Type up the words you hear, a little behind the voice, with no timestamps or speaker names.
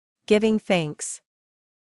Giving thanks.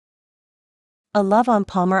 A Love on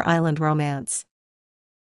Palmar Island Romance.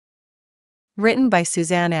 Written by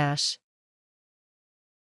Susanne.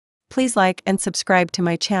 Please like and subscribe to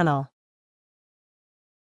my channel.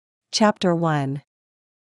 Chapter 1.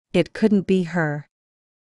 It couldn't be her.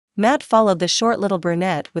 Matt followed the short little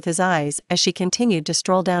brunette with his eyes as she continued to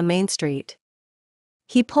stroll down Main Street.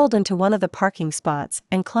 He pulled into one of the parking spots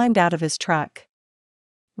and climbed out of his truck.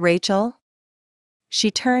 Rachel? She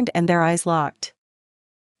turned and their eyes locked.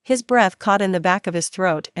 His breath caught in the back of his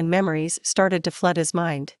throat and memories started to flood his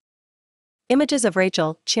mind. Images of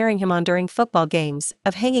Rachel cheering him on during football games,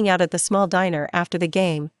 of hanging out at the small diner after the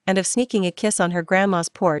game, and of sneaking a kiss on her grandma's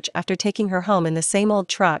porch after taking her home in the same old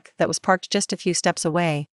truck that was parked just a few steps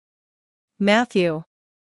away. Matthew.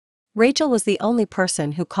 Rachel was the only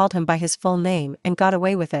person who called him by his full name and got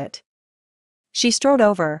away with it. She strode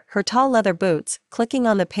over, her tall leather boots clicking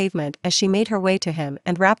on the pavement as she made her way to him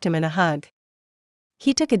and wrapped him in a hug.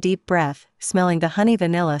 He took a deep breath, smelling the honey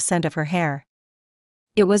vanilla scent of her hair.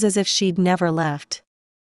 It was as if she'd never left.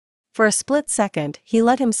 For a split second, he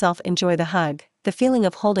let himself enjoy the hug, the feeling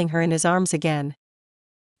of holding her in his arms again.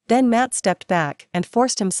 Then Matt stepped back and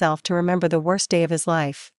forced himself to remember the worst day of his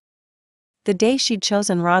life. The day she'd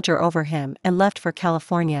chosen Roger over him and left for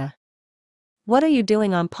California. "What are you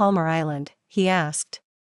doing on Palmar Island?" he asked.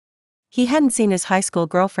 He hadn't seen his high school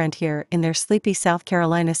girlfriend here in their sleepy South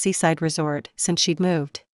Carolina seaside resort since she'd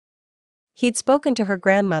moved. He'd spoken to her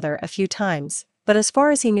grandmother a few times, but as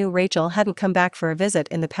far as he knew, Rachel hadn't come back for a visit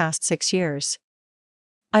in the past 6 years.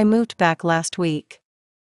 "I moved back last week."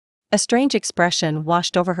 A strange expression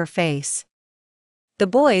washed over her face. "The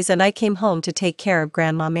boys and I came home to take care of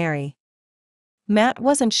Grandma Mary." Matt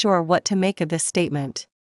wasn't sure what to make of this statement.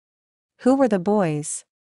 Who were the boys?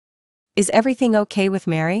 Is everything okay with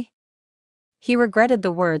Mary? He regretted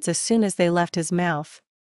the words as soon as they left his mouth.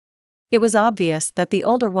 It was obvious that the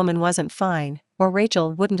older woman wasn't fine, or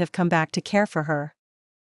Rachel wouldn't have come back to care for her.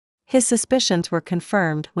 His suspicions were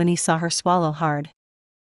confirmed when he saw her swallow hard.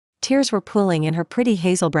 Tears were pooling in her pretty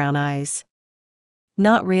hazel brown eyes.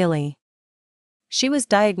 Not really. She was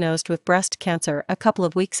diagnosed with breast cancer a couple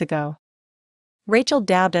of weeks ago. Rachel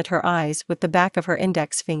dabbed at her eyes with the back of her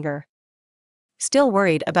index finger. Still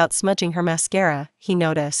worried about smudging her mascara, he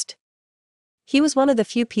noticed. He was one of the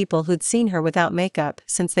few people who'd seen her without makeup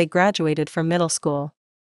since they graduated from middle school.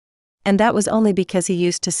 And that was only because he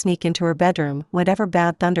used to sneak into her bedroom whenever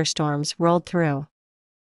bad thunderstorms rolled through.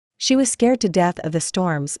 She was scared to death of the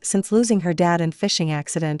storms since losing her dad in fishing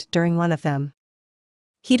accident during one of them.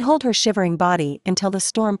 He'd hold her shivering body until the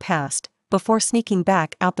storm passed, before sneaking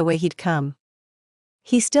back out the way he'd come.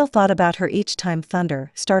 He still thought about her each time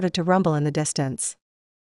thunder started to rumble in the distance.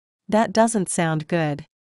 That doesn't sound good.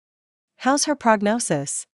 How's her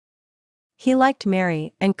prognosis? He liked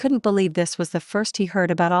Mary and couldn't believe this was the first he heard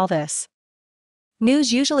about all this.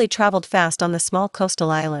 News usually traveled fast on the small coastal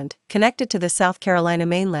island, connected to the South Carolina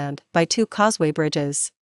mainland by 2 causeway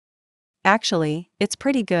bridges. Actually, it's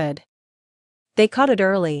pretty good. They caught it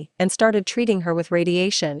early and started treating her with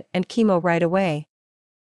radiation and chemo right away.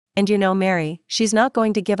 And you know Mary, she's not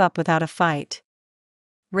going to give up without a fight.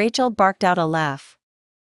 Rachel barked out a laugh.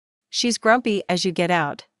 She's grumpy as you get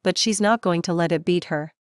out, but she's not going to let it beat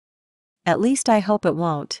her. At least I hope it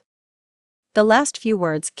won't. The last few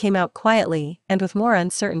words came out quietly and with more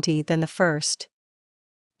uncertainty than the first.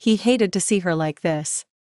 He hated to see her like this.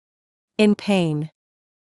 In pain.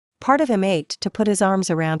 Part of him ached to put his arms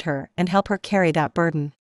around her and help her carry that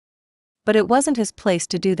burden. But it wasn't his place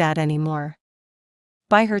to do that anymore.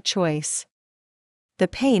 By her choice. The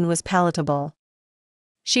pain was palatable.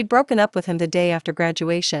 She'd broken up with him the day after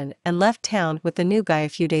graduation and left town with the new guy a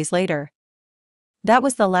few days later. That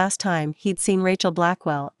was the last time he'd seen Rachel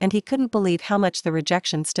Blackwell, and he couldn't believe how much the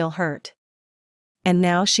rejection still hurt. And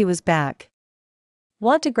now she was back.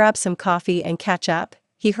 "Want to grab some coffee and catch up?"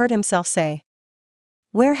 he heard himself say.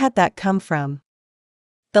 Where had that come from?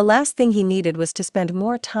 The last thing he needed was to spend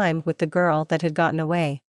more time with the girl that had gotten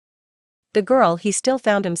away. The girl he still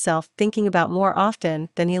found himself thinking about more often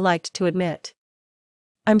than he liked to admit.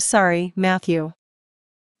 "I'm sorry, Matthew.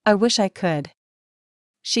 I wish I could."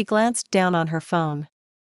 She glanced down on her phone.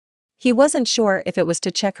 He wasn't sure if it was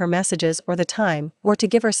to check her messages or the time, or to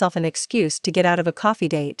give herself an excuse to get out of a coffee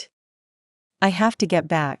date. "I have to get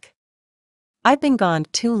back. I've been gone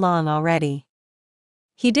too long already."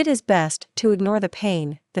 He did his best to ignore the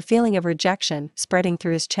pain, the feeling of rejection spreading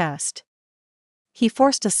through his chest. He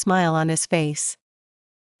forced a smile on his face.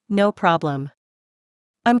 "No problem.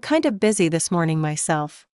 I'm kind of busy this morning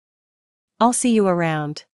myself. I'll see you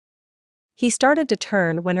around." He started to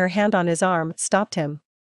turn when her hand on his arm stopped him.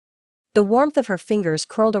 The warmth of her fingers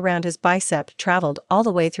curled around his bicep traveled all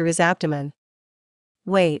the way through his abdomen.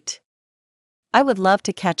 Wait. I would love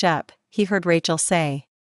to catch up, he heard Rachel say.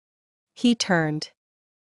 He turned.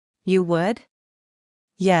 You would?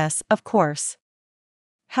 Yes, of course.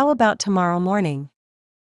 How about tomorrow morning?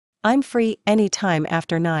 I'm free any time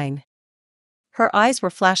after 9. Her eyes were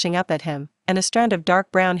flashing up at him, and a strand of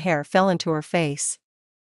dark brown hair fell into her face.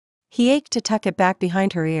 He ached to tuck it back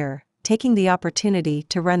behind her ear, taking the opportunity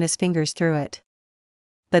to run his fingers through it.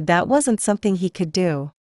 But that wasn't something he could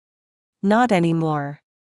do. Not anymore.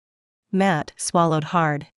 Matt swallowed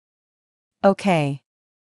hard. Okay.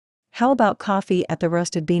 How about coffee at the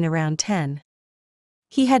Roasted Bean around 10?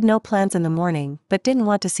 He had no plans in the morning but didn't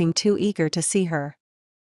want to seem too eager to see her.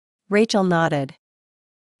 Rachel nodded.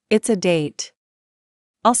 It's a date.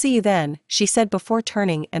 I'll see you then, she said before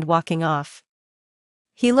turning and walking off.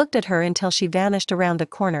 He looked at her until she vanished around the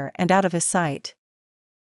corner and out of his sight.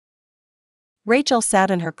 Rachel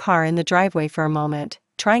sat in her car in the driveway for a moment,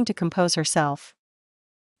 trying to compose herself.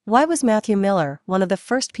 Why was Matthew Miller one of the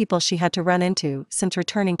first people she had to run into since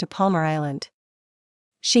returning to Palmar Island?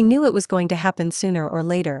 She knew it was going to happen sooner or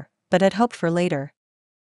later, but had hoped for later.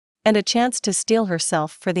 And a chance to steel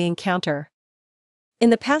herself for the encounter.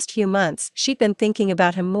 In the past few months, she'd been thinking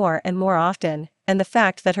about him more and more often, and the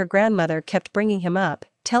fact that her grandmother kept bringing him up,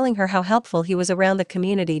 telling her how helpful he was around the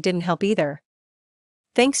community didn't help either.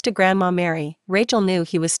 Thanks to Grandma Mary, Rachel knew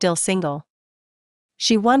he was still single.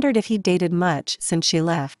 She wondered if he'd dated much since she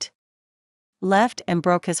left. Left and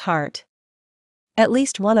broke his heart. At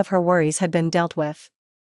least one of her worries had been dealt with.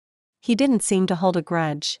 He didn't seem to hold a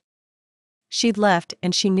grudge. She'd left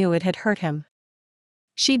and she knew it had hurt him.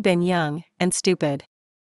 She'd been young and stupid.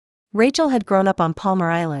 Rachel had grown up on Palmar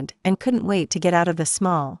Island and couldn't wait to get out of the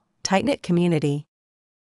small, tight-knit community.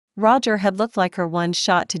 Roger had looked like her one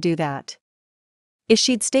shot to do that. If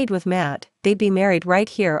she'd stayed with Matt, they'd be married right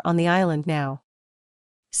here on the island now.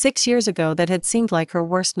 6 years ago that had seemed like her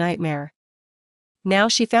worst nightmare. Now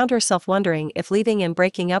she found herself wondering if leaving and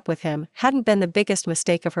breaking up with him hadn't been the biggest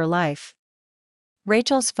mistake of her life.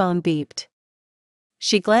 Rachel's phone beeped.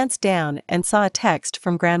 She glanced down and saw a text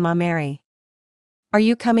from Grandma Mary. "Are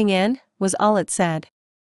you coming in?" was all it said.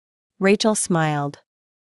 Rachel smiled.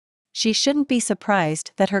 She shouldn't be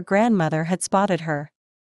surprised that her grandmother had spotted her.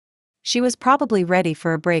 She was probably ready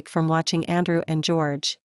for a break from watching Andrew and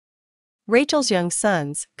George. Rachel's young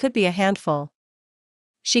sons could be a handful.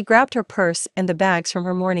 She grabbed her purse and the bags from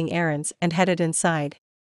her morning errands and headed inside.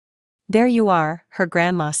 "There you are," her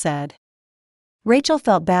grandma said. Rachel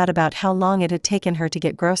felt bad about how long it had taken her to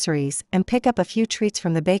get groceries and pick up a few treats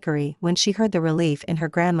from the bakery when she heard the relief in her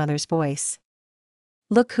grandmother's voice.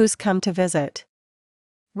 "Look who's come to visit."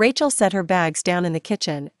 Rachel set her bags down in the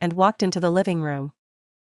kitchen and walked into the living room.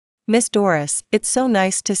 "Miss Doris, it's so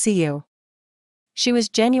nice to see you." She was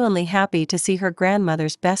genuinely happy to see her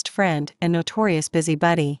grandmother's best friend and notorious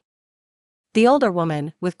busybody. The older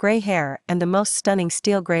woman, with gray hair and the most stunning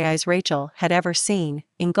steel gray eyes Rachel had ever seen,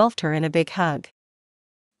 engulfed her in a big hug.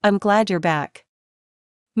 "I'm glad you're back."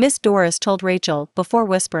 Miss Doris told Rachel before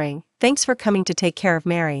whispering, "Thanks for coming to take care of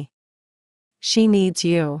Mary. She needs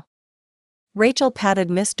you." Rachel patted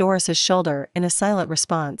Miss Doris's shoulder in a silent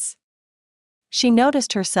response. She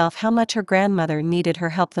noticed herself how much her grandmother needed her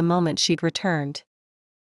help the moment she'd returned.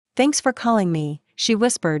 "Thanks for calling me," she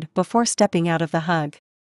whispered before stepping out of the hug.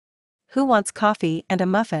 "Who wants coffee and a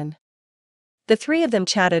muffin?" The three of them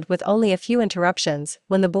chatted with only a few interruptions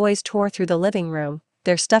when the boys tore through the living room,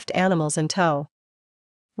 their stuffed animals in tow.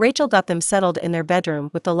 Rachel got them settled in their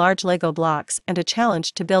bedroom with the large Lego blocks and a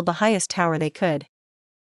challenge to build the highest tower they could.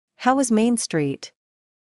 "How was Main Street?"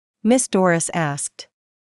 Miss Doris asked.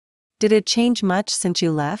 "Did it change much since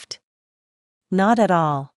you left?" "Not at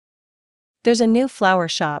all. There's a new flower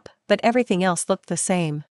shop, but everything else looked the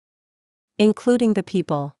same. Including the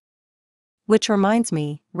people. Which reminds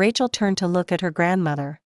me," Rachel turned to look at her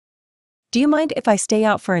grandmother. "Do you mind if I stay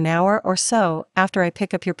out for an hour or so after I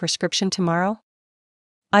pick up your prescription tomorrow?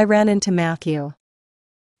 I ran into Matthew."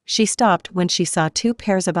 She stopped when she saw 2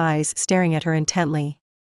 pairs of eyes staring at her intently.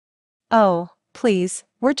 "Oh, please,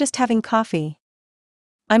 we're just having coffee.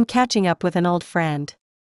 I'm catching up with an old friend.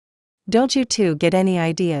 Don't you two get any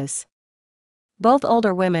ideas?" Both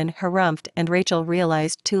older women harumphed and Rachel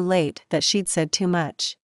realized too late that she'd said too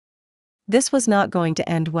much. This was not going to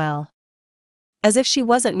end well. As if she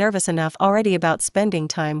wasn't nervous enough already about spending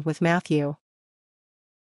time with Matthew.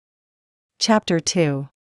 Chapter 2.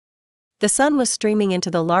 The sun was streaming into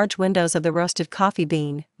the large windows of the roasted coffee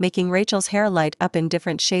bean, making Rachel's hair light up in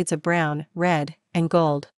different shades of brown, red, and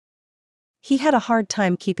gold. He had a hard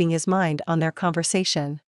time keeping his mind on their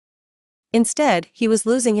conversation. Instead, he was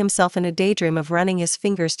losing himself in a daydream of running his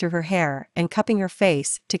fingers through her hair and cupping her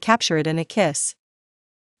face to capture it in a kiss.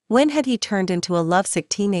 When had he turned into a lovesick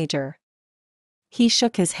teenager? He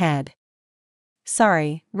shook his head.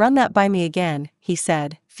 "Sorry, run that by me again," he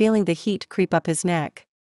said, feeling the heat creep up his neck.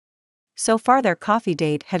 So far their coffee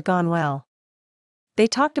date had gone well. They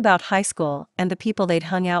talked about high school and the people they'd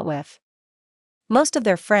hung out with. Most of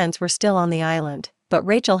their friends were still on the island, but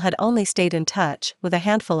Rachel had only stayed in touch with a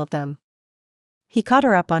handful of them. He caught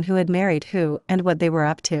her up on who had married who and what they were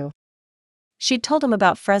up to. She'd told him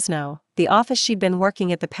about Fresno, the office she'd been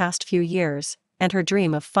working at the past few years, and her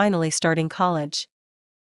dream of finally starting college.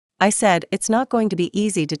 "I said it's not going to be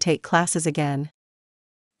easy to take classes again.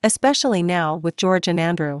 Especially now with George and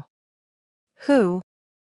Andrew." "Who?"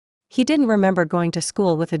 He didn't remember going to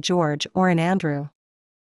school with a George or an Andrew.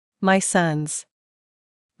 "My sons."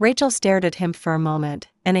 Rachel stared at him for a moment,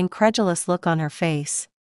 an incredulous look on her face.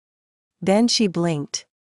 Then she blinked.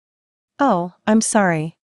 "Oh, I'm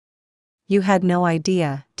sorry. You had no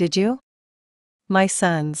idea, did you?" "My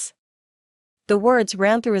sons." The words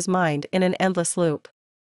ran through his mind in an endless loop.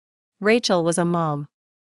 Rachel was a mom.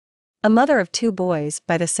 A mother of 2 boys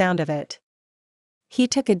by the sound of it. He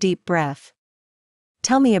took a deep breath.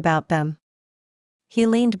 "Tell me about them." He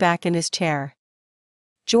leaned back in his chair.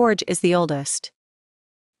 "George is the oldest.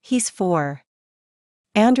 He's 4.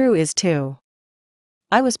 Andrew is 2.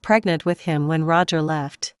 I was pregnant with him when Roger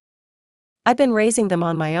left. I've been raising them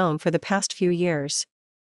on my own for the past few years."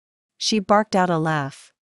 She barked out a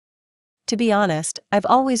laugh. "To be honest, I've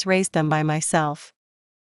always raised them by myself."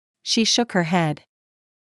 She shook her head.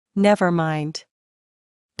 "Never mind.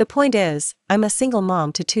 The point is, I'm a single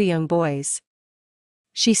mom to 2 young boys."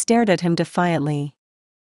 She stared at him defiantly.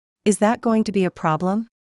 "Is that going to be a problem?"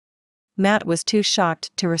 Matt was too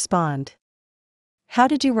shocked to respond. "How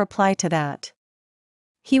did you reply to that?"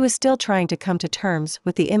 He was still trying to come to terms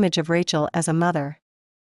with the image of Rachel as a mother.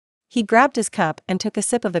 He grabbed his cup and took a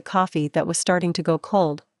sip of the coffee that was starting to go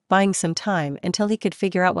cold, buying some time until he could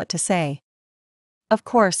figure out what to say. Of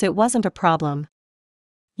course it wasn't a problem.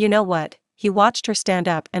 "You know what?" He watched her stand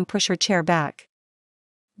up and push her chair back.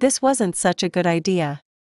 "This wasn't such a good idea.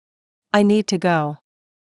 I need to go."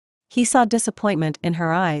 He saw disappointment in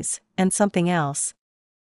her eyes, and something else.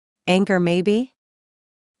 Anger maybe?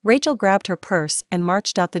 Rachel grabbed her purse and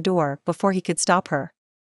marched out the door before he could stop her.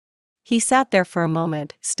 He sat there for a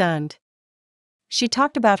moment, stunned. She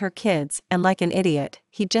talked about her kids, and like an idiot,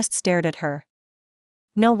 he just stared at her.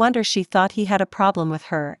 No wonder she thought he had a problem with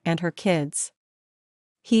her and her kids.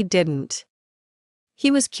 He didn't. He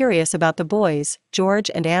was curious about the boys, George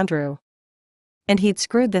and Andrew. And he'd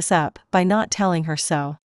screwed this up by not telling her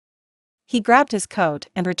so. He grabbed his coat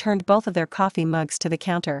and returned both of their coffee mugs to the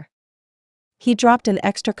counter. He dropped an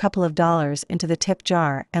extra couple of dollars into the tip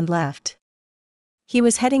jar and left. He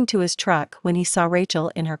was heading to his truck when he saw Rachel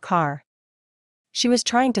in her car. She was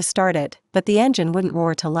trying to start it, but the engine wouldn't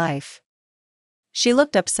roar to life. She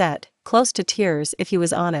looked upset, close to tears if he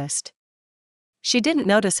was honest. She didn't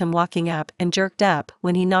notice him walking up and jerked up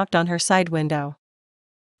when he knocked on her side window.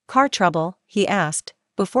 "Car trouble?" he asked,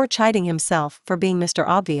 before chiding himself for being Mr.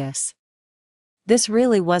 Obvious. This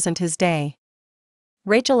really wasn't his day.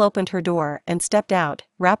 Rachel opened her door and stepped out,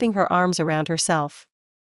 wrapping her arms around herself.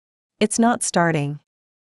 "It's not starting.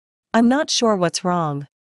 I'm not sure what's wrong.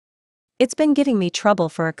 It's been giving me trouble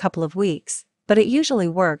for a couple of weeks, but it usually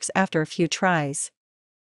works after a few tries.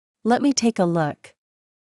 Let me take a look."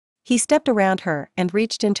 He stepped around her and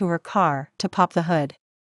reached into her car to pop the hood.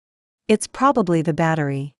 "It's probably the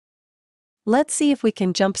battery. Let's see if we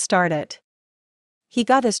can jump start it." He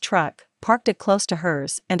got his truck, parked it close to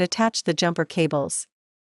hers, and attached the jumper cables.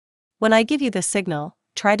 "When I give you the signal,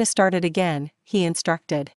 try to start it again," he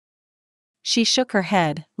instructed. She shook her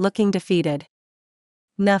head, looking defeated.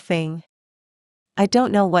 "Nothing. I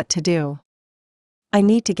don't know what to do. I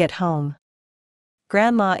need to get home.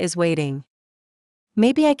 Grandma is waiting.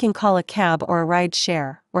 Maybe I can call a cab or a ride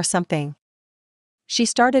share, or something." She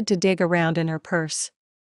started to dig around in her purse.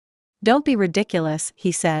 "Don't be ridiculous,"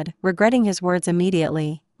 he said, regretting his words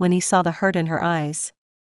immediately, when he saw the hurt in her eyes.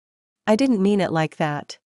 "I didn't mean it like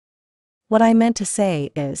that. What I meant to say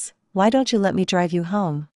is, why don't you let me drive you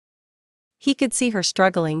home?" He could see her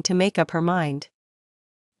struggling to make up her mind.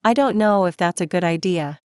 "I don't know if that's a good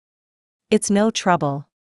idea. It's no trouble.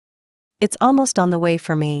 It's almost on the way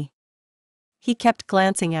for me." He kept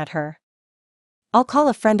glancing at her. "I'll call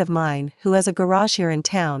a friend of mine who has a garage here in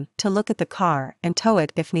town to look at the car and tow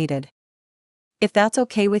it if needed. If that's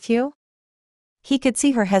okay with you?" He could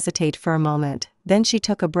see her hesitate for a moment, then she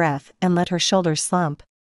took a breath and let her shoulders slump.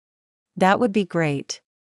 "That would be great.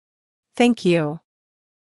 Thank you."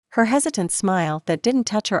 Her hesitant smile that didn't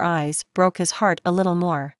touch her eyes broke his heart a little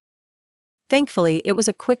more. Thankfully, it was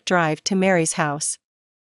a quick drive to Mary's house.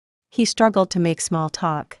 He struggled to make small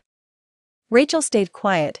talk. Rachel stayed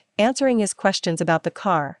quiet, answering his questions about the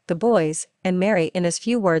car, the boys, and Mary in as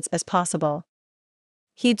few words as possible.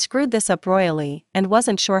 He'd screwed this up royally and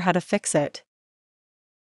wasn't sure how to fix it.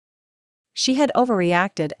 She had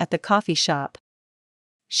overreacted at the coffee shop.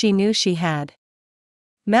 She knew she had.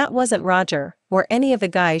 Matt wasn't Roger, or any of the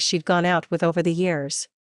guys she'd gone out with over the years.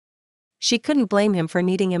 She couldn't blame him for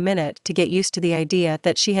needing a minute to get used to the idea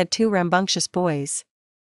that she had two rambunctious boys.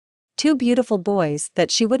 Two beautiful boys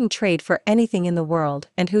that she wouldn't trade for anything in the world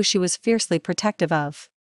and who she was fiercely protective of.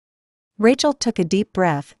 Rachel took a deep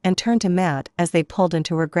breath and turned to Matt as they pulled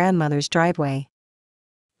into her grandmother's driveway.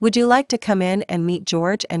 "Would you like to come in and meet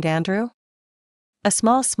George and Andrew?" A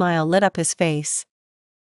small smile lit up his face.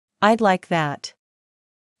 "I'd like that."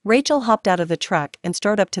 Rachel hopped out of the truck and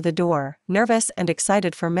strode up to the door, nervous and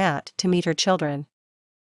excited for Matt to meet her children.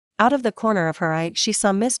 Out of the corner of her eye she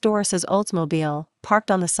saw Miss Doris's Oldsmobile, parked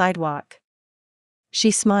on the sidewalk. She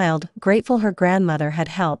smiled, grateful her grandmother had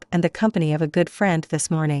help and the company of a good friend this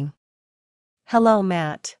morning. "Hello,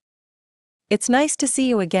 Matt. It's nice to see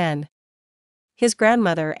you again." His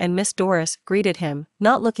grandmother and Miss Doris greeted him,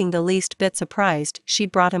 not looking the least bit surprised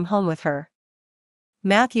she'd brought him home with her.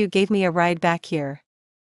 "Matthew gave me a ride back here.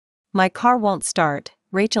 My car won't start,"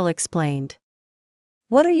 Rachel explained.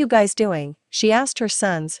 "What are you guys doing?" she asked her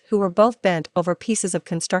sons, who were both bent over pieces of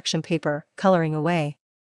construction paper, coloring away.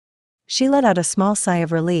 She let out a small sigh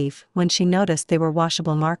of relief when she noticed they were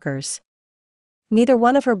washable markers. Neither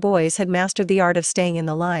one of her boys had mastered the art of staying in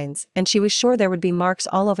the lines, and she was sure there would be marks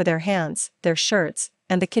all over their hands, their shirts,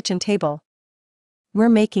 and the kitchen table. "We're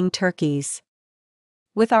making turkeys."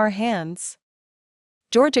 "With our hands?"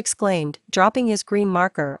 George exclaimed, dropping his green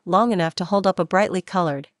marker long enough to hold up a brightly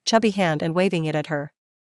colored, chubby hand and waving it at her.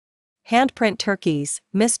 "Handprint turkeys,"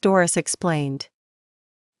 Miss Doris explained.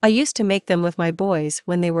 "I used to make them with my boys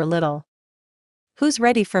when they were little." "Who's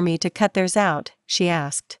ready for me to cut theirs out?" she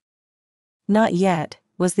asked. "Not yet,"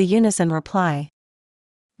 was the unison reply.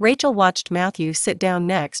 Rachel watched Matthew sit down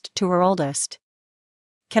next to her oldest.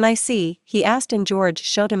 "Can I see?" he asked, and George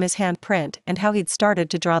showed him his handprint and how he'd started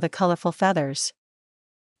to draw the colorful feathers.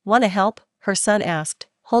 "Wanna help?" her son asked,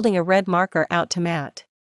 holding a red marker out to Matt.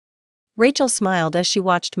 Rachel smiled as she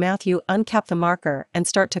watched Matthew uncap the marker and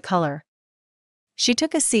start to color. She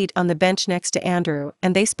took a seat on the bench next to Andrew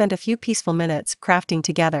and they spent a few peaceful minutes crafting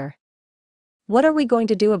together. "What are we going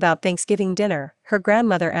to do about Thanksgiving dinner?" her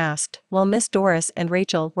grandmother asked, while Miss Doris and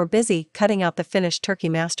Rachel were busy cutting out the finished turkey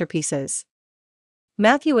masterpieces.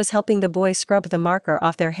 Matthew was helping the boys scrub the marker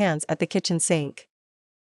off their hands at the kitchen sink.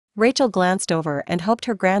 Rachel glanced over and hoped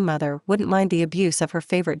her grandmother wouldn't mind the abuse of her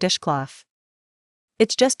favorite dishcloth.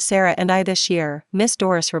 "It's just Sarah and I this year," Miss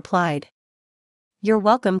Doris replied. "You're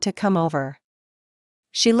welcome to come over."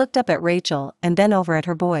 She looked up at Rachel and then over at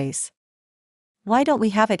her boys. "Why don't we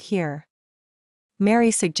have it here?"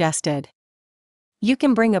 Mary suggested. "You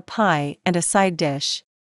can bring a pie and a side dish."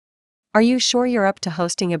 "Are you sure you're up to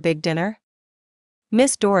hosting a big dinner?"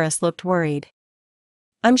 Miss Doris looked worried.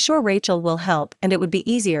 "I'm sure Rachel will help and it would be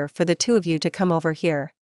easier for the two of you to come over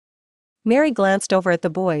here." Mary glanced over at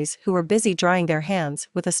the boys who were busy drying their hands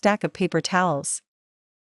with a stack of paper towels.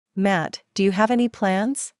 "Matt, do you have any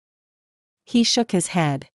plans?" He shook his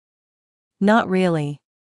head. "Not really.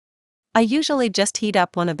 I usually just heat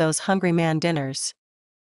up one of those hungry man dinners.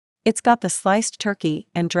 It's got the sliced turkey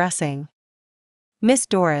and dressing." Miss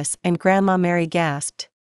Doris and Grandma Mary gasped.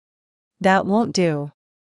 "That won't do.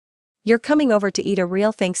 You're coming over to eat a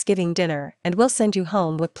real Thanksgiving dinner and we'll send you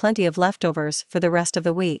home with plenty of leftovers for the rest of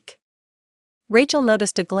the week." Rachel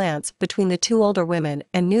noticed a glance between the two older women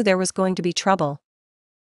and knew there was going to be trouble.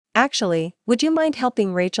 "Actually, would you mind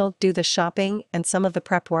helping Rachel do the shopping and some of the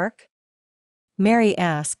prep work?" Mary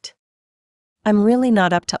asked. "I'm really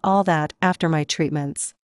not up to all that after my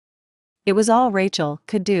treatments." It was all Rachel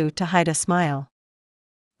could do to hide a smile.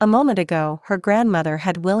 A moment ago, her grandmother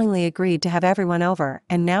had willingly agreed to have everyone over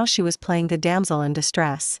and now she was playing the damsel in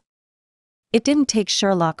distress. It didn't take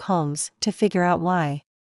Sherlock Holmes to figure out why.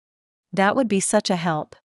 That would be such a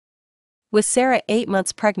help. "With Sarah 8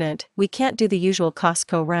 months pregnant, we can't do the usual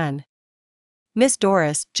Costco run." Miss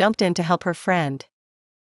Doris jumped in to help her friend.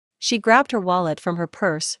 She grabbed her wallet from her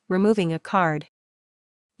purse, removing a card.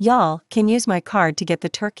 "Y'all can use my card to get the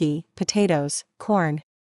turkey, potatoes, corn."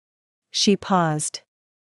 She paused.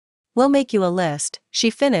 "We'll make you a list," she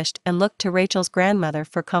finished and looked to Rachel's grandmother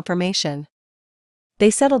for confirmation.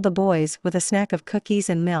 They settled the boys with a snack of cookies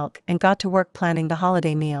and milk and got to work planning the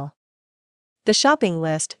holiday meal. The shopping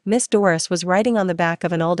list Miss Doris was writing on the back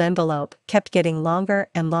of an old envelope kept getting longer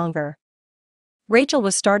and longer. Rachel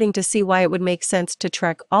was starting to see why it would make sense to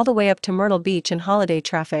trek all the way up to Myrtle Beach in holiday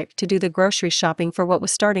traffic to do the grocery shopping for what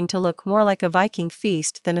was starting to look more like a Viking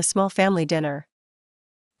feast than a small family dinner.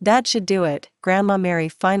 That should do it, Grandma Mary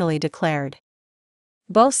finally declared.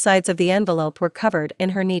 Both sides of the envelope were covered in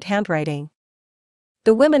her neat handwriting.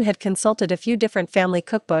 The women had consulted a few different family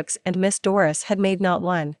cookbooks, and Miss Doris had made not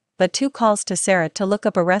one, but 2 calls to Sarah to look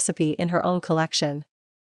up a recipe in her own collection.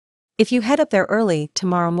 If you head up there early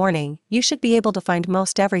tomorrow morning, you should be able to find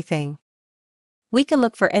most everything. We can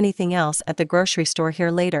look for anything else at the grocery store here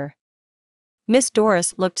later. Miss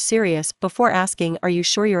Doris looked serious before asking, "Are you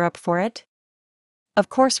sure you're up for it?" "Of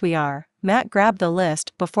course we are." Matt grabbed the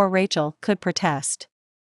list before Rachel could protest.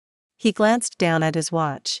 He glanced down at his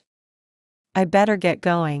watch. "I better get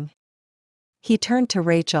going." He turned to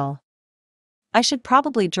Rachel. "I should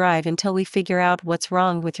probably drive until we figure out what's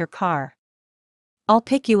wrong with your car. I'll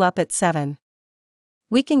pick you up at 7.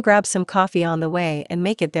 We can grab some coffee on the way and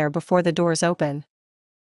make it there before the doors open."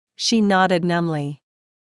 She nodded numbly.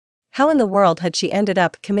 How in the world had she ended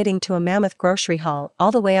up committing to a mammoth grocery haul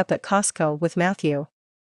all the way up at Costco with Matthew?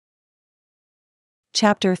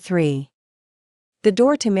 Chapter 3. The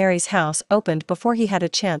door to Mary's house opened before he had a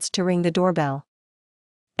chance to ring the doorbell.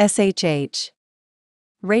 SHH.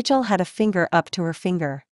 Rachel had a finger up to her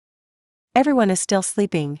finger. "Everyone is still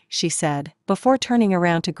sleeping," she said, before turning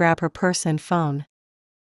around to grab her purse and phone.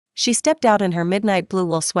 She stepped out in her midnight blue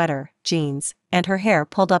wool sweater, jeans, and her hair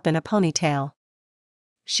pulled up in a ponytail.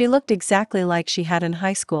 She looked exactly like she had in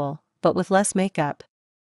high school, but with less makeup.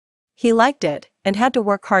 He liked it, and had to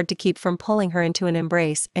work hard to keep from pulling her into an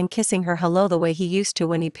embrace and kissing her hello the way he used to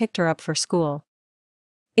when he picked her up for school.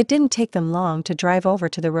 It didn't take them long to drive over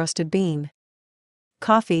to the Roasted Bean.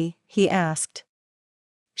 "Coffee?" he asked.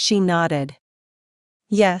 She nodded.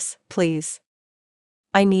 "Yes, please.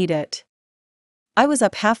 I need it. I was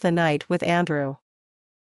up half the night with Andrew."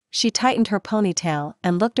 She tightened her ponytail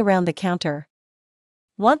and looked around the counter.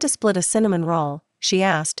 "Want to split a cinnamon roll?" she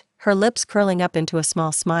asked, her lips curling up into a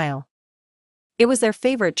small smile. It was their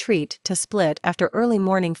favorite treat to split after early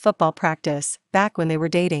morning football practice, back when they were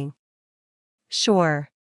dating. "Sure."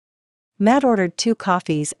 Matt ordered 2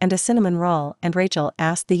 coffees and a cinnamon roll, and Rachel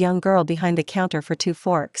asked the young girl behind the counter for 2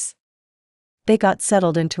 forks. They got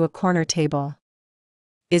settled into a corner table.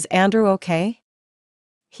 "Is Andrew okay?"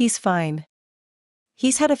 "He's fine.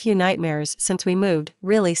 He's had a few nightmares since we moved,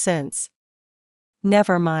 really since."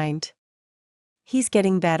 "Never mind. He's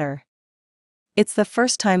getting better. It's the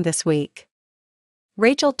first time this week."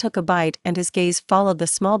 Rachel took a bite and his gaze followed the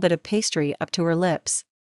small bit of pastry up to her lips.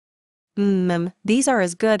 These are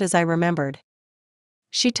as good as I remembered."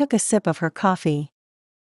 She took a sip of her coffee.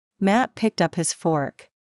 Matt picked up his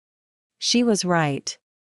fork. She was right.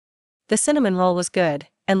 The cinnamon roll was good,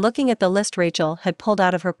 and looking at the list Rachel had pulled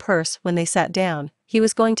out of her purse when they sat down, he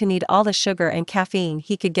was going to need all the sugar and caffeine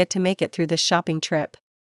he could get to make it through this shopping trip.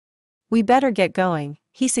 "We better get going,"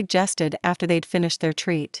 he suggested after they'd finished their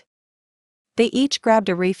treat. They each grabbed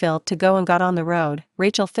a refill to go and got on the road,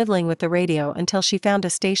 Rachel fiddling with the radio until she found a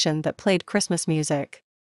station that played Christmas music.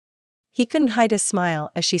 He couldn't hide his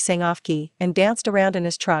smile as she sang off-key and danced around in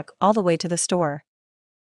his truck all the way to the store.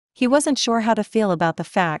 He wasn't sure how to feel about the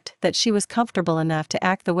fact that she was comfortable enough to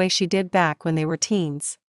act the way she did back when they were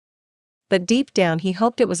teens. But deep down he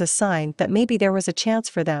hoped it was a sign that maybe there was a chance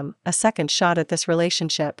for them, a second shot at this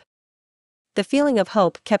relationship. The feeling of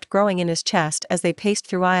hope kept growing in his chest as they paced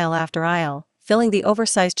through aisle after aisle, filling the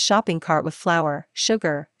oversized shopping cart with flour,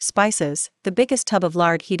 sugar, spices, the biggest tub of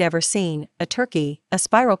lard he'd ever seen, a turkey, a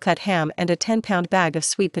spiral-cut ham and a 10-pound bag of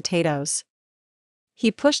sweet potatoes.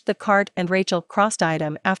 He pushed the cart and Rachel crossed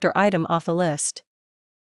item after item off the list.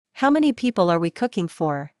 "How many people are we cooking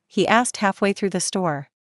for?" he asked halfway through the store.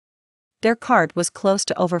 Their cart was close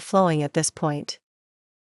to overflowing at this point.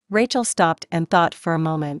 Rachel stopped and thought for a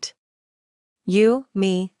moment. "You,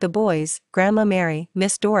 me, the boys, Grandma Mary,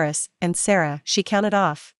 Miss Doris, and Sarah," she counted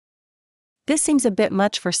off. "This seems a bit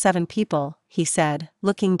much for 7 people, he said,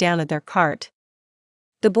 looking down at their cart.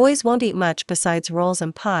 "The boys won't eat much besides rolls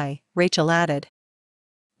and pie," Rachel added.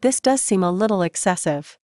 "This does seem a little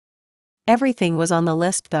excessive." Everything was on the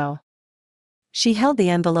list though. She held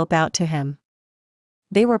the envelope out to him.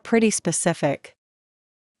 They were pretty specific.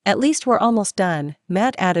 "At least we're almost done,"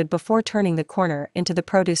 Matt added before turning the corner into the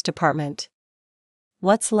produce department.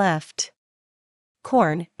 "What's left?"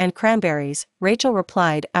 "Corn and cranberries," Rachel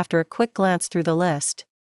replied after a quick glance through the list.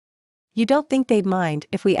 "You don't think they'd mind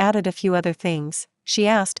if we added a few other things?" she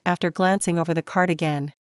asked after glancing over the cart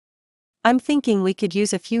again. "I'm thinking we could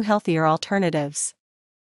use a few healthier alternatives."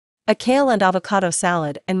 A kale and avocado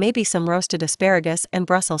salad and maybe some roasted asparagus and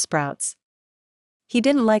Brussels sprouts. He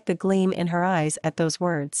didn't like the gleam in her eyes at those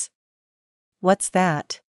words. What's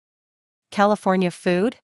that? California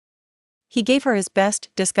food? He gave her his best,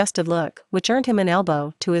 disgusted look, which earned him an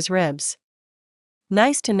elbow to his ribs.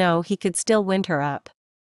 Nice to know he could still wind her up.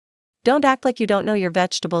 Don't act like you don't know your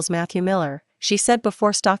vegetables, Matthew Miller, she said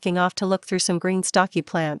before stalking off to look through some green stocky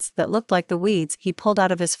plants that looked like the weeds he pulled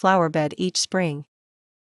out of his flower bed each spring.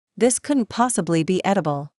 This couldn't possibly be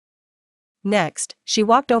edible. Next, she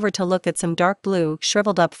walked over to look at some dark blue,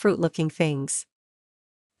 shriveled-up fruit-looking things.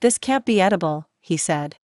 This can't be edible, he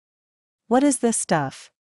said. What is this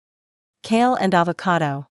stuff? Kale and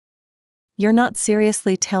avocado. You're not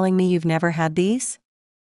seriously telling me you've never had these?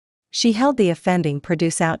 She held the offending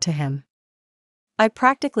produce out to him. I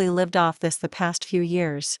practically lived off this the past few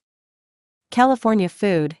years. California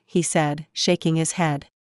food, he said, shaking his head.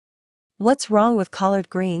 What's wrong with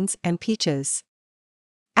collard greens and peaches?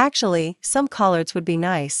 Actually, some collards would be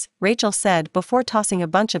nice, Rachel said before tossing a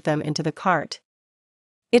bunch of them into the cart.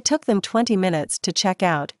 It took them 20 minutes to check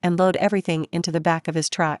out and load everything into the back of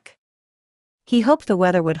his truck. He hoped the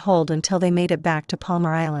weather would hold until they made it back to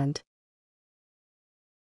Palmar Island.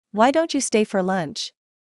 Why don't you stay for lunch?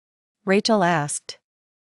 Rachel asked.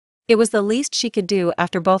 It was the least she could do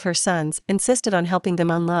after both her sons insisted on helping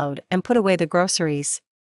them unload and put away the groceries.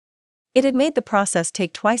 It had made the process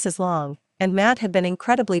take twice as long, and Matt had been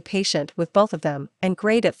incredibly patient with both of them and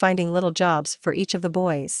great at finding little jobs for each of the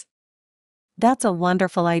boys. That's a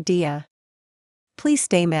wonderful idea. Please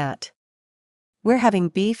stay, Matt. We're having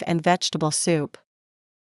beef and vegetable soup.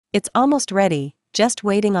 It's almost ready, just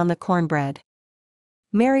waiting on the cornbread.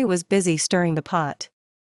 Mary was busy stirring the pot.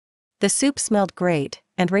 The soup smelled great,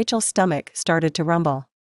 and Rachel's stomach started to rumble.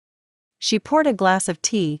 She poured a glass of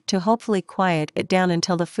tea to hopefully quiet it down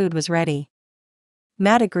until the food was ready.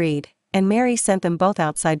 Matt agreed, and Mary sent them both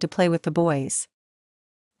outside to play with the boys.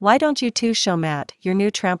 Why don't you two show Matt your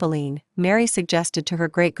new trampoline? Mary suggested to her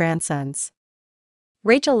great-grandsons.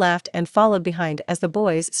 Rachel laughed and followed behind as the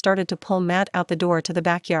boys started to pull Matt out the door to the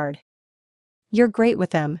backyard. You're great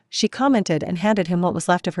with them, she commented and handed him what was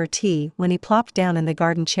left of her tea when he plopped down in the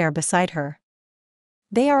garden chair beside her.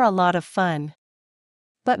 They are a lot of fun.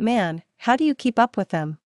 But man, how do you keep up with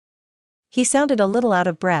them? He sounded a little out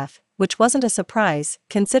of breath, which wasn't a surprise,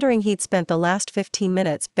 considering he'd spent the last 15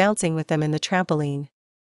 minutes bouncing with them in the trampoline.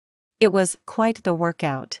 It was quite the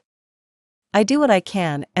workout. I do what I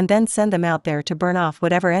can and then send them out there to burn off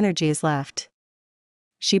whatever energy is left.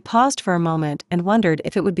 She paused for a moment and wondered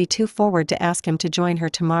if it would be too forward to ask him to join her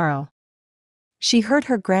tomorrow. She heard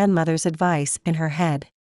her grandmother's advice in her head.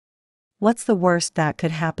 What's the worst that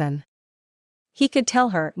could happen? He could tell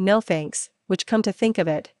her no thanks, which, come to think of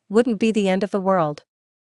it, wouldn't be the end of the world.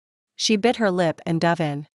 She bit her lip and dove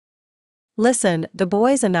in. Listen, the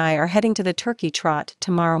boys and I are heading to the turkey trot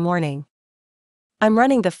tomorrow morning. I'm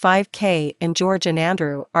running the 5K and George and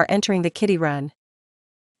Andrew are entering the kiddie run.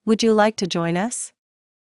 Would you like to join us?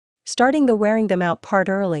 Starting the wearing them out part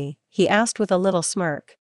early, he asked with a little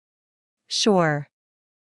smirk. Sure.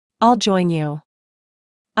 I'll join you.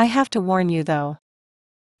 I have to warn you though.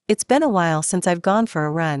 It's been a while since I've gone for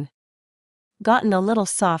a run. Gotten a little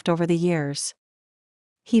soft over the years.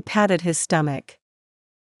 He patted his stomach.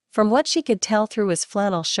 From what she could tell through his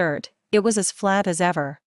flannel shirt, it was as flat as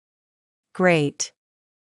ever. Great.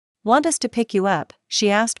 Want us to pick you up?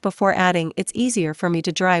 She asked before adding, it's easier for me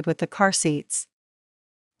to drive with the car seats.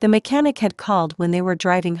 The mechanic had called when they were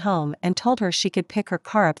driving home and told her she could pick her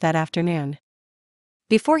car up that afternoon.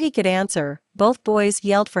 Before he could answer, both boys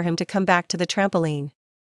yelled for him to come back to the trampoline.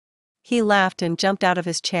 He laughed and jumped out of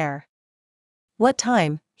his chair. What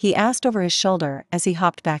time? He asked over his shoulder as he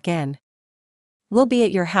hopped back in. We'll be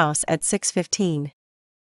at your house at 6:15.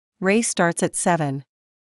 Race starts at 7.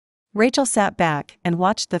 Rachel sat back and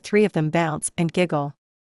watched the three of them bounce and giggle.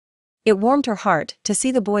 It warmed her heart to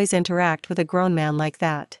see the boys interact with a grown man like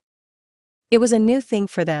that. It was a new thing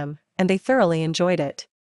for them, and they thoroughly enjoyed it.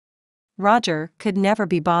 Roger could never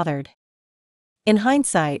be bothered. In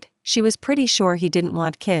hindsight, she was pretty sure he didn't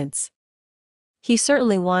want kids. He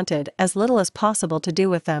certainly wanted as little as possible to do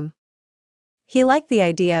with them. He liked the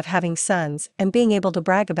idea of having sons and being able to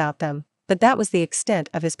brag about them, but that was the extent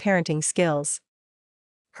of his parenting skills.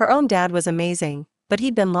 Her own dad was amazing, but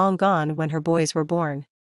he'd been long gone when her boys were born.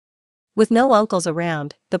 With no uncles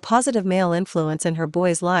around, the positive male influence in her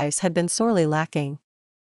boys' lives had been sorely lacking.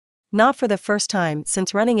 Not for the first time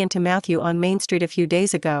since running into Matthew on Main Street a few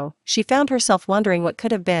days ago, she found herself wondering what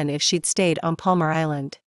could have been if she'd stayed on Palmar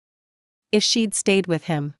Island. If she'd stayed with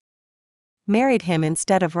him. Married him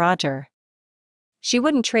instead of Roger. She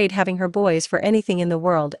wouldn't trade having her boys for anything in the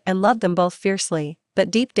world and loved them both fiercely,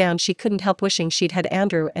 but deep down she couldn't help wishing she'd had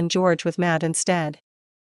Andrew and George with Matt instead.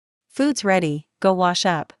 "Food's ready, go wash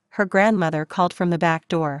up," her grandmother called from the back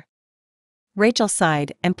door. Rachel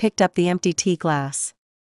sighed and picked up the empty tea glass.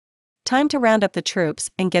 Time to round up the troops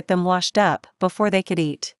and get them washed up before they could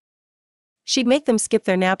eat. She'd make them skip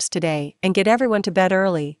their naps today and get everyone to bed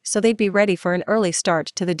early so they'd be ready for an early start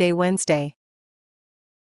to the day Wednesday.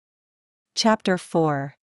 Chapter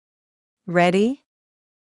 4. Ready?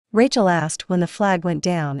 Rachel asked when the flag went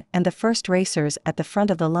down and the first racers at the front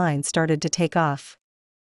of the line started to take off.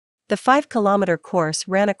 The 5-kilometer course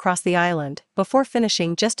ran across the island before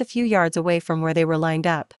finishing just a few yards away from where they were lined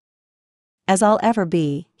up. "As I'll ever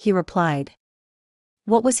be," he replied.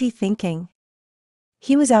 What was he thinking?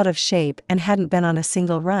 He was out of shape and hadn't been on a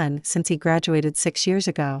single run since he graduated 6 years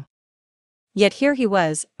ago. Yet here he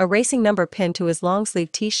was, a racing number pinned to his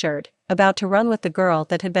long-sleeve t-shirt, about to run with the girl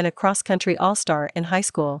that had been a cross-country all-star in high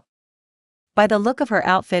school. By the look of her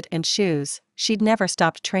outfit and shoes, she'd never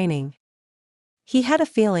stopped training. He had a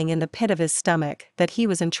feeling in the pit of his stomach that he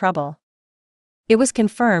was in trouble. It was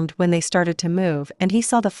confirmed when they started to move and he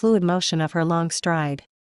saw the fluid motion of her long stride.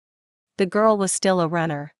 The girl was still a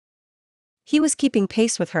runner. He was keeping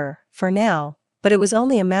pace with her, for now, but it was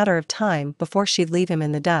only a matter of time before she'd leave him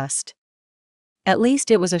in the dust. At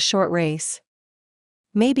least it was a short race.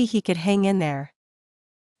 Maybe he could hang in there.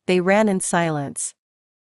 They ran in silence.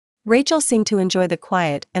 Rachel seemed to enjoy the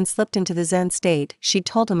quiet and slipped into the zen state she'd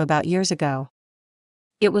told him about years ago.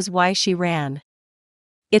 It was why she ran.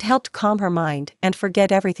 It helped calm her mind and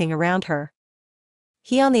forget everything around her.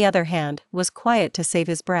 He, on the other hand, was quiet to save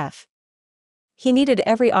his breath. He needed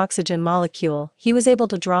every oxygen molecule he was able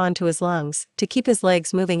to draw into his lungs to keep his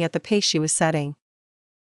legs moving at the pace she was setting.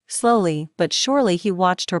 Slowly but surely he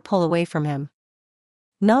watched her pull away from him.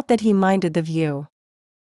 Not that he minded the view.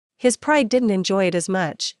 His pride didn't enjoy it as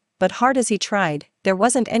much, but hard as he tried, there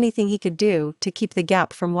wasn't anything he could do to keep the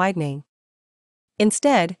gap from widening.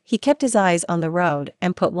 Instead, he kept his eyes on the road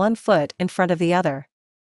and put one foot in front of the other.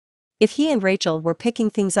 If he and Rachel were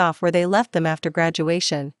picking things off where they left them after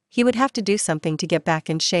graduation, he would have to do something to get back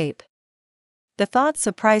in shape. The thought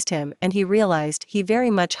surprised him and he realized he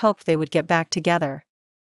very much hoped they would get back together.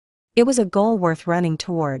 It was a goal worth running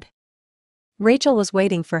toward. Rachel was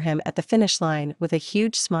waiting for him at the finish line with a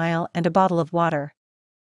huge smile and a bottle of water.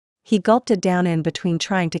 He gulped it down in between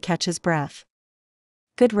trying to catch his breath.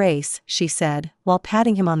 "Good race," she said, while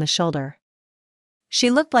patting him on the shoulder.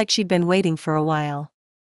 She looked like she'd been waiting for a while.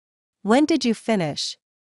 "When did you finish?"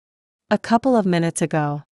 "A couple of minutes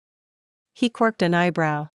ago." He quirked an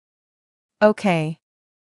eyebrow. "Okay."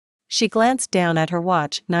 She glanced down at her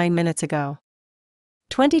watch. 9 minutes ago.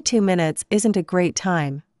 22 minutes isn't a great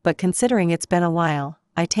time, but considering it's been a while,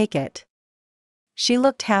 I take it. She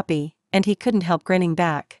looked happy, and he couldn't help grinning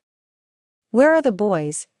back. "Where are the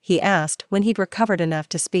boys?" he asked when he'd recovered enough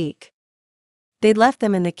to speak. They'd left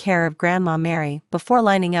them in the care of Grandma Mary before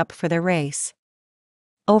lining up for their race.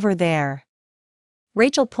 "Over there."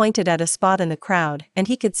 Rachel pointed at a spot in the crowd and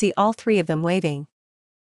he could see all 3 of them waving.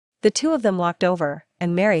 The 2 of them walked over,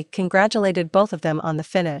 and Mary congratulated both of them on the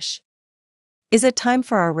finish. "Is it time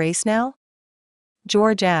for our race now?"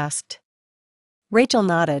 George asked. Rachel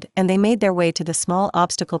nodded and they made their way to the small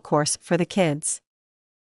obstacle course for the kids.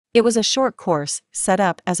 It was a short course, set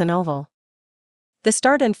up as an oval. The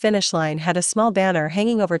start and finish line had a small banner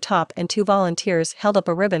hanging over top and 2 volunteers held up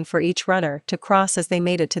a ribbon for each runner to cross as they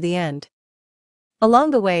made it to the end.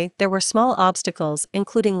 Along the way, there were small obstacles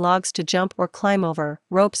including logs to jump or climb over,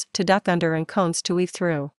 ropes to duck under and cones to weave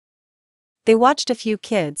through. They watched a few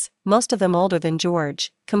kids, most of them older than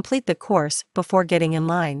George, complete the course before getting in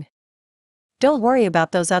line. "Don't worry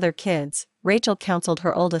about those other kids," Rachel counseled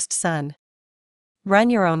her oldest son.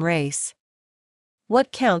 "Run your own race.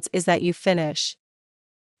 What counts is that you finish."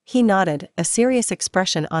 He nodded, a serious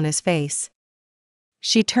expression on his face.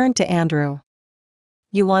 She turned to Andrew.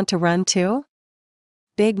 "You want to run too?"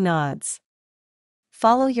 Big nods.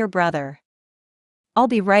 "Follow your brother. I'll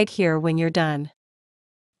be right here when you're done."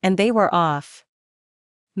 And they were off.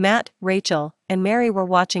 Matt, Rachel, and Mary were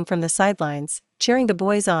watching from the sidelines, cheering the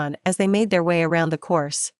boys on as they made their way around the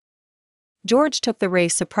course. George took the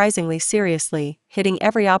race surprisingly seriously, hitting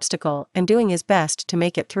every obstacle and doing his best to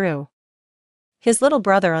make it through. His little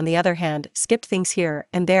brother, on the other hand, skipped things here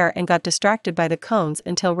and there and got distracted by the cones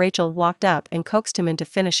until Rachel walked up and coaxed him into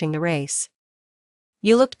finishing the race.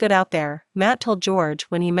 "You looked good out there," Matt told George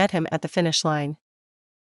when he met him at the finish line.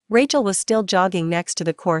 Rachel was still jogging next to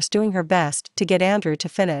the course doing her best to get Andrew to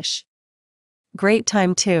finish. "Great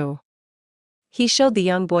time too." He showed the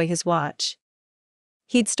young boy his watch.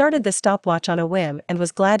 He'd started the stopwatch on a whim and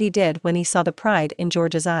was glad he did when he saw the pride in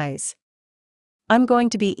George's eyes. I'm going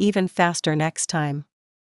to be even faster next time.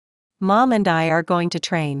 Mom and I are going to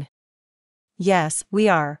train. Yes, we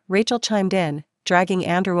are, Rachel chimed in, dragging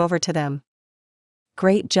Andrew over to them.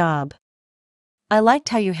 Great job. I liked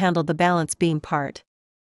how you handled the balance beam part.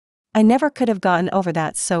 I never could have gotten over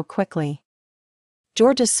that so quickly.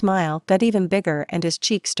 George's smile got even bigger and his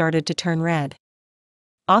cheeks started to turn red.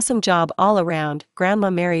 Awesome job all around, Grandma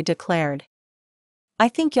Mary declared. I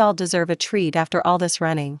think y'all deserve a treat after all this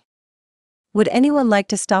running. Would anyone like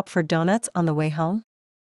to stop for donuts on the way home?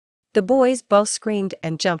 The boys both screamed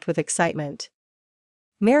and jumped with excitement.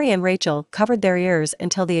 Mary and Rachel covered their ears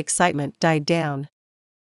until the excitement died down.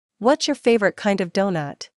 What's your favorite kind of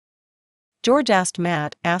donut? George asked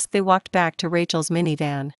Matt as they walked back to Rachel's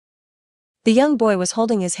minivan. The young boy was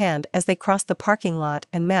holding his hand as they crossed the parking lot,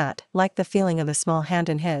 and Matt liked the feeling of the small hand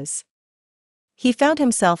in his. He found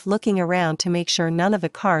himself looking around to make sure none of the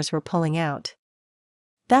cars were pulling out.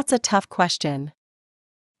 That's a tough question.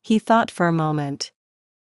 He thought for a moment.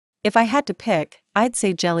 If I had to pick, I'd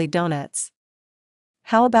say jelly donuts.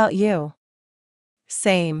 How about you?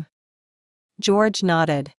 Same. George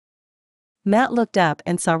nodded. Matt looked up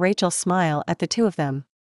and saw Rachel smile at the two of them.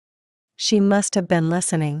 She must have been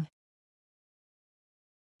listening.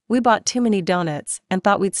 We bought too many donuts and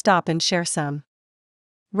thought we'd stop and share some.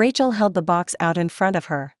 Rachel held the box out in front of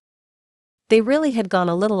her. They really had gone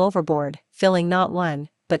a little overboard, filling not one,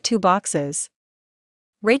 but 2 boxes.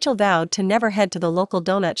 Rachel vowed to never head to the local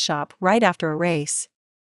donut shop right after a race.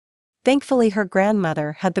 Thankfully, her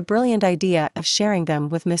grandmother had the brilliant idea of sharing them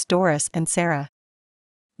with Miss Doris and Sarah.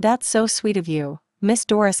 That's so sweet of you, Miss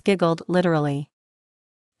Doris giggled literally.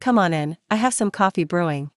 Come on in, I have some coffee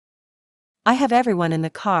brewing. I have everyone in the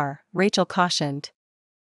car, Rachel cautioned.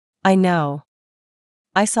 I know.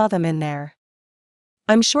 I saw them in there.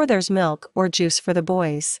 I'm sure there's milk or juice for the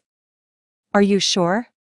boys. Are you sure?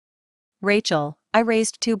 Rachel, I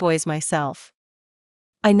raised 2 boys myself.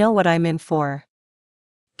 I know what I'm in for.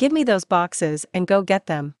 Give me those boxes and go get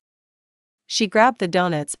them. She grabbed the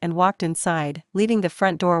donuts and walked inside, leaving the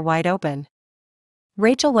front door wide open.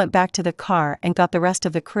 Rachel went back to the car and got the rest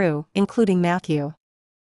of the crew, including Matthew.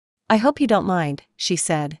 I hope you don't mind, she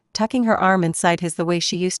said, tucking her arm inside his the way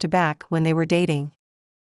she used to back when they were dating.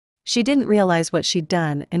 She didn't realize what she'd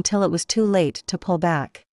done until it was too late to pull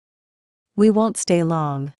back. We won't stay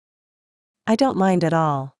long. I don't mind at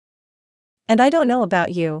all. And I don't know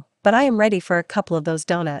about you, but I am ready for a couple of those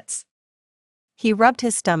donuts. He rubbed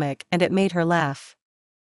his stomach and it made her laugh.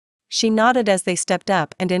 She nodded as they stepped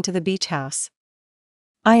up and into the beach house.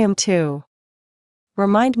 I am too.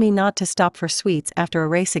 Remind me not to stop for sweets after a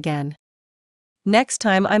race again. Next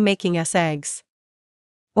time I'm making us eggs.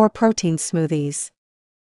 Or protein smoothies.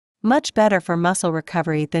 Much better for muscle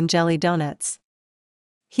recovery than jelly donuts.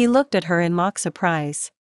 He looked at her in mock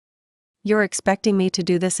surprise. You're expecting me to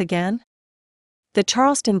do this again? The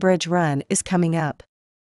Charleston Bridge Run is coming up.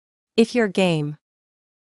 If you're game.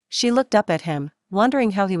 She looked up at him,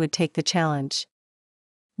 wondering how he would take the challenge.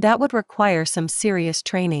 That would require some serious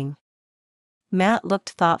training. Matt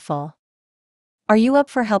looked thoughtful. Are you up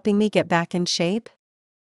for helping me get back in shape?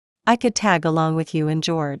 I could tag along with you and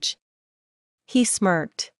George. He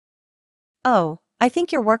smirked. Oh, I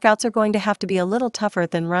think your workouts are going to have to be a little tougher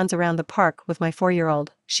than runs around the park with my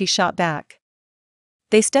 4-year-old, she shot back.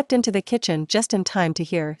 They stepped into the kitchen just in time to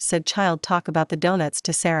hear said child talk about the donuts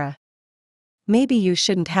to Sarah. Maybe you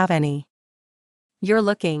shouldn't have any. You're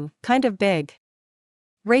looking kind of big.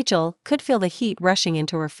 Rachel could feel the heat rushing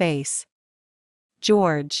into her face.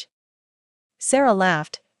 George. Sarah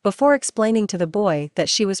laughed, before explaining to the boy that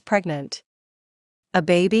she was pregnant. A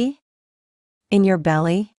baby? In your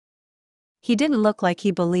belly? He didn't look like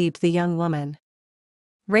he believed the young woman.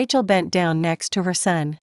 Rachel bent down next to her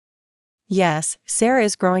son. Yes, Sarah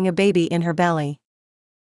is growing a baby in her belly.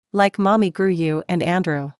 Like Mommy grew you and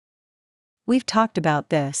Andrew. We've talked about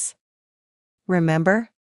this.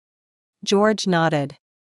 Remember? George nodded.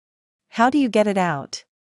 How do you get it out?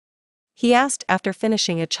 He asked after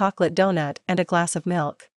finishing a chocolate donut and a glass of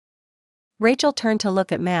milk. Rachel turned to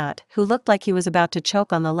look at Matt, who looked like he was about to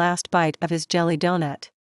choke on the last bite of his jelly donut.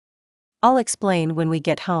 I'll explain when we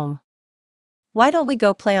get home. Why don't we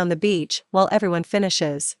go play on the beach while everyone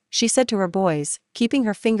finishes, she said to her boys, keeping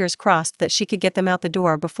her fingers crossed that she could get them out the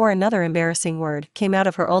door before another embarrassing word came out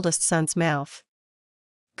of her oldest son's mouth.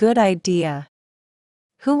 Good idea.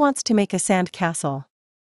 Who wants to make a sand castle?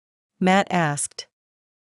 Matt asked.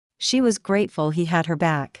 She was grateful he had her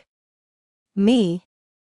back. Me?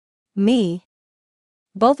 Me?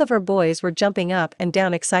 Both of her boys were jumping up and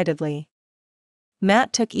down excitedly.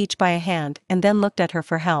 Matt took each by a hand and then looked at her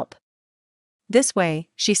for help. "This way,"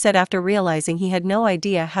 she said after realizing he had no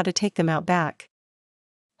idea how to take them out back.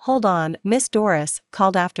 "Hold on," Miss Doris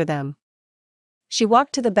called after them. She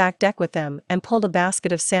walked to the back deck with them and pulled a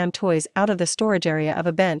basket of sand toys out of the storage area of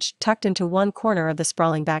a bench tucked into one corner of the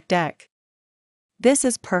sprawling back deck. "This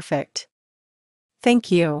is perfect.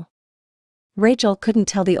 Thank you." Rachel couldn't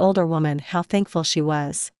tell the older woman how thankful she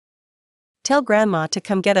was. "Tell Grandma to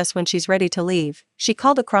come get us when she's ready to leave," she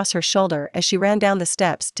called across her shoulder as she ran down the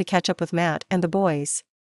steps to catch up with Matt and the boys.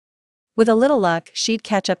 With a little luck, she'd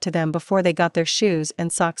catch up to them before they got their shoes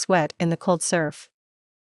and socks wet in the cold surf.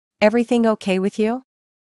 "Everything okay with you?"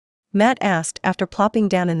 Matt asked after plopping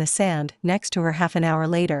down in the sand next to her half an hour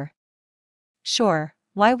later. "Sure,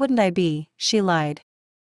 why wouldn't I be?" she lied.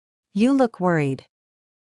 "You look worried."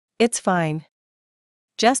 "It's fine.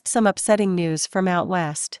 Just some upsetting news from out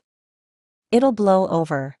west. It'll blow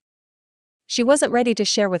over." She wasn't ready to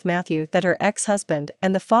share with Matthew that her ex-husband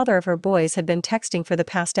and the father of her boys had been texting for the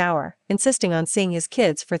past hour, insisting on seeing his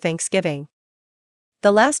kids for Thanksgiving.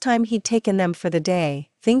 The last time he'd taken them for the day,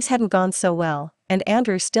 things hadn't gone so well, and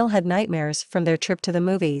Andrew still had nightmares from their trip to the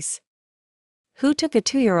movies. Who took a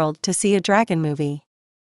 2-year-old to see a dragon movie?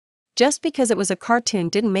 Just because it was a cartoon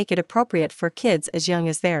didn't make it appropriate for kids as young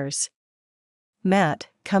as theirs. "Matt,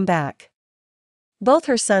 come back." Both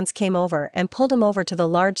her sons came over and pulled him over to the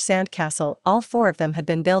large sandcastle all 4 of them had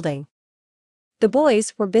been building. The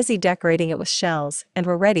boys were busy decorating it with shells and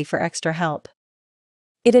were ready for extra help.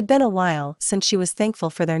 It had been a while since she was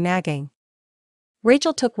thankful for their nagging.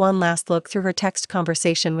 Rachel took one last look through her text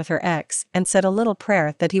conversation with her ex and said a little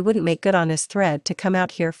prayer that he wouldn't make good on his threat to come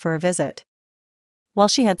out here for a visit. While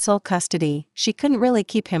she had sole custody, she couldn't really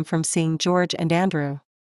keep him from seeing George and Andrew.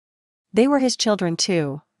 They were his children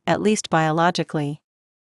too, at least biologically.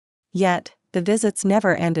 Yet, the visits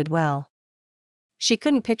never ended well. She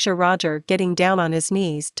couldn't picture Roger getting down on his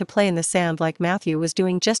knees to play in the sand like Matthew was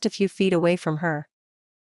doing just a few feet away from her.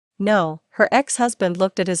 No, her ex-husband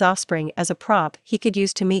looked at his offspring as a prop he could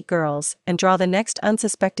use to meet girls and draw the next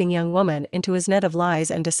unsuspecting young woman into his net of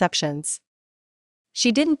lies and deceptions.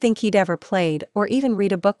 She didn't think he'd ever played or even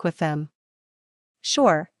read a book with them.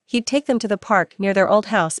 Sure, he'd take them to the park near their old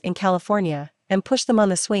house in California and push them on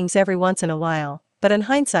the swings every once in a while, but in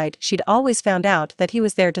hindsight she'd always found out that he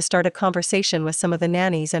was there to start a conversation with some of the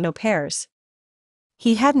nannies and au pairs.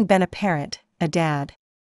 He hadn't been a parent, a dad.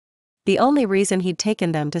 The only reason he'd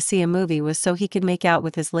taken them to see a movie was so he could make out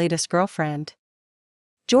with his latest girlfriend.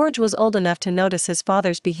 George was old enough to notice his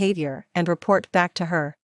father's behavior and report back to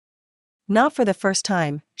her. Not for the first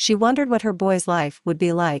time, she wondered what her boy's life would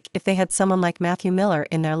be like if they had someone like Matthew Miller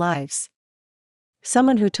in their lives.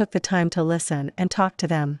 Someone who took the time to listen and talk to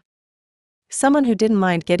them. Someone who didn't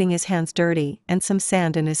mind getting his hands dirty and some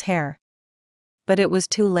sand in his hair. But it was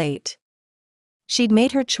too late. She'd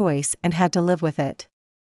made her choice and had to live with it.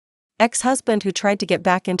 Ex-husband who tried to get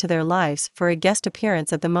back into their lives for a guest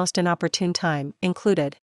appearance at the most inopportune time,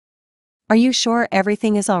 included. "Are you sure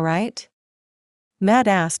everything is all right?" Matt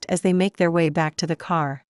asked as they make their way back to the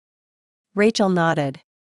car. Rachel nodded.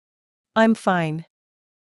 "I'm fine.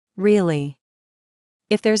 Really.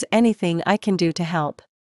 If there's anything I can do to help.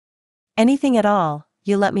 Anything at all,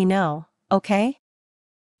 you let me know, okay?"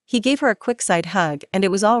 He gave her a quick side hug and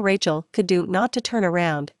it was all Rachel could do not to turn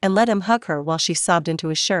around and let him hug her while she sobbed into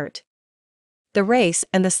his shirt. The race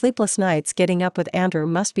and the sleepless nights getting up with Andrew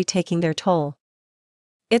must be taking their toll.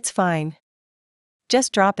 "It's fine.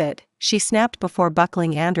 Just drop it," she snapped before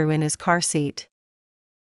buckling Andrew in his car seat.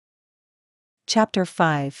 Chapter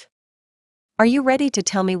 5. "Are you ready to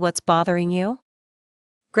tell me what's bothering you?"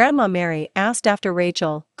 Grandma Mary asked after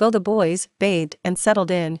Rachel, the boys, bathed and settled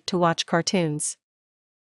in to watch cartoons.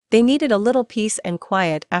 They needed a little peace and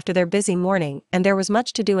quiet after their busy morning and there was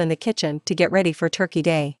much to do in the kitchen to get ready for Turkey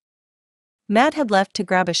Day. Matt had left to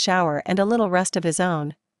grab a shower and a little rest of his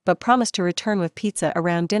own, but promised to return with pizza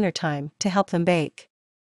around dinner time to help them bake.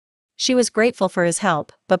 She was grateful for his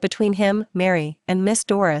help, but between him, Mary, and Miss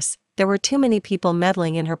Doris, there were too many people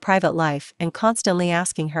meddling in her private life and constantly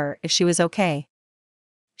asking her if she was okay.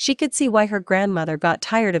 She could see why her grandmother got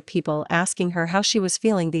tired of people asking her how she was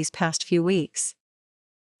feeling these past few weeks.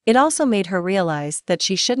 It also made her realize that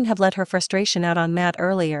she shouldn't have let her frustration out on Matt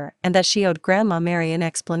earlier and that she owed Grandma Mary an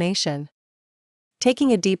explanation.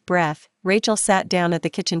 Taking a deep breath, Rachel sat down at the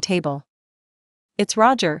kitchen table. "It's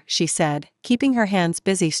Roger," she said, keeping her hands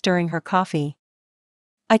busy stirring her coffee.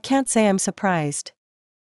 "I can't say I'm surprised.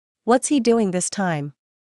 What's he doing this time?"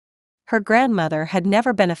 Her grandmother had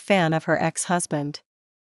never been a fan of her ex-husband.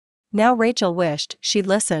 Now Rachel wished she'd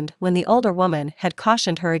listened when the older woman had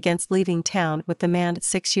cautioned her against leaving town with the man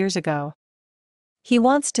 6 years ago. He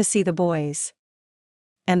wants to see the boys.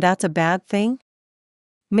 And that's a bad thing?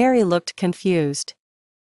 Mary looked confused.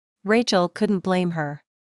 Rachel couldn't blame her.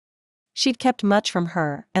 She'd kept much from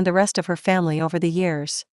her and the rest of her family over the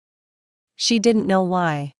years. She didn't know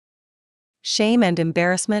why. Shame and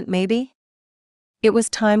embarrassment, maybe? It was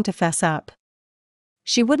time to fess up.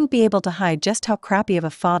 She wouldn't be able to hide just how crappy of a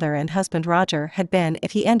father and husband Roger had been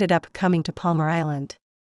if he ended up coming to Palmar Island.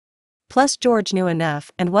 Plus George knew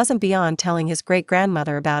enough and wasn't beyond telling his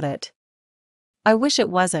great-grandmother about it. I wish it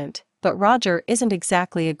wasn't, but Roger isn't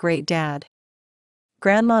exactly a great dad.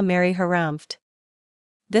 Grandma Mary harumphed.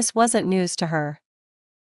 This wasn't news to her.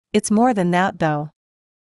 It's more than that though.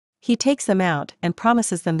 He takes them out and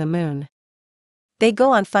promises them the moon. They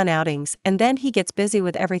go on fun outings and then he gets busy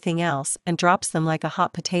with everything else and drops them like a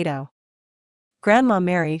hot potato. Grandma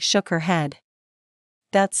Mary shook her head.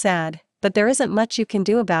 That's sad, but there isn't much you can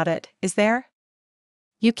do about it, is there?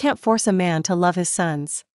 You can't force a man to love his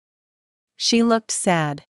sons. She looked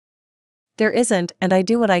sad. There isn't, and I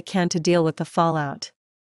do what I can to deal with the fallout.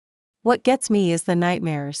 What gets me is the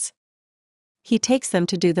nightmares. He takes them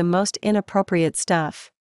to do the most inappropriate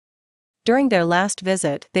stuff. During their last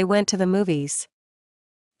visit, they went to the movies.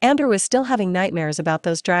 Andrew was still having nightmares about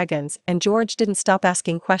those dragons, and George didn't stop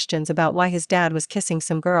asking questions about why his dad was kissing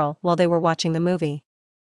some girl while they were watching the movie.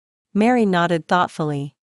 Mary nodded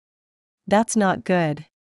thoughtfully. That's not good.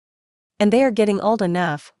 And they are getting old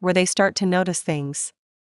enough where they start to notice things.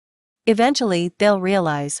 Eventually, they'll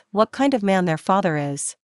realize what kind of man their father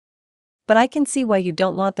is. But I can see why you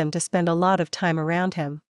don't want them to spend a lot of time around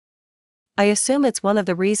him. I assume it's one of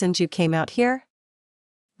the reasons you came out here?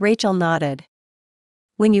 Rachel nodded.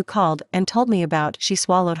 When you called and told me about, she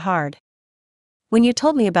swallowed hard. When you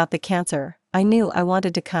told me about the cancer, I knew I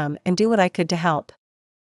wanted to come and do what I could to help.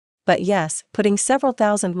 But yes, putting several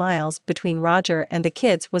thousand miles between Roger and the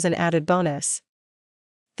kids was an added bonus.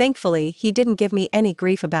 Thankfully, he didn't give me any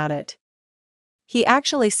grief about it. He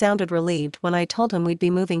actually sounded relieved when I told him we'd be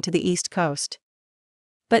moving to the East Coast.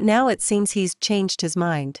 But now it seems he's changed his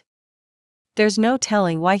mind. There's no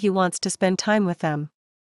telling why he wants to spend time with them.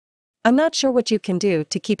 I'm not sure what you can do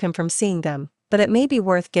to keep him from seeing them, but it may be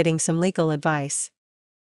worth getting some legal advice.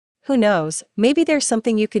 Who knows, maybe there's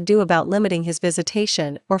something you could do about limiting his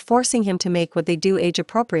visitation or forcing him to make what they do age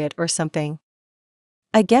appropriate or something.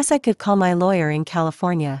 I guess I could call my lawyer in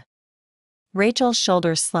California. Rachel's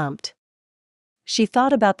shoulders slumped. She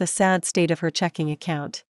thought about the sad state of her checking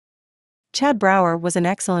account. Chad Brower was an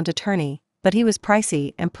excellent attorney, but he was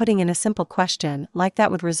pricey, and putting in a simple question like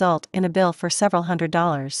that would result in a bill for several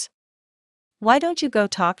 $100s. Why don't you go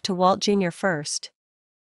talk to Walt Jr. first?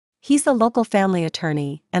 He's the local family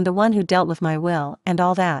attorney and the one who dealt with my will and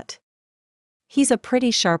all that. He's a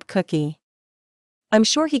pretty sharp cookie. I'm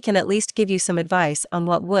sure he can at least give you some advice on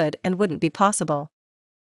what would and wouldn't be possible.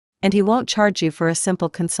 And he won't charge you for a simple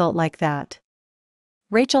consult like that.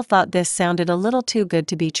 Rachel thought this sounded a little too good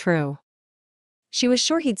to be true. She was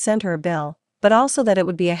sure he'd send her a bill, but also that it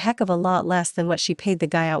would be a heck of a lot less than what she paid the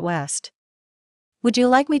guy out west. Would you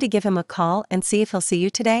like me to give him a call and see if he'll see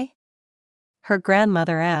you today? Her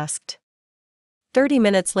grandmother asked. 30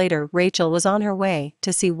 minutes later, Rachel was on her way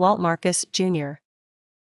to see Walt Marcus, Jr.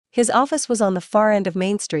 His office was on the far end of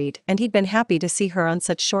Main Street, and he'd been happy to see her on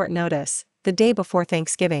such short notice, the day before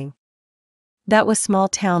Thanksgiving. That was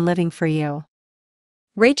small-town living for you.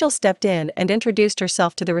 Rachel stepped in and introduced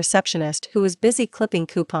herself to the receptionist, who was busy clipping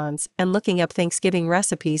coupons and looking up Thanksgiving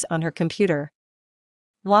recipes on her computer.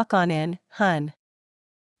 Walk on in, hun.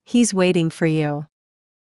 He's waiting for you.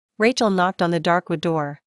 Rachel knocked on the dark wood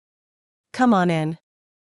door. Come on in.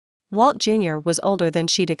 Walt Jr. was older than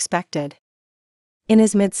she'd expected. In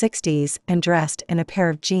his mid-60s and dressed in a pair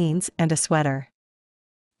of jeans and a sweater.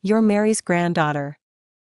 You're Mary's granddaughter.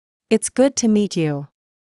 It's good to meet you.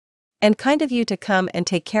 And kind of you to come and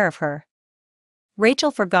take care of her.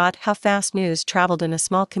 Rachel forgot how fast news traveled in a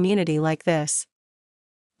small community like this.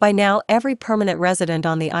 By now, every permanent resident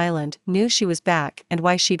on the island knew she was back and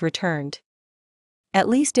why she'd returned. At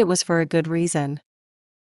least it was for a good reason.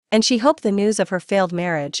 And she hoped the news of her failed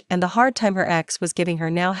marriage and the hard time her ex was giving her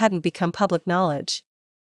now hadn't become public knowledge.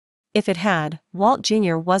 If it had, Walt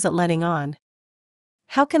Jr. wasn't letting on.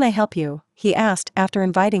 How can I help you? He asked after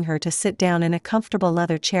inviting her to sit down in a comfortable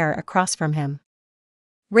leather chair across from him.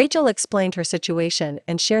 Rachel explained her situation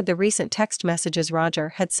and shared the recent text messages Roger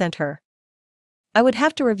had sent her. I would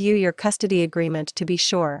have to review your custody agreement to be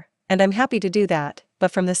sure, and I'm happy to do that,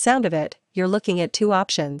 but from the sound of it, you're looking at two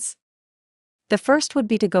options. The first would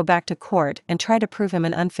be to go back to court and try to prove him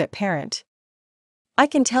an unfit parent. I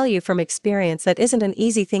can tell you from experience that isn't an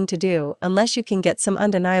easy thing to do unless you can get some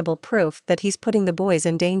undeniable proof that he's putting the boys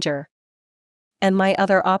in danger. And my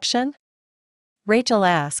other option? Rachel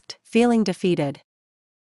asked, feeling defeated.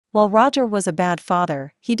 While Roger was a bad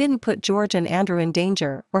father, he didn't put George and Andrew in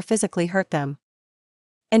danger or physically hurt them.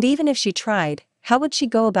 And even if she tried, how would she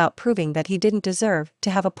go about proving that he didn't deserve to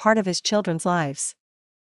have a part of his children's lives?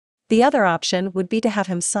 The other option would be to have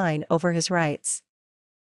him sign over his rights.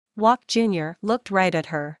 Walt Jr. looked right at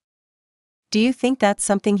her. Do you think that's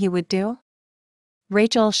something he would do?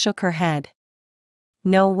 Rachel shook her head.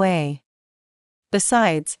 No way.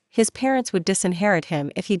 Besides, his parents would disinherit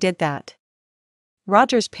him if he did that.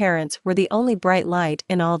 Roger's parents were the only bright light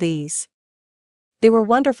in all these. They were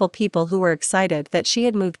wonderful people who were excited that she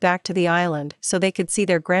had moved back to the island so they could see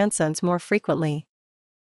their grandsons more frequently.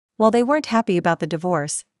 While they weren't happy about the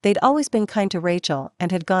divorce, they'd always been kind to Rachel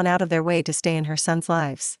and had gone out of their way to stay in her sons'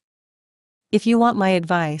 lives. If you want my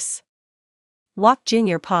advice. Walt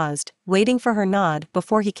Jr. paused, waiting for her nod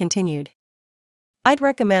before he continued. I'd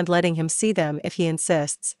recommend letting him see them if he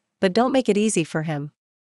insists, but don't make it easy for him.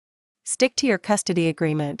 Stick to your custody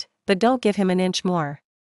agreement, but don't give him an inch more.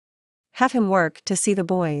 Have him work to see the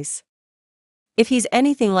boys. If he's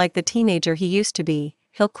anything like the teenager he used to be,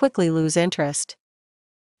 he'll quickly lose interest.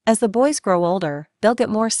 As the boys grow older, they'll get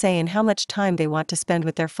more say in how much time they want to spend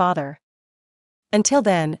with their father. Until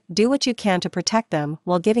then, do what you can to protect them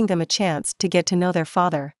while giving them a chance to get to know their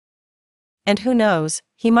father. And who knows,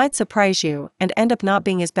 he might surprise you and end up not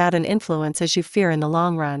being as bad an influence as you fear in the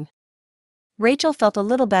long run. Rachel felt a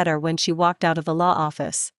little better when she walked out of the law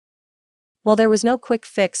office. While there was no quick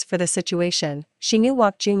fix for the situation, she knew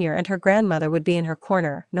Walt Jr. and her grandmother would be in her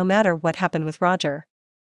corner no matter what happened with Roger.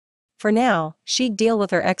 For now, she'd deal with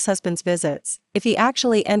her ex-husband's visits, if he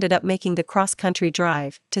actually ended up making the cross-country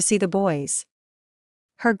drive to see the boys.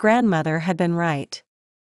 Her grandmother had been right.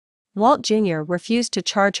 Walt Jr. refused to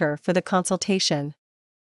charge her for the consultation.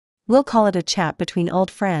 We'll call it a chat between old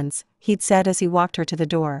friends, he'd said as he walked her to the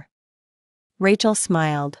door. Rachel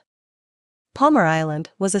smiled. Palmar Island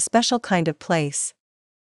was a special kind of place.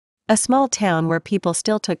 A small town where people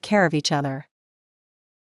still took care of each other.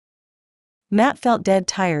 Matt felt dead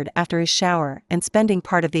tired after his shower and spending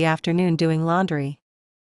part of the afternoon doing laundry.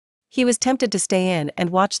 He was tempted to stay in and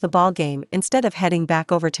watch the ball game instead of heading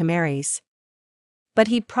back over to Mary's. But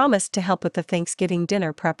he'd promised to help with the Thanksgiving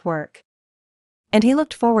dinner prep work. And he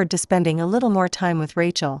looked forward to spending a little more time with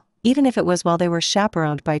Rachel, even if it was while they were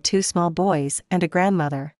chaperoned by 2 small boys and a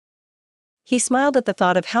grandmother. He smiled at the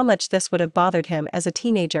thought of how much this would have bothered him as a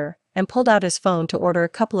teenager, and pulled out his phone to order a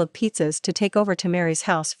couple of pizzas to take over to Mary's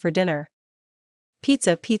house for dinner.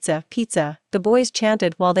 Pizza, pizza, pizza, the boys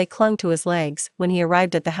chanted while they clung to his legs when he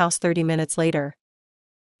arrived at the house 30 minutes later.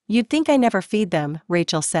 You'd think I never feed them,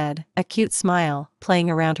 Rachel said, a cute smile playing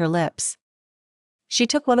around her lips. She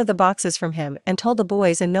took one of the boxes from him and told the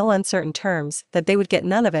boys in no uncertain terms that they would get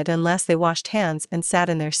none of it unless they washed hands and sat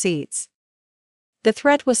in their seats. The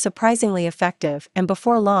threat was surprisingly effective, and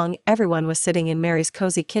before long everyone was sitting in Mary's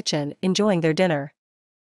cozy kitchen enjoying their dinner.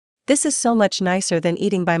 This is so much nicer than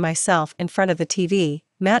eating by myself in front of the TV,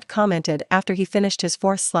 Matt commented after he finished his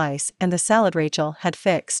 4th slice and the salad Rachel had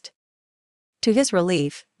fixed. To his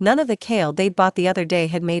relief, none of the kale they'd bought the other day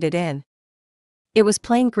had made it in. It was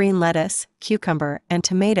plain green lettuce, cucumber, and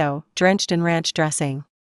tomato, drenched in ranch dressing.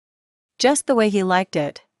 Just the way he liked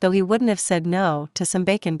it, though he wouldn't have said no to some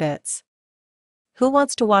bacon bits. Who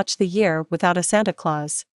wants to watch the year without a Santa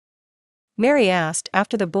Claus? Mary asked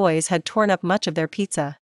after the boys had torn up much of their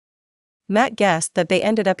pizza. Matt guessed that they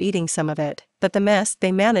ended up eating some of it, but the mess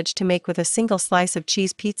they managed to make with a single slice of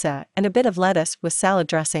cheese pizza and a bit of lettuce with salad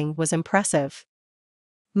dressing was impressive.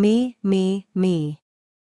 Me.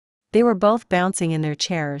 They were both bouncing in their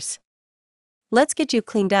chairs. Let's get you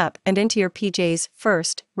cleaned up and into your PJs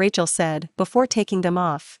first, Rachel said before taking them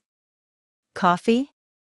off. Coffee?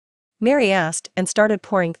 Mary asked and started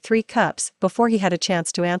pouring 3 cups before he had a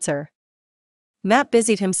chance to answer. Matt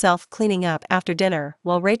busied himself cleaning up after dinner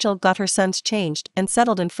while Rachel got her sons changed and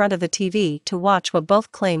settled in front of the TV to watch what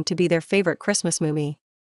both claimed to be their favorite Christmas movie.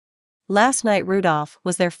 Last night Rudolph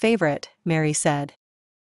was their favorite, Mary said.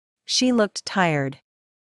 She looked tired.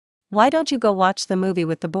 Why don't you go watch the movie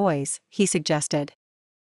with the boys, he suggested.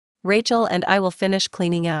 Rachel and I will finish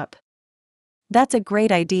cleaning up. That's a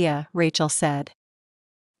great idea, Rachel said.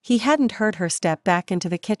 He hadn't heard her step back into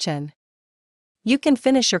the kitchen. You can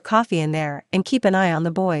finish your coffee in there and keep an eye on the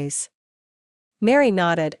boys. Mary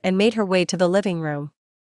nodded and made her way to the living room.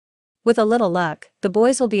 With a little luck, the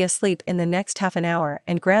boys will be asleep in the next half an hour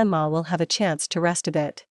and Grandma will have a chance to rest a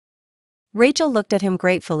bit. Rachel looked at him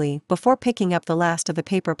gratefully before picking up the last of the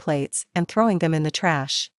paper plates and throwing them in the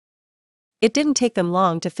trash. It didn't take them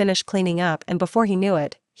long to finish cleaning up, and before he knew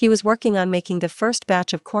it, He was working on making the first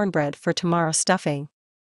batch of cornbread for tomorrow's stuffing.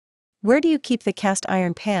 "Where do you keep the cast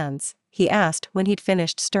iron pans?" he asked when he'd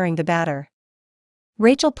finished stirring the batter.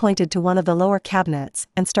 Rachel pointed to one of the lower cabinets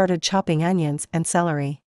and started chopping onions and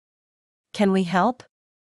celery. "Can we help?"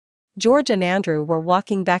 George and Andrew were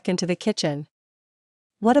walking back into the kitchen.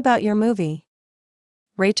 "What about your movie?"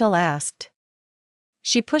 Rachel asked.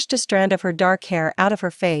 She pushed a strand of her dark hair out of her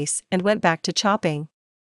face and went back to chopping.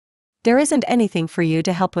 "There isn't anything for you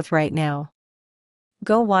to help with right now.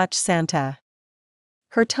 Go watch Santa."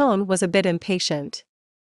 Her tone was a bit impatient.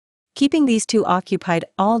 Keeping these two occupied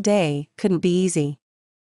all day couldn't be easy.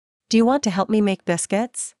 "Do you want to help me make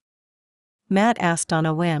biscuits?" Matt asked on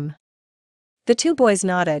a whim. The two boys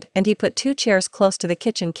nodded, and he put 2 chairs close to the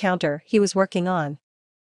kitchen counter he was working on.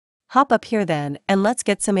 "Hop up here then, and let's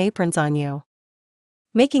get some aprons on you.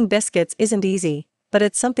 Making biscuits isn't easy, but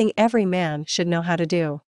it's something every man should know how to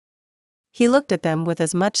do." He looked at them with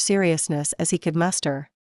as much seriousness as he could muster.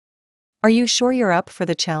 "Are you sure you're up for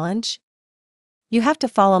the challenge? You have to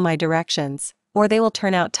follow my directions, or they will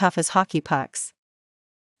turn out tough as hockey pucks."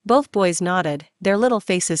 Both boys nodded, their little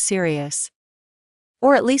faces serious.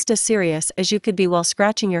 Or at least as serious as you could be while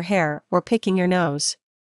scratching your hair or picking your nose.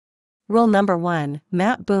 Rule number 1,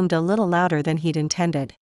 Matt boomed a little louder than he'd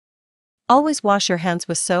intended. "Always wash your hands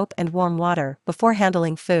with soap and warm water before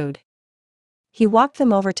handling food." He walked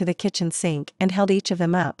them over to the kitchen sink and held each of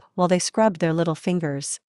them up while they scrubbed their little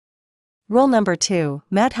fingers. Rule number 2,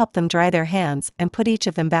 Matt helped them dry their hands and put each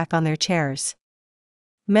of them back on their chairs.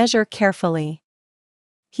 "Measure carefully."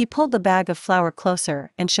 He pulled the bag of flour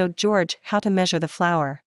closer and showed George how to measure the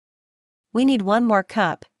flour. "We need 1 more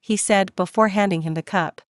cup," he said before handing him the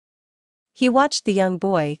cup. He watched the young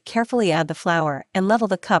boy carefully add the flour and level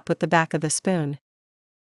the cup with the back of the spoon.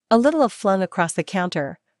 A little of flung across the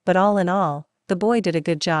counter, but all in all, the boy did a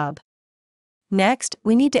good job. "Next,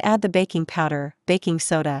 we need to add the baking powder, baking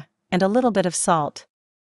soda, and a little bit of salt."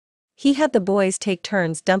 He had the boys take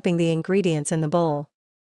turns dumping the ingredients in the bowl.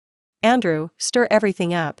 "Andrew, stir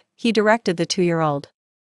everything up," he directed the 2-year-old.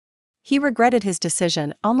 He regretted his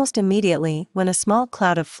decision almost immediately when a small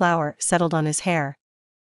cloud of flour settled on his hair.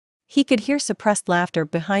 He could hear suppressed laughter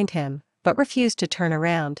behind him, but refused to turn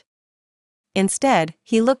around. Instead,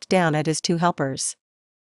 he looked down at his 2 helpers.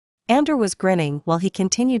 Andrew was grinning while he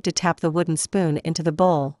continued to tap the wooden spoon into the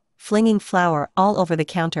bowl, flinging flour all over the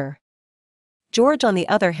counter. George, on the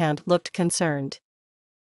other hand, looked concerned.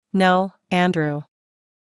 "No, Andrew.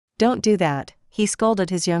 Don't do that," he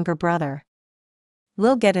scolded his younger brother.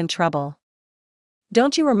 "We'll get in trouble.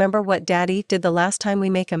 Don't you remember what Daddy did the last time we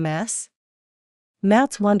make a mess?"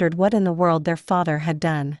 Matt wondered what in the world their father had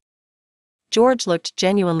done. George looked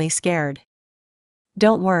genuinely scared.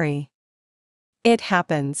 "Don't worry. It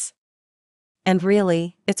happens. And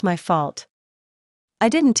really, it's my fault. I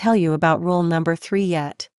didn't tell you about rule number 3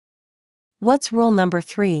 yet." "What's rule number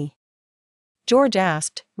 3? George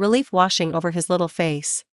asked, relief washing over his little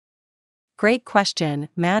face. "Great question,"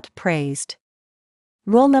 Matt praised.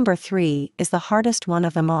 "Rule number 3 is the hardest one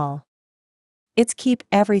of them all. It's keep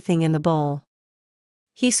everything in the bowl."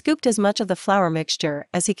 He scooped as much of the flour mixture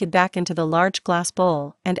as he could back into the large glass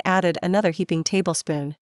bowl and added another heaping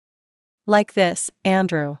tablespoon. "Like this,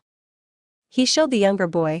 Andrew." He showed the younger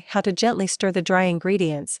boy how to gently stir the dry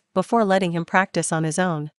ingredients before letting him practice on his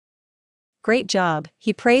own. "Great job,"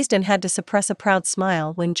 he praised, and had to suppress a proud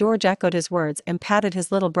smile when George echoed his words and patted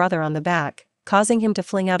his little brother on the back, causing him to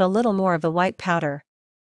fling out a little more of the white powder.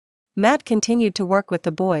 Matt continued to work with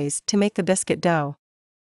the boys to make the biscuit dough.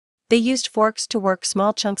 They used forks to work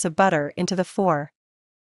small chunks of butter into the four.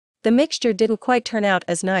 The mixture didn't quite turn out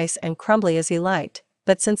as nice and crumbly as he liked,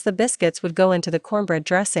 but since the biscuits would go into the cornbread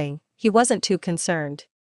dressing, he wasn't too concerned.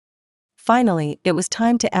 Finally, it was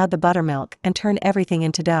time to add the buttermilk and turn everything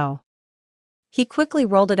into dough. He quickly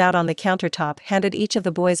rolled it out on the countertop, handed each of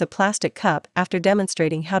the boys a plastic cup after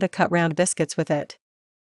demonstrating how to cut round biscuits with it.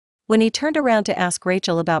 When he turned around to ask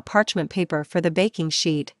Rachel about parchment paper for the baking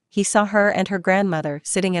sheet, he saw her and her grandmother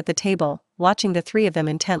sitting at the table, watching the 3 of them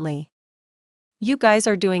intently. "You guys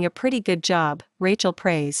are doing a pretty good job," Rachel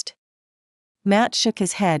praised. Matt shook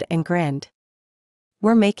his head and grinned.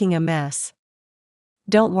 "We're making a mess.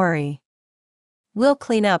 Don't worry. We'll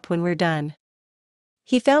clean up when we're done."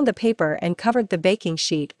 He found the paper and covered the baking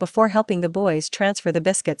sheet before helping the boys transfer the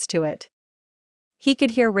biscuits to it. He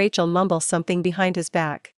could hear Rachel mumble something behind his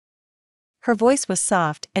back. Her voice was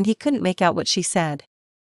soft and he couldn't make out what she said.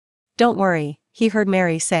 "Don't worry," he heard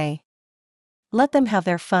Mary say. "Let them have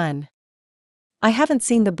their fun. I haven't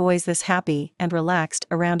seen the boys this happy and relaxed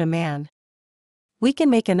around a man. We can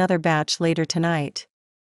make another batch later tonight."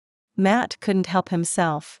 Matt couldn't help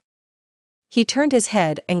himself. He turned his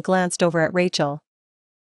head and glanced over at Rachel.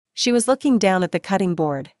 She was looking down at the cutting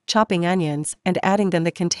board, chopping onions and adding them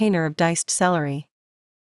the container of diced celery.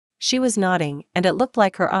 She was nodding, and it looked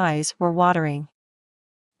like her eyes were watering.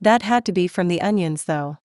 That had to be from the onions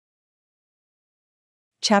though.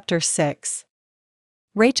 Chapter 6.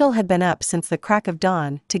 Rachel had been up since the crack of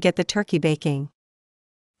dawn to get the turkey baking.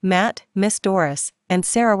 Matt, Miss Doris, and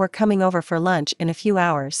Sarah were coming over for lunch in a few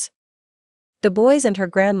hours. The boys and her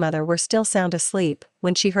grandmother were still sound asleep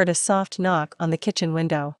when she heard a soft knock on the kitchen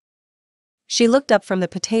window. She looked up from the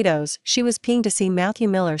potatoes she was peeling to see Matthew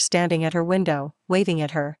Miller standing at her window, waving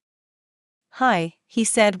at her. "Hi," he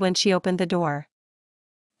said when she opened the door.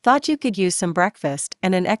 "Thought you could use some breakfast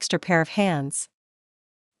and an extra pair of hands."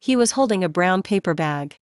 He was holding a brown paper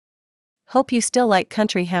bag. "Hope you still like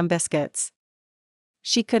country ham biscuits."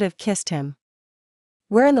 She could have kissed him.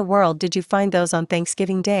 "Where in the world did you find those on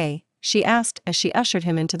Thanksgiving Day?" she asked as she ushered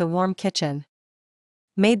him into the warm kitchen.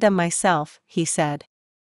 "Made them myself," he said.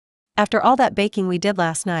 "After all that baking we did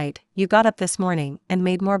last night, you got up this morning and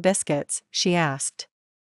made more biscuits?" she asked.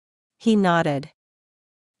 He nodded.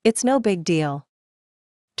 "It's no big deal.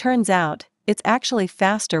 Turns out, it's actually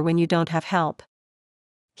faster when you don't have help."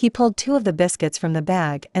 He pulled 2 of the biscuits from the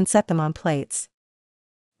bag and set them on plates.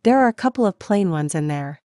 "There are a couple of plain ones in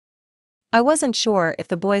there. I wasn't sure if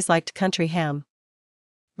the boys liked country ham."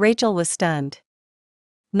 Rachel was stunned.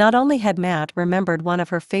 Not only had Matt remembered one of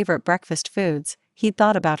her favorite breakfast foods, he'd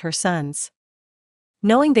thought about her sons.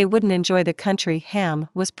 Knowing they wouldn't enjoy the country ham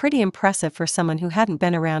was pretty impressive for someone who hadn't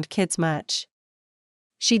been around kids much.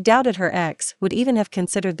 She doubted her ex would even have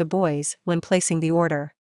considered the boys when placing the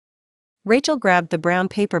order. Rachel grabbed the brown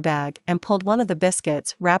paper bag and pulled one of the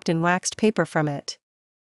biscuits wrapped in waxed paper from it.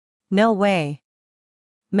 "No way."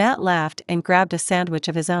 Matt laughed and grabbed a sandwich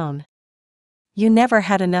of his own. "You never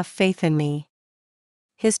had enough faith in me."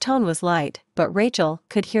 His tone was light, but Rachel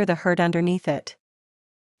could hear the hurt underneath it.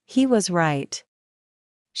 He was right.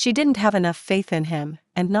 She didn't have enough faith in him,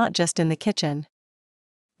 and not just in the kitchen.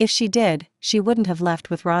 If she did, she wouldn't have left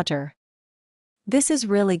with Roger. "This is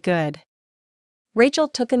really good." Rachel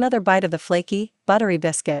took another bite of the flaky, buttery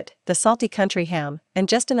biscuit, the salty country ham, and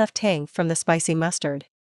just enough tang from the spicy mustard.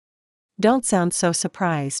 "Don't sound so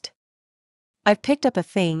surprised. I've picked up a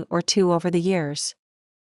thing or two over the years."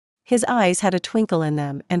 His eyes had a twinkle in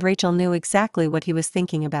them, and Rachel knew exactly what he was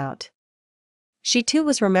thinking about. She too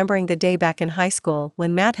was remembering the day back in high school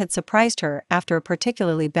when Matt had surprised her after a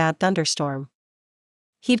particularly bad thunderstorm.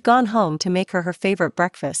 He'd gone home to make her favorite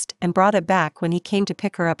breakfast and brought it back when he came to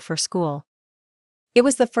pick her up for school. It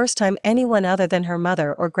was the first time anyone other than her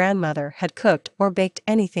mother or grandmother had cooked or baked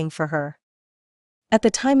anything for her. At the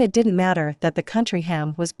time it didn't matter that the country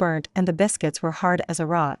ham was burnt and the biscuits were hard as a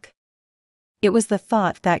rock. It was the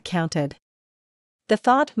thought that counted. The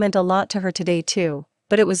thought meant a lot to her today too,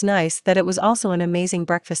 but it was nice that it was also an amazing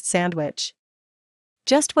breakfast sandwich.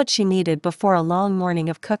 Just what she needed before a long morning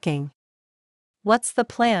of cooking. "What's the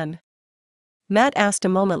plan?" Matt asked a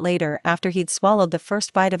moment later after he'd swallowed the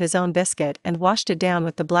first bite of his own biscuit and washed it down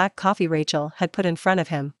with the black coffee Rachel had put in front of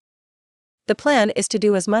him. "The plan is to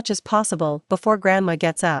do as much as possible before Grandma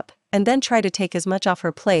gets up, and then try to take as much off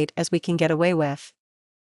her plate as we can get away with."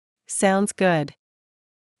 "Sounds good."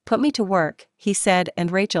 "Put me to work," he said, and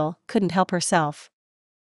Rachel couldn't help herself.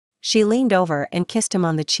 She leaned over and kissed him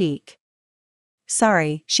on the cheek.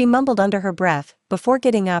 "Sorry," she mumbled under her breath, before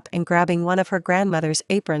getting up and grabbing one of her grandmother's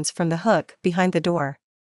aprons from the hook behind the door.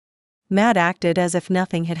 Matt acted as if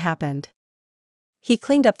nothing had happened. He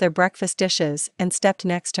cleaned up their breakfast dishes and stepped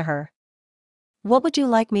next to her. "What would you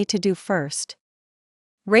like me to do first?"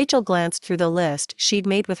 Rachel glanced through the list she'd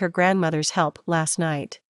made with her grandmother's help last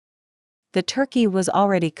night. The turkey was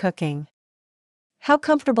already cooking. "How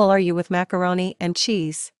comfortable are you with macaroni and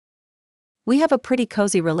cheese?" "We have a pretty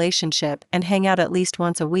cozy relationship and hang out at least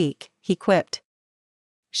once a week," he quipped.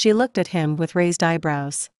 She looked at him with raised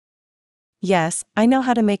eyebrows. "Yes, I know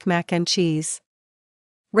how to make mac and cheese."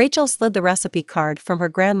 Rachel slid the recipe card from her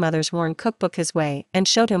grandmother's worn cookbook his way and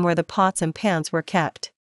showed him where the pots and pans were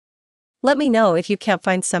kept. "Let me know if you can't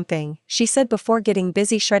find something," she said before getting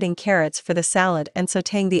busy shredding carrots for the salad and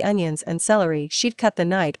sautéing the onions and celery she'd cut the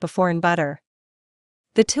night before in butter.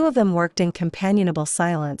 The two of them worked in companionable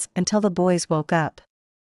silence until the boys woke up.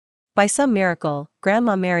 By some miracle,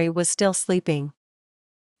 Grandma Mary was still sleeping.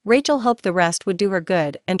 Rachel hoped the rest would do her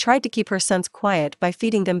good and tried to keep her sons quiet by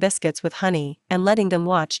feeding them biscuits with honey and letting them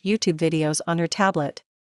watch YouTube videos on her tablet.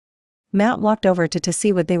 Matt walked over to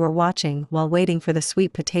see what they were watching while waiting for the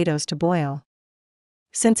sweet potatoes to boil.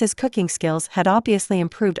 Since his cooking skills had obviously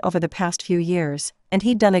improved over the past few years, and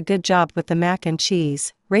he'd done a good job with the mac and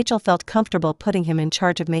cheese, Rachel felt comfortable putting him in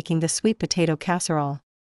charge of making the sweet potato casserole.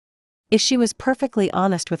 If she was perfectly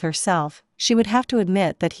honest with herself, she would have to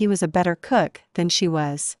admit that he was a better cook than she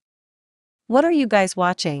was. "What are you guys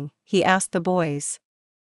watching?" he asked the boys.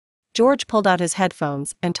 George pulled out his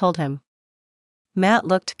headphones and told him. Matt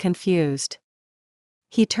looked confused.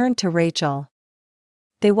 He turned to Rachel.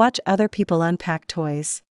 "They watch other people unpack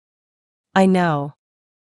toys." "I know.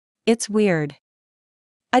 It's weird.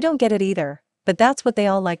 I don't get it either, but that's what they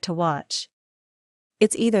all like to watch.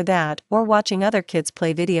 It's either that or watching other kids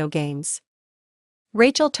play video games."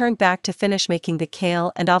 Rachel turned back to finish making the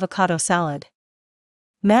kale and avocado salad.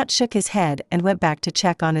 Matt shook his head and went back to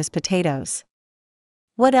check on his potatoes.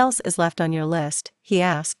 "What else is left on your list?" he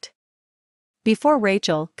asked. Before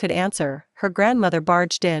Rachel could answer, her grandmother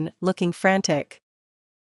barged in, looking frantic.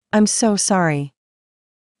 "I'm so sorry.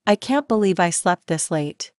 I can't believe I slept this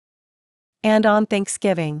late. And on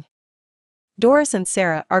Thanksgiving. Doris and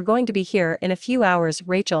Sarah are going to be here in a few hours."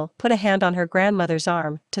 Rachel put a hand on her grandmother's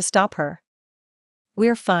arm to stop her.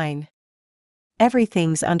 "We're fine.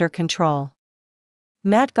 Everything's under control.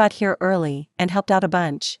 Matt got here early and helped out a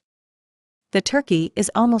bunch. The turkey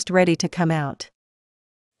is almost ready to come out.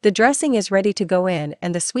 The dressing is ready to go in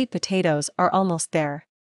and the sweet potatoes are almost there."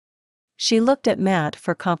 She looked at Matt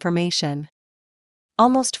for confirmation.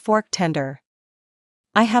 "Almost fork tender.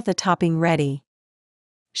 I have the topping ready.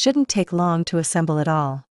 Shouldn't take long to assemble it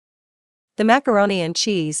all. The macaroni and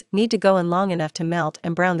cheese need to go in long enough to melt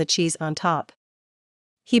and brown the cheese on top."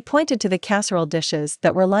 He pointed to the casserole dishes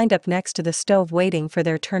that were lined up next to the stove waiting for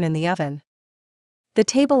their turn in the oven. "The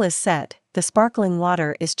table is set, the sparkling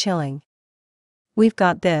water is chilling. We've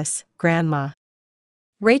got this, Grandma."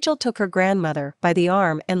 Rachel took her grandmother by the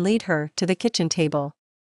arm and led her to the kitchen table.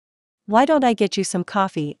 "Why don't I get you some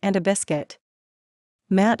coffee and a biscuit?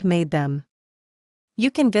 Matt made them.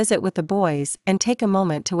 You can visit with the boys and take a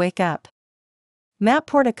moment to wake up." Matt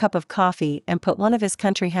poured a cup of coffee and put one of his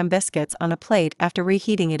country ham biscuits on a plate after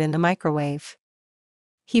reheating it in the microwave.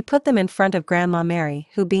 He put them in front of Grandma Mary,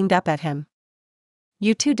 who beamed up at him.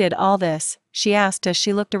 "You two did all this?" she asked as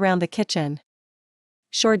she looked around the kitchen.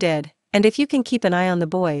 "Sure did, and if you can keep an eye on the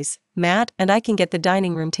boys, Matt and I can get the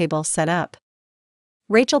dining room table set up."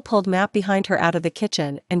 Rachel pulled Matt behind her out of the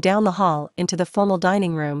kitchen and down the hall into the formal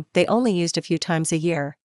dining room they only used a few times a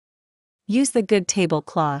year. "Use the good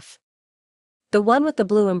tablecloth. The one with the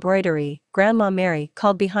blue embroidery," Grandma Mary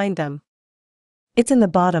called behind them. "It's in the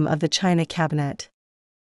bottom of the china cabinet."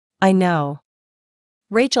 "I know."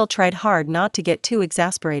 Rachel tried hard not to get too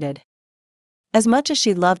exasperated. As much as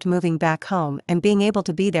she loved moving back home and being able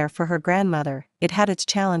to be there for her grandmother, it had its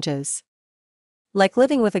challenges. Like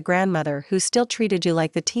living with a grandmother who still treated you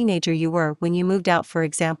like the teenager you were when you moved out, for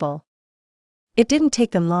example. It didn't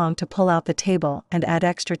take them long to pull out the table and add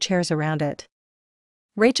extra chairs around it.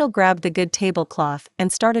 Rachel grabbed the good tablecloth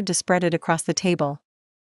and started to spread it across the table.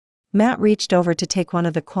 Matt reached over to take one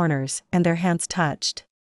of the corners, and their hands touched.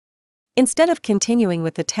 Instead of continuing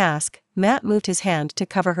with the task, Matt moved his hand to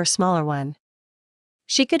cover her smaller one.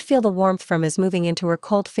 She could feel the warmth from his moving into her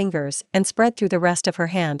cold fingers and spread through the rest of her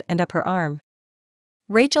hand and up her arm.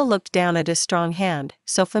 Rachel looked down at his strong hand,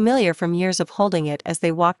 so familiar from years of holding it as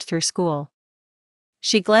they walked through school.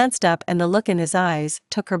 She glanced up and the look in his eyes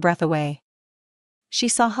took her breath away. She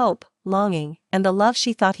saw hope, longing, and the love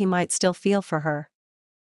she thought he might still feel for her.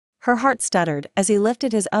 Her heart stuttered as he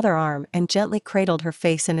lifted his other arm and gently cradled her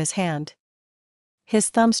face in his hand. His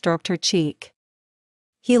thumb stroked her cheek.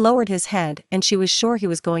 He lowered his head and she was sure he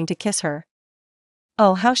was going to kiss her.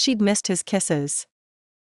 Oh, how she'd missed his kisses.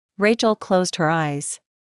 Rachel closed her eyes.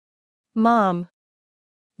 "Mom."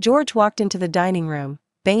 George walked into the dining room,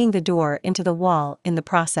 banging the door into the wall in the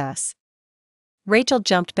process. Rachel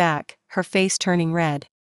jumped back, her face turning red.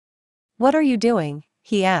 "What are you doing?"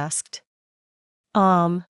 he asked.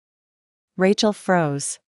 Rachel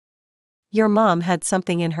froze. "Your mom had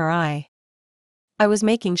something in her eye. I was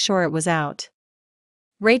making sure it was out."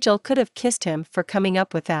 Rachel could have kissed him for coming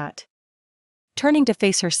up with that. Turning to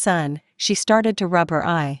face her son, she started to rub her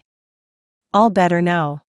eye. "All better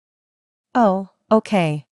now." "Oh,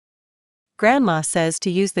 okay. Grandma says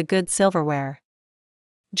to use the good silverware."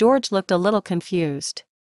 George looked a little confused.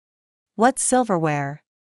 "What silverware?"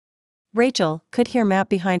 Rachel could hear Matt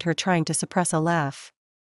behind her trying to suppress a laugh.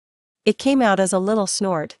 It came out as a little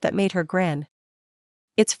snort that made her grin.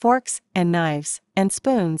 "It's forks, and knives, and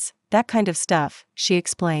spoons, that kind of stuff," she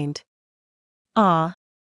explained. "Ah."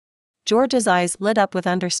 George's eyes lit up with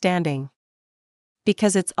understanding.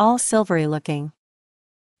 "Because it's all silvery looking."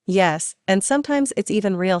 "Yes, and sometimes it's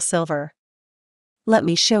even real silver." let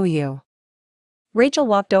me show you. Rachel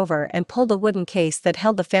walked over and pulled a wooden case that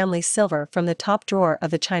held the family's silver from the top drawer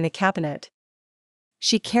of the china cabinet.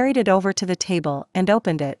 She carried it over to the table and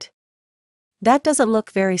opened it. That doesn't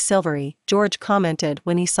look very silvery, George commented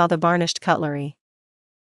when he saw the varnished cutlery.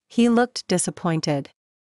 He looked disappointed.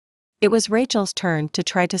 It was Rachel's turn to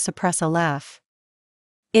try to suppress a laugh.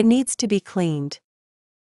 It needs to be cleaned.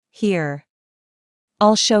 Here.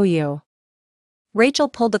 I'll show you. Rachel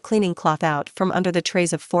pulled the cleaning cloth out from under the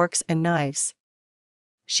trays of forks and knives.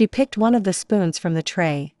 She picked one of the spoons from the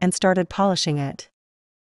tray and started polishing it.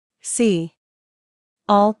 See?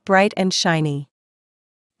 All bright and shiny.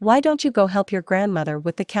 Why don't you go help your grandmother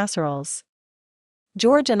with the casseroles?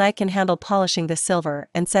 George and I can handle polishing the silver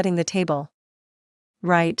and setting the table.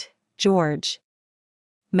 Right, George?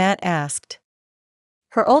 Matt asked.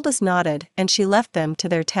 Her oldest nodded and she left them to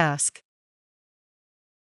their task.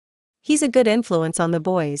 He's a good influence on the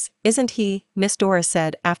boys, isn't he? Miss Dora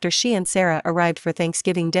said after she and Sarah arrived for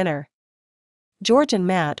Thanksgiving dinner. George and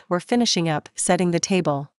Matt were finishing up setting the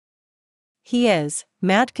table. He is,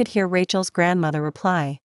 Matt could hear Rachel's grandmother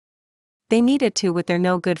reply. They needed to with their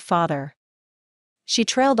no-good father. She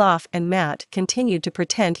trailed off and Matt continued to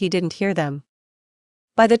pretend he didn't hear them.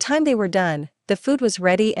 By the time they were done, the food was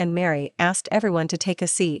ready and Mary asked everyone to take a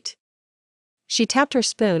seat. She tapped her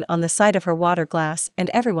spoon on the side of her water glass and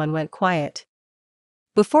everyone went quiet.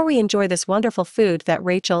 Before we enjoy this wonderful food that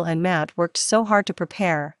Rachel and Matt worked so hard to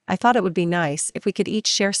prepare, I thought it would be nice if we could each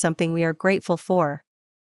share something we are grateful for.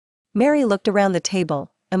 Mary looked around the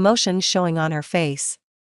table, emotion showing on her face.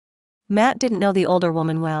 Matt didn't know the older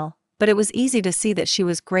woman well, but it was easy to see that she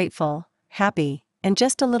was grateful, happy, and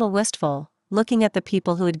just a little wistful, looking at the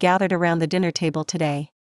people who had gathered around the dinner table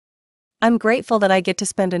today. I'm grateful that I get to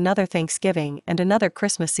spend another Thanksgiving and another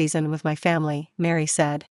Christmas season with my family, Mary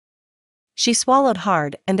said. She swallowed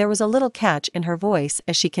hard and there was a little catch in her voice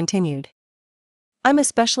as she continued. I'm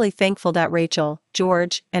especially thankful that Rachel,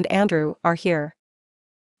 George, and Andrew are here.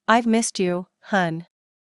 I've missed you, hun.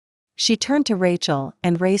 She turned to Rachel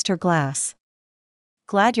and raised her glass.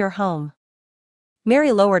 Glad you're home.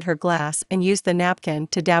 Mary lowered her glass and used the napkin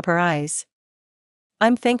to dab her eyes.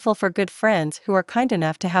 I'm thankful for good friends who are kind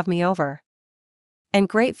enough to have me over. And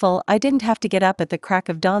grateful I didn't have to get up at the crack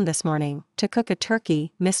of dawn this morning to cook a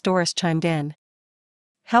turkey, Miss Doris chimed in.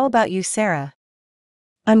 How about you, Sarah?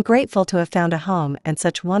 I'm grateful to have found a home and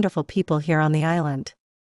such wonderful people here on the island.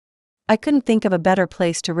 I couldn't think of a better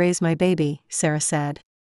place to raise my baby, Sarah said.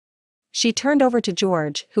 She turned over to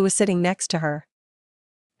George, who was sitting next to her.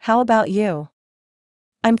 How about you?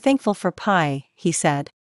 I'm thankful for pie, he said.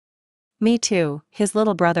 Me too, his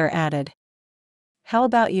little brother added. How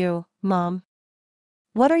about you, Mom?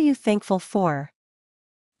 What are you thankful for?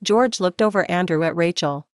 George looked over Andrew at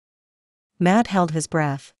Rachel. Matt held his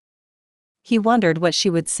breath. He wondered what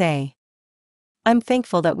she would say. I'm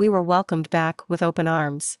thankful that we were welcomed back with open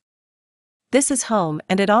arms. This is home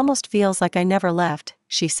and it almost feels like I never left,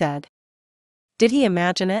 she said. Did he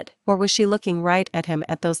imagine it, or was she looking right at him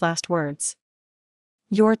at those last words?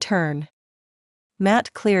 Your turn.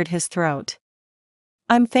 Matt cleared his throat.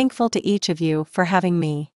 I'm thankful to each of you for having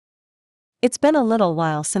me. It's been a little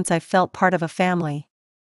while since I've felt part of a family.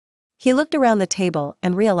 He looked around the table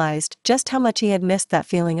and realized just how much he had missed that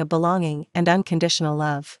feeling of belonging and unconditional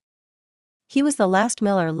love. He was the last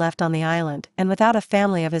Miller left on the island, and without a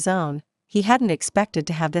family of his own, he hadn't expected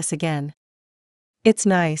to have this again. It's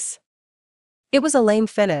nice. It was a lame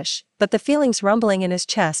finish, but the feelings rumbling in his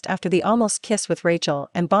chest after the almost kiss with Rachel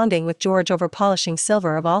and bonding with George over polishing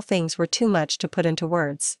silver of all things were too much to put into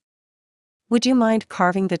words. Would you mind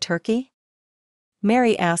carving the turkey?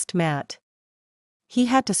 Mary asked Matt. He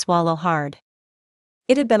had to swallow hard.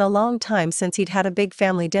 It had been a long time since he'd had a big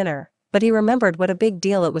family dinner, but he remembered what a big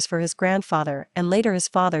deal it was for his grandfather and later his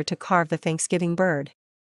father to carve the Thanksgiving bird.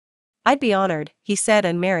 I'd be honored, he said,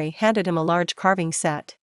 and Mary handed him a large carving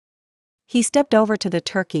set. He stepped over to the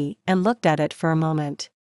turkey and looked at it for a moment.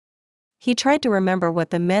 He tried to remember what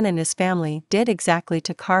the men in his family did exactly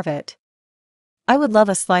to carve it. I would love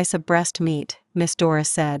a slice of breast meat, Miss Doris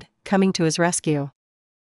said, coming to his rescue.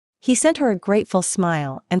 He sent her a grateful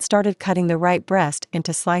smile and started cutting the right breast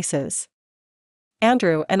into slices.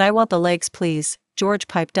 Andrew and I want the legs, please, George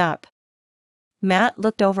piped up. Matt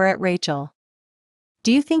looked over at Rachel.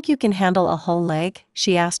 Do you think you can handle a whole leg?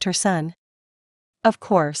 She asked her son. Of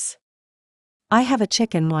course. I have a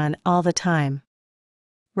chicken one all the time.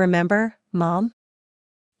 Remember, Mom?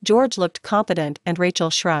 George looked confident and Rachel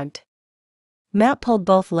shrugged. Matt pulled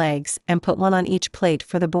both legs and put one on each plate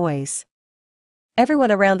for the boys.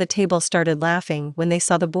 Everyone around the table started laughing when they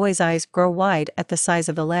saw the boys' eyes grow wide at the size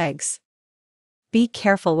of the legs. Be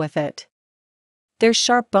careful with it. "There's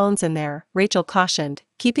sharp bones in there," Rachel cautioned,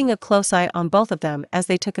 keeping a close eye on both of them as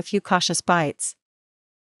they took a few cautious bites.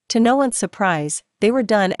 To no one's surprise, they were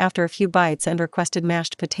done after a few bites and requested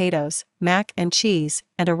mashed potatoes, mac and cheese,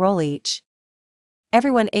 and a roll each.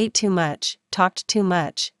 Everyone ate too much, talked too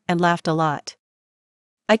much, and laughed a lot.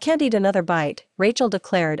 "I can't eat another bite," Rachel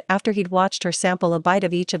declared after he'd watched her sample a bite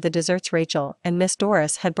of each of the desserts Rachel and Miss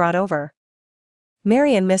Doris had brought over.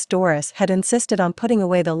 Mary and Miss Doris had insisted on putting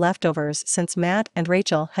away the leftovers since Matt and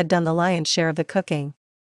Rachel had done the lion's share of the cooking.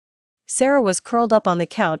 Sarah was curled up on the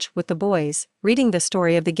couch with the boys, reading the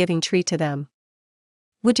story of the giving tree to them.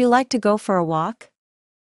 "Would you like to go for a walk?"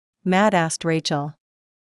 Matt asked Rachel.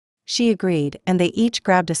 She agreed, and they each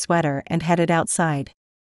grabbed a sweater and headed outside.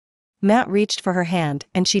 Matt reached for her hand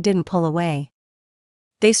and she didn't pull away.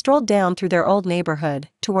 They strolled down through their old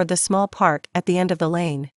neighborhood, toward the small park at the end of the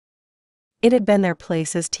lane. It had been their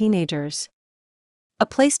place as teenagers. A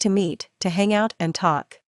place to meet, to hang out and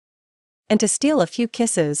talk. And to steal a few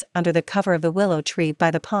kisses under the cover of the willow tree by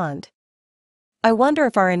the pond. "I wonder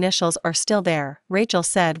if our initials are still there," Rachel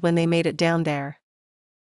said when they made it down there.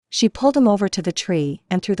 She pulled him over to the tree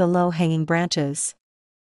and through the low-hanging branches.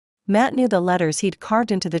 Matt knew the letters he'd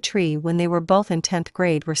carved into the tree when they were both in 10th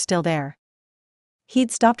grade were still there. He'd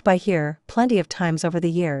stopped by here plenty of times over the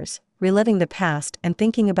years, reliving the past and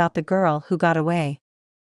thinking about the girl who got away.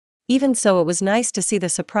 Even so, it was nice to see the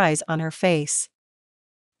surprise on her face.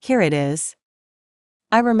 "Here it is.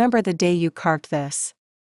 I remember the day you carved this.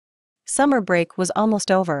 Summer break was almost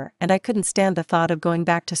over and I couldn't stand the thought of going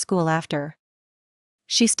back to school after."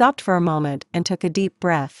 She stopped for a moment and took a deep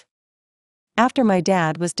breath. "After my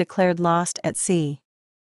dad was declared lost at sea.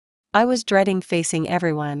 I was dreading facing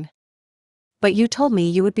everyone. But you told me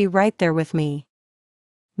you would be right there with me.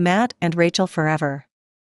 Matt and Rachel forever."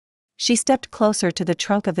 She stepped closer to the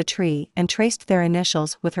trunk of the tree and traced their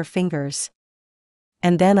initials with her fingers.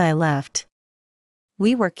 "And then I left.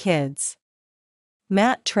 We were kids."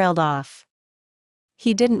 Matt trailed off.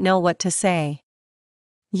 He didn't know what to say.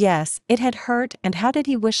 Yes, it had hurt, and how did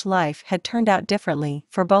he wish life had turned out differently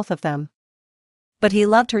for both of them. But he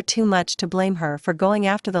loved her too much to blame her for going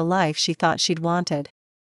after the life she thought she'd wanted.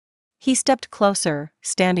 He stepped closer,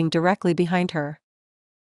 standing directly behind her.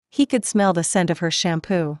 He could smell the scent of her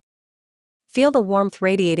shampoo. Feel the warmth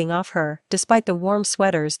radiating off her, despite the warm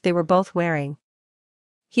sweaters they were both wearing.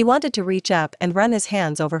 He wanted to reach up and run his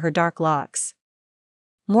hands over her dark locks.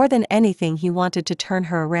 More than anything, he wanted to turn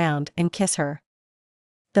her around and kiss her.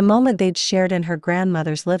 The moment they'd shared in her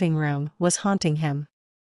grandmother's living room was haunting him.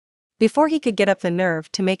 Before he could get up the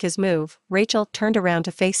nerve to make his move, Rachel turned around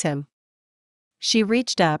to face him. She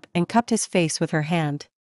reached up and cupped his face with her hand.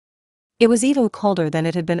 It was even colder than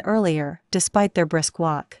it had been earlier, despite their brisk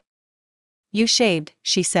walk. "You shaved,"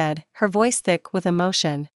 she said, her voice thick with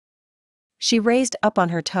emotion. She raised up on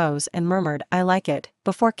her toes and murmured, "I like it,"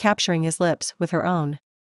 before capturing his lips with her own.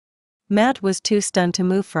 Matt was too stunned to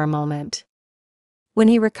move for a moment. When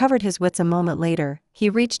he recovered his wits a moment later, he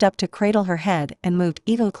reached up to cradle her head and moved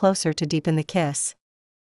even closer to deepen the kiss.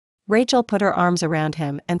 Rachel put her arms around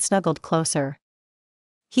him and snuggled closer.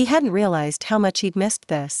 He hadn't realized how much he'd missed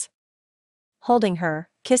this. Holding her,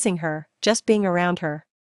 kissing her, just being around her.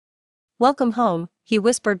 "Welcome home," he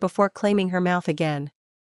whispered before claiming her mouth again.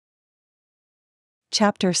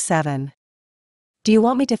 Chapter 7. "Do you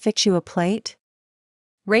want me to fix you a plate?"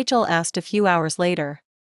 Rachel asked a few hours later.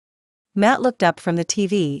 Matt looked up from the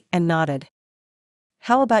TV and nodded.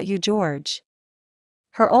 "How about you, George?"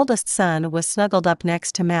 Her oldest son was snuggled up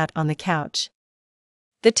next to Matt on the couch.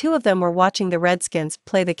 The two of them were watching the Redskins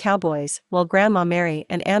play the Cowboys while Grandma Mary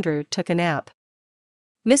and Andrew took a nap.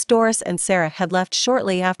 Miss Doris and Sarah had left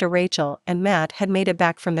shortly after Rachel and Matt had made it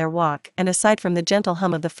back from their walk, and aside from the gentle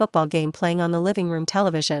hum of the football game playing on the living room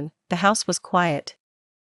television, the house was quiet.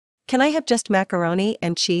 "Can I have just macaroni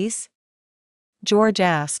and cheese?" George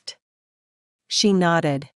asked. She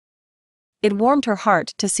nodded. It warmed her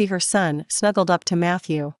heart to see her son snuggled up to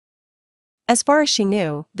Matthew. As far as she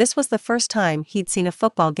knew, this was the first time he'd seen a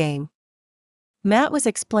football game. Matt was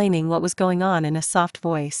explaining what was going on in a soft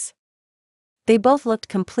voice. They both looked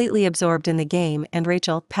completely absorbed in the game, and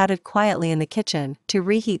Rachel patted quietly in the kitchen to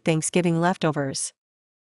reheat Thanksgiving leftovers.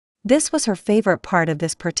 This was her favorite part of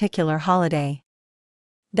this particular holiday.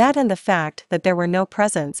 That and the fact that there were no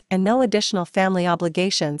presents and no additional family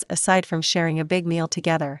obligations aside from sharing a big meal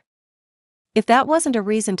together. If that wasn't a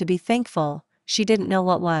reason to be thankful, she didn't know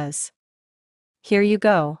what was. "Here you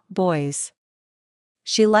go, boys."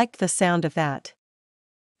 She liked the sound of that.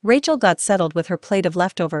 Rachel got settled with her plate of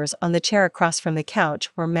leftovers on the chair across from the couch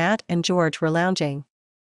where Matt and George were lounging.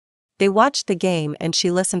 They watched the game and she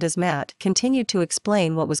listened as Matt continued to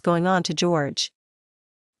explain what was going on to George.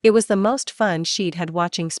 It was the most fun she'd had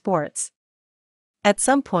watching sports. At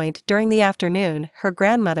some point during the afternoon, her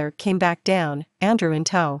grandmother came back down, Andrew in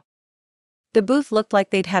tow. The booth looked like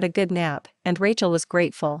they'd had a good nap, and Rachel was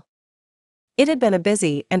grateful. It had been a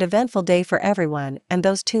busy and eventful day for everyone, and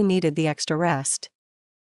those two needed the extra rest.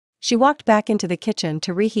 She walked back into the kitchen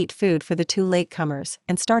to reheat food for the two latecomers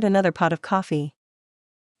and start another pot of coffee.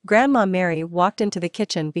 Grandma Mary walked into the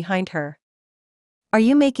kitchen behind her. "Are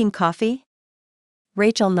you making coffee?"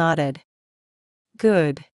 Rachel nodded.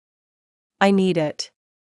 "Good. I need it.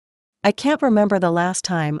 I can't remember the last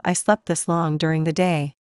time I slept this long during the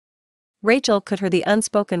day." Rachel could hear the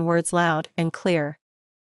unspoken words loud and clear.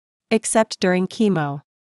 "Except during chemo.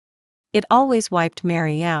 It always wiped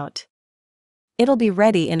Mary out. It'll be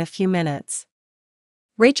ready in a few minutes."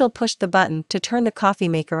 Rachel pushed the button to turn the coffee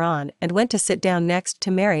maker on and went to sit down next to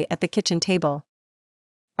Mary at the kitchen table.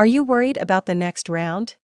 "Are you worried about the next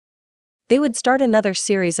round?" They would start another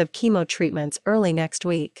series of chemo treatments early next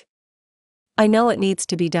week. "I know it needs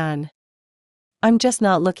to be done. I'm just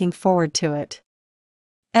not looking forward to it.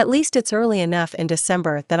 At least it's early enough in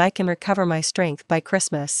December that I can recover my strength by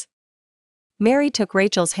Christmas." Mary took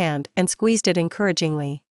Rachel's hand and squeezed it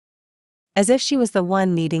encouragingly, as if she was the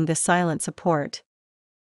one needing the silent support.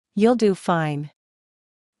 "You'll do fine.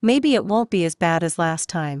 Maybe it won't be as bad as last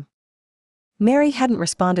time." Mary hadn't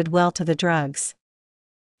responded well to the drugs.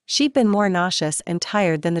 She'd been more nauseous and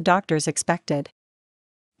tired than the doctors expected.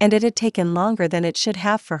 And it had taken longer than it should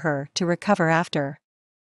have for her to recover after.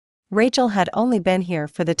 Rachel had only been here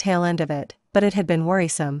for the tail end of it, but it had been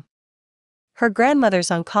worrisome. Her grandmother's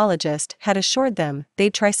oncologist had assured them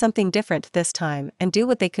they'd try something different this time and do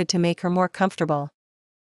what they could to make her more comfortable.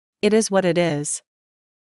 "It is what it is.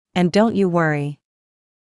 And don't you worry.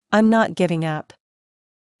 I'm not giving up."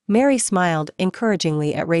 Mary smiled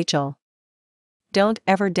encouragingly at Rachel. "Don't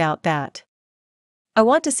ever doubt that. I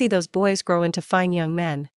want to see those boys grow into fine young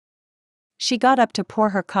men." She got up to pour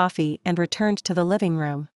her coffee and returned to the living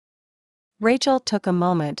room. Rachel took a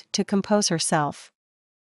moment to compose herself.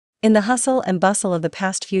 In the hustle and bustle of the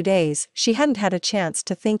past few days, she hadn't had a chance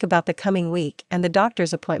to think about the coming week and the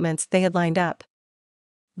doctor's appointments they had lined up.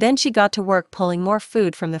 Then she got to work pulling more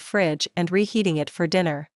food from the fridge and reheating it for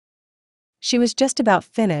dinner. She was just about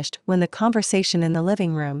finished when the conversation in the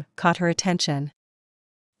living room caught her attention.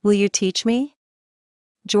 "Will you teach me?"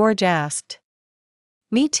 George asked.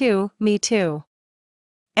 Me too, me too."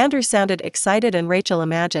 Andrew sounded excited and Rachel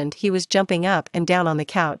imagined he was jumping up and down on the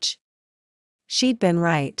couch. She'd been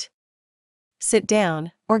right. "Sit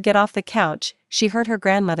down, or get off the couch," she heard her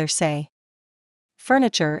grandmother say.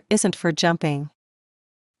 "Furniture isn't for jumping.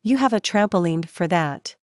 You have a trampoline for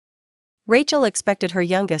that." Rachel expected her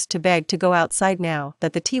youngest to beg to go outside now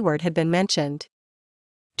that the T-word had been mentioned.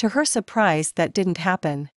 To her surprise, that didn't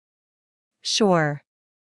happen. "Sure.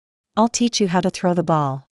 I'll teach you how to throw the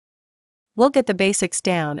ball. We'll get the basics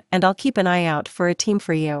down and I'll keep an eye out for a team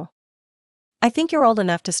for you. I think you're old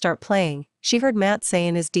enough to start playing," she heard Matt say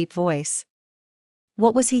in his deep voice.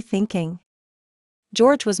 What was he thinking?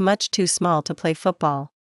 George was much too small to play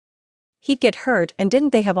football. He'd get hurt, and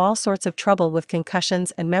didn't they have all sorts of trouble with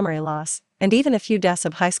concussions and memory loss, and even a few deaths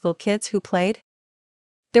of high school kids who played?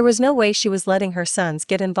 There was no way she was letting her sons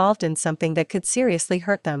get involved in something that could seriously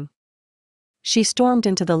hurt them. She stormed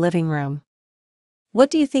into the living room.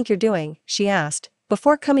 "What do you think you're doing?" she asked,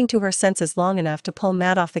 before coming to her senses long enough to pull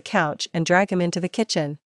Matt off the couch and drag him into the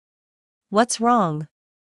kitchen. "What's wrong?"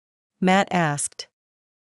 Matt asked.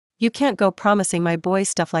 "You can't go promising my boys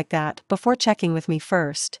stuff like that before checking with me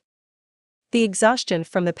first." The exhaustion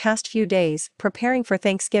from the past few days, preparing for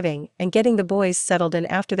Thanksgiving and getting the boys settled in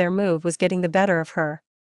after their move, was getting the better of her.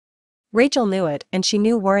 Rachel knew it, and she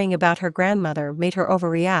knew worrying about her grandmother made her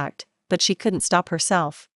overreact, but she couldn't stop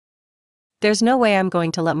herself. "There's no way I'm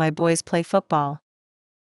going to let my boys play football.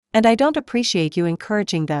 And I don't appreciate you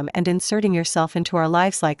encouraging them and inserting yourself into our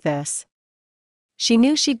lives like this." She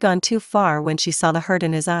knew she'd gone too far when she saw the hurt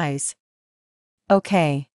in his eyes.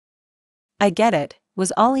 "Okay. I get it,"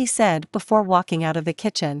 was all he said before walking out of the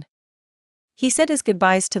kitchen. He said his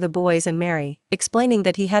goodbyes to the boys and Mary, explaining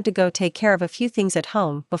that he had to go take care of a few things at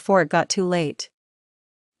home before it got too late.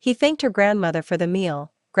 He thanked her grandmother for the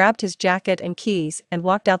meal, grabbed his jacket and keys, and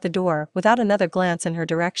walked out the door without another glance in her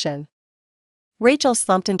direction. Rachel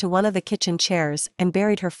slumped into one of the kitchen chairs and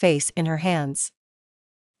buried her face in her hands.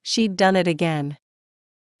 She'd done it again.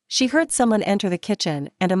 She heard someone enter the kitchen,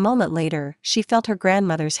 and a moment later she felt her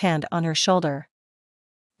grandmother's hand on her shoulder.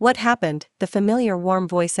 "What happened?" the familiar warm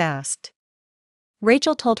voice asked.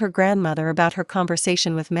 Rachel told her grandmother about her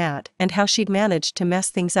conversation with Matt and how she'd managed to mess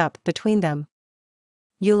things up between them.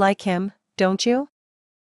 "You like him, don't you?"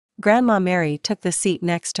 Grandma Mary took the seat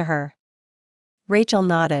next to her. Rachel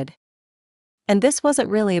nodded. And this wasn't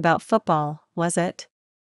really about football, was it?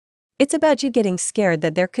 It's about you getting scared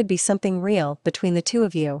that there could be something real between the two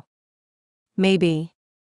of you. Maybe.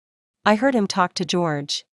 I heard him talk to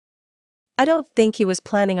George. I don't think he was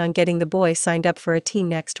planning on getting the boy signed up for a team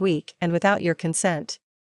next week and without your consent.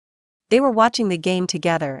 They were watching the game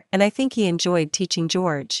together and I think he enjoyed teaching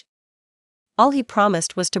George. All he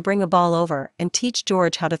promised was to bring a ball over and teach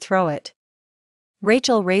George how to throw it.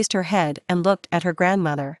 Rachel raised her head and looked at her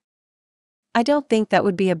grandmother. I don't think that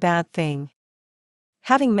would be a bad thing.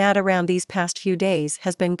 Having Matt around these past few days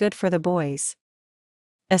has been good for the boys.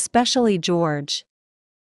 Especially George.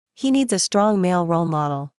 He needs a strong male role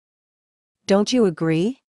model. Don't you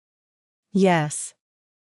agree? Yes.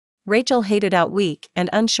 Rachel hated how weak and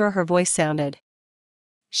unsure her voice sounded.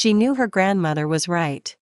 She knew her grandmother was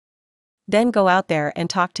right. Then go out there and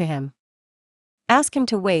talk to him. Ask him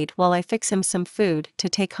to wait while I fix him some food to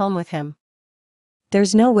take home with him.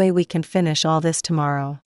 There's no way we can finish all this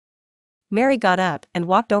tomorrow. Mary got up and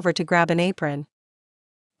walked over to grab an apron.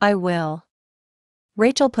 I will.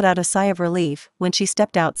 Rachel put out a sigh of relief when she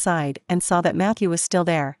stepped outside and saw that Matthew was still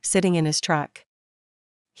there, sitting in his truck.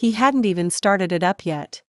 He hadn't even started it up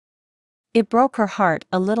yet. It broke her heart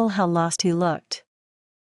a little how lost he looked.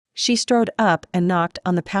 She strode up and knocked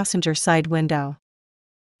on the passenger side window.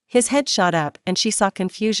 His head shot up and she saw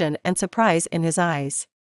confusion and surprise in his eyes.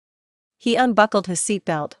 He unbuckled his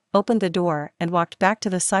seatbelt, opened the door and walked back to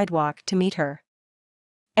the sidewalk to meet her.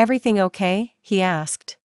 Everything okay? He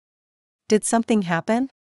asked. Did something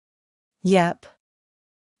happen? Yep.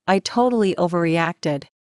 I totally overreacted.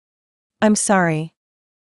 I'm sorry.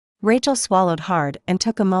 Rachel swallowed hard and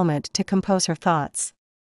took a moment to compose her thoughts.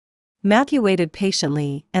 Matthew waited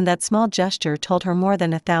patiently and that small gesture told her more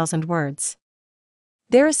than 1,000 words.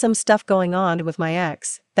 There is some stuff going on with my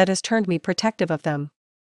ex that has turned me protective of them.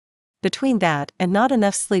 Between that and not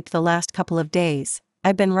enough sleep the last couple of days,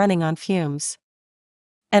 I've been running on fumes.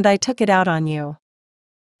 And I took it out on you.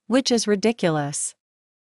 Which is ridiculous.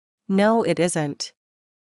 No, it isn't.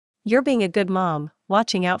 You're being a good mom,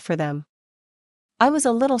 watching out for them. I was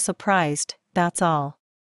a little surprised, that's all.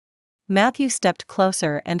 Matthew stepped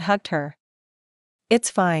closer and hugged her. It's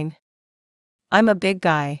fine. I'm a big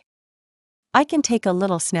guy. I can take a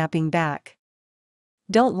little snapping back.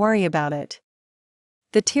 Don't worry about it.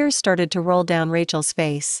 The tears started to roll down Rachel's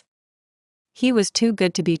face. He was too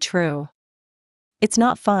good to be true. It's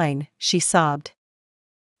not fine, she sobbed.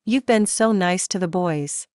 You've been so nice to the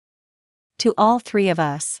boys. To all three of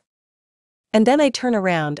us. And then I turn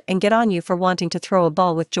around and get on you for wanting to throw a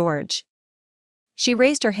ball with George. She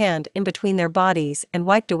raised her hand in between their bodies and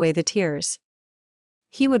wiped away the tears.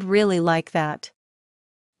 He would really like that.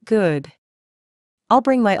 Good. I'll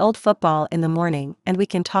bring my old football in the morning and we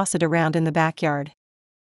can toss it around in the backyard.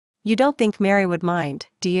 You don't think Mary would mind,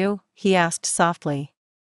 do you? He asked softly.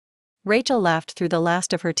 Rachel laughed through the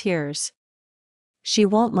last of her tears. She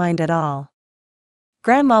won't mind at all.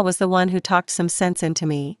 Grandma was the one who talked some sense into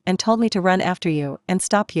me and told me to run after you and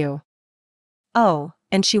stop you. Oh,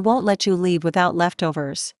 and she won't let you leave without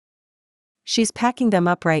leftovers. She's packing them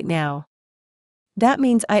up right now. That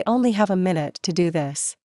means I only have a minute to do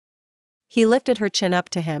this. He lifted her chin up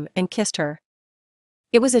to him and kissed her.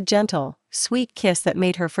 It was a gentle, sweet kiss that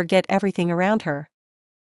made her forget everything around her.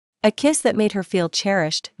 A kiss that made her feel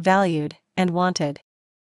cherished, valued, and wanted.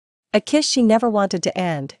 A kiss she never wanted to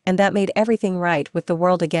end and that made everything right with the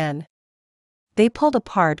world again. They pulled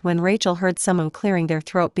apart when Rachel heard someone clearing their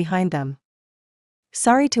throat behind them.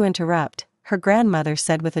 Sorry to interrupt, her grandmother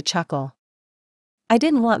said with a chuckle. I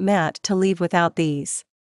didn't want Matt to leave without these.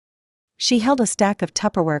 She held a stack of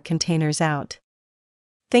Tupperware containers out.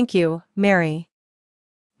 Thank you, Mary.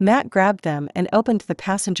 Matt grabbed them and opened the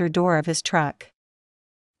passenger door of his truck.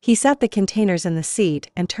 He set the containers in the seat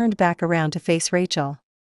and turned back around to face Rachel.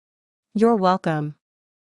 You're welcome.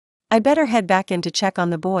 I better head back in to check on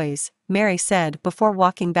the boys, Mary said before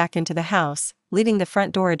walking back into the house, leaving the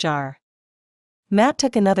front door ajar. Matt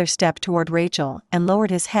took another step toward Rachel and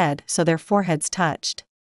lowered his head so their foreheads touched.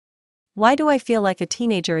 Why do I feel like a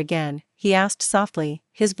teenager again? He asked softly,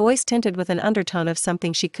 his voice tinted with an undertone of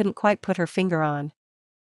something she couldn't quite put her finger on.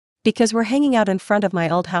 Because we're hanging out in front of my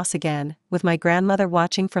old house again, with my grandmother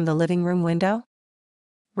watching from the living room window?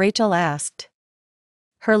 Rachel asked.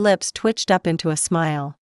 Her lips twitched up into a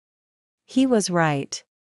smile. He was right.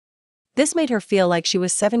 This made her feel like she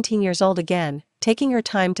was 17 years old again, taking her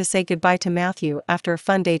time to say goodbye to Matthew after a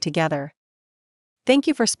fun day together. Thank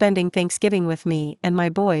you for spending Thanksgiving with me and my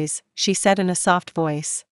boys, she said in a soft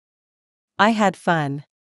voice. I had fun.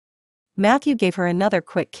 Matthew gave her another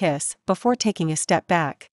quick kiss before taking a step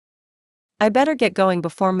back. I better get going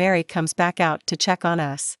before Mary comes back out to check on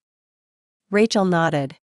us. Rachel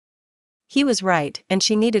nodded. He was right, and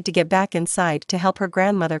she needed to get back inside to help her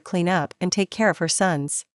grandmother clean up and take care of her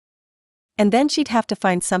sons. And then she'd have to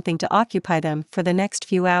find something to occupy them for the next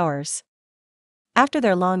few hours. After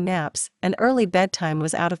their long naps, an early bedtime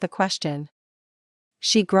was out of the question.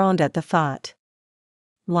 She groaned at the thought.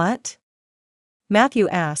 What? Matthew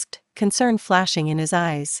asked, concern flashing in his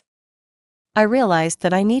eyes. I realized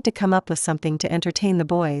that I need to come up with something to entertain the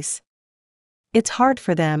boys. It's hard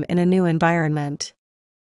for them in a new environment.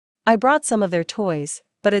 I brought some of their toys,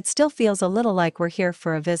 but it still feels a little like we're here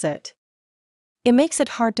for a visit. It makes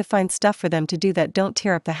it hard to find stuff for them to do that don't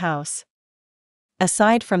tear up the house.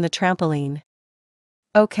 Aside from the trampoline.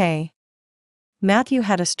 Okay. Matthew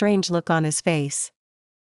had a strange look on his face.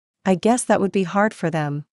 I guess that would be hard for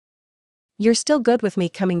them. You're still good with me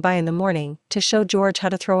coming by in the morning to show George how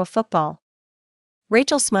to throw a football?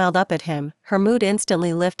 Rachel smiled up at him, her mood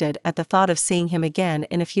instantly lifted at the thought of seeing him again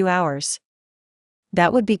in a few hours.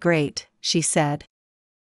 That would be great, she said.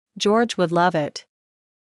 George would love it.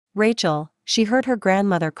 Rachel, she heard her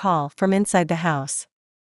grandmother call from inside the house.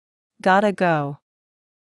 Gotta go.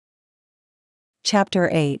 Chapter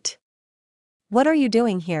 8. What are you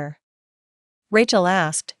doing here? Rachel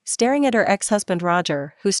asked, staring at her ex-husband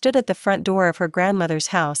Roger, who stood at the front door of her grandmother's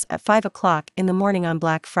house at 5 o'clock in the morning on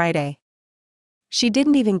Black Friday. She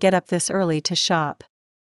didn't even get up this early to shop.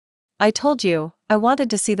 I told you, I wanted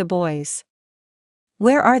to see the boys.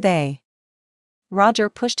 Where are they? Roger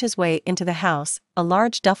pushed his way into the house, a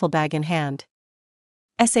large duffel bag in hand.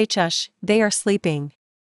 Shush, they are sleeping.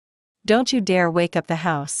 Don't you dare wake up the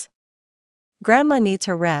house. Grandma needs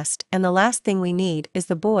her rest, and the last thing we need is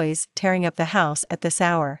the boys tearing up the house at this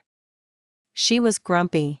hour. She was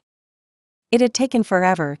grumpy. It had taken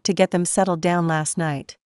forever to get them settled down last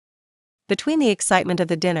night. Between the excitement of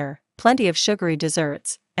the dinner, plenty of sugary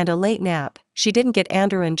desserts, and a late nap, she didn't get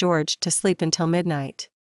Andrew and George to sleep until midnight.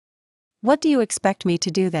 What do you expect me to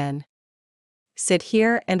do then? Sit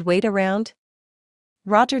here and wait around?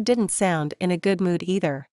 Roger didn't sound in a good mood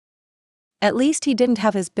either. At least he didn't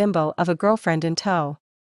have his bimbo of a girlfriend in tow.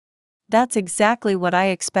 That's exactly what I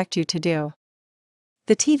expect you to do.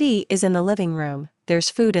 The TV is in the living room, there's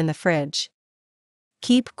food in the fridge.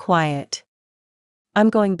 Keep quiet. I'm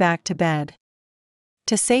going back to bed.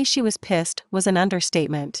 To say she was pissed was an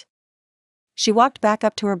understatement. She walked back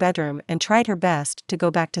up to her bedroom and tried her best to go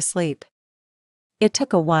back to sleep. It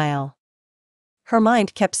took a while. Her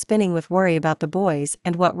mind kept spinning with worry about the boys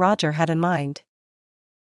and what Roger had in mind.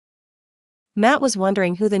 Matt was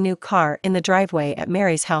wondering who the new car in the driveway at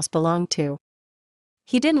Mary's house belonged to.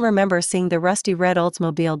 He didn't remember seeing the rusty red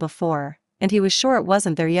Oldsmobile before, and he was sure it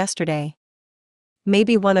wasn't there yesterday.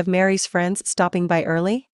 Maybe one of Mary's friends stopping by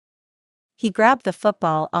early? He grabbed the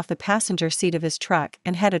football off the passenger seat of his truck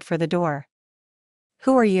and headed for the door.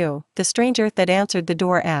 Who are you? The stranger that answered the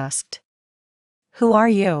door asked. Who are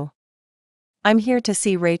you? I'm here to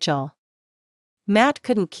see Rachel. Matt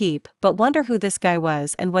couldn't keep but wonder who this guy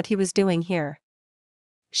was and what he was doing here.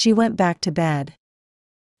 She went back to bed.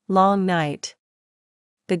 Long night.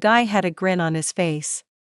 The guy had a grin on his face.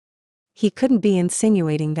 He couldn't be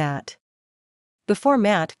insinuating that. Before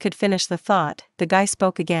Matt could finish the thought, the guy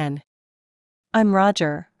spoke again. I'm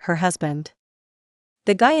Roger, her husband.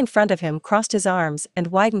 The guy in front of him crossed his arms and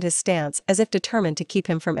widened his stance as if determined to keep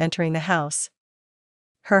him from entering the house.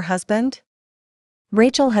 Her husband?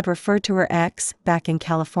 Rachel had referred to her ex back in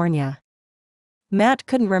California. Matt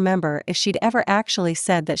couldn't remember if she'd ever actually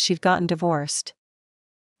said that she'd gotten divorced.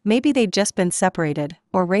 Maybe they'd just been separated,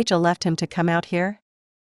 or Rachel left him to come out here?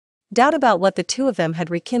 Doubt about what the two of them had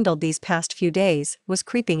rekindled these past few days was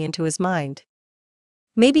creeping into his mind.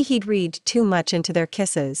 Maybe he'd read too much into their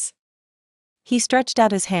kisses. He stretched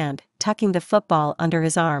out his hand, tucking the football under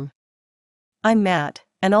his arm. I'm Matt,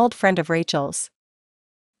 an old friend of Rachel's.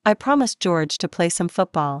 I promised George to play some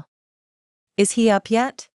football. Is he up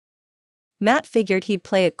yet? Matt figured he'd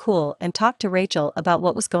play it cool and talk to Rachel about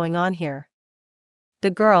what was going on here.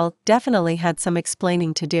 The girl definitely had some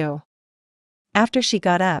explaining to do. After she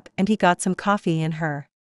got up and he got some coffee in her.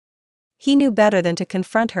 He knew better than to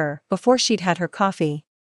confront her before she'd had her coffee.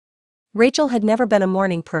 Rachel had never been a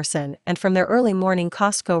morning person, and from their early morning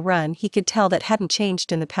Costco run he could tell that hadn't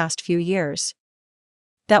changed in the past few years.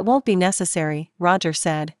 That won't be necessary, Roger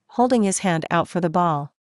said, holding his hand out for the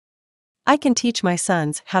ball. I can teach my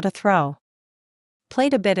sons how to throw.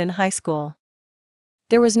 Played a bit in high school.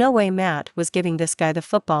 There was no way Matt was giving this guy the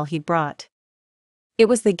football he'd brought. It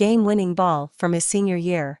was the game-winning ball from his senior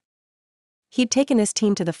year. He'd taken his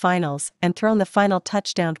team to the finals and thrown the final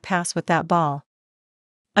touchdown pass with that ball.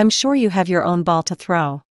 I'm sure you have your own ball to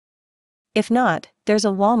throw. If not, there's a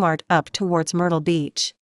Walmart up towards Myrtle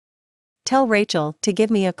Beach. Tell Rachel to give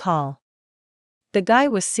me a call. The guy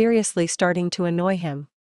was seriously starting to annoy him.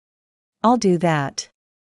 I'll do that.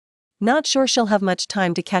 Not sure she'll have much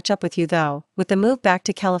time to catch up with you though, with the move back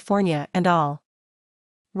to California and all.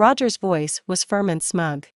 Roger's voice was firm and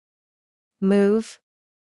smug. Move?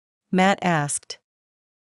 Matt asked.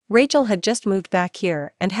 Rachel had just moved back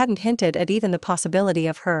here and hadn't hinted at even the possibility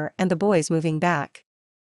of her and the boys moving back.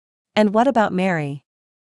 And what about Mary?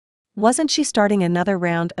 Wasn't she starting another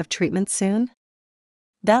round of treatment soon?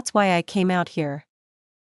 That's why I came out here.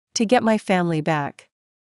 To get my family back.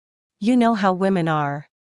 You know how women are.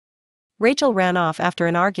 Rachel ran off after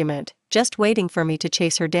an argument, just waiting for me to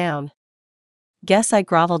chase her down. Guess I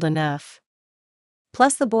groveled enough.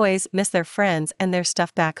 Plus the boys miss their friends and their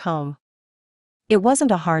stuff back home. It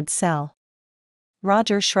wasn't a hard sell.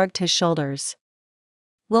 Roger shrugged his shoulders.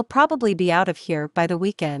 We'll probably be out of here by the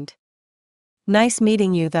weekend. Nice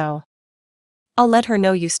meeting you though. I'll let her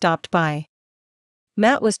know you stopped by.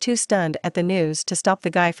 Matt was too stunned at the news to stop the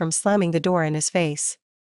guy from slamming the door in his face.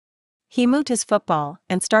 He moved his football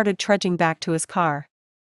and started trudging back to his car.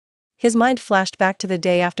 His mind flashed back to the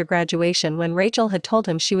day after graduation when Rachel had told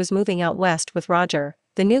him she was moving out west with Roger,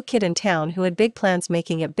 the new kid in town who had big plans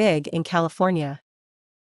making it big in California.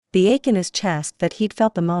 The ache in his chest that he'd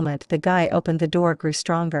felt the moment the guy opened the door grew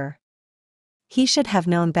stronger. He should have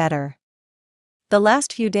known better. The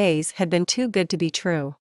last few days had been too good to be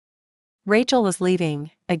true. Rachel was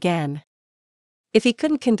leaving, again. If he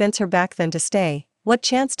couldn't convince her back then to stay, what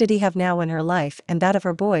chance did he have now when her life and that of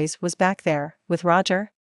her boys was back there, with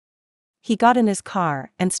Roger? He got in his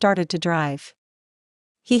car and started to drive.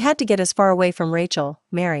 He had to get as far away from Rachel,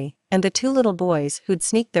 Mary, and the two little boys who'd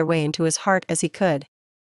sneaked their way into his heart as he could.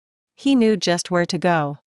 He knew just where to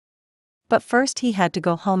go. But first he had to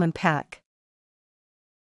go home and pack.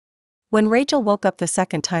 When Rachel woke up the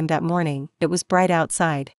second time that morning, it was bright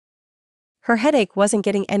outside. Her headache wasn't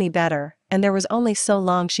getting any better, and there was only so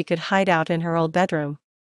long she could hide out in her old bedroom.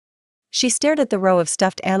 She stared at the row of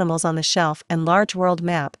stuffed animals on the shelf and large world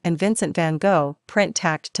map and Vincent van Gogh print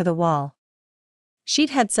tacked to the wall. She'd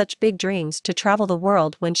had such big dreams to travel the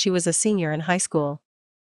world when she was a senior in high school.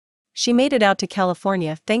 She made it out to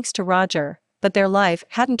California thanks to Roger, but their life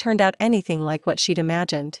hadn't turned out anything like what she'd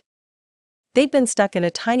imagined. They'd been stuck in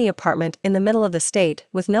a tiny apartment in the middle of the state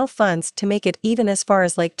with no funds to make it even as far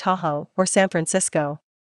as Lake Tahoe or San Francisco.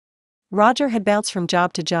 Roger had bounced from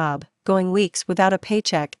job to job, going weeks without a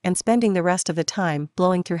paycheck and spending the rest of the time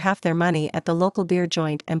blowing through half their money at the local beer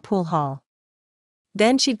joint and pool hall.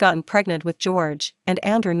 Then she'd gotten pregnant with George and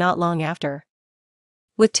Andrew not long after.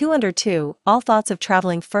 With 2 under 2, all thoughts of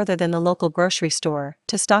traveling further than the local grocery store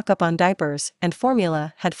to stock up on diapers and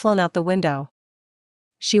formula had flown out the window.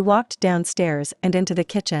 She walked downstairs and into the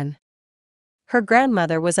kitchen. Her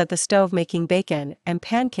grandmother was at the stove making bacon and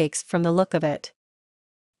pancakes from the look of it.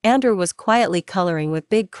 Andrew was quietly coloring with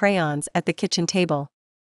big crayons at the kitchen table.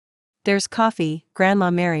 There's coffee,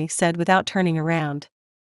 Grandma Mary said without turning around.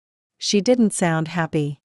 She didn't sound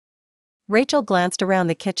happy. Rachel glanced around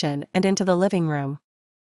the kitchen and into the living room.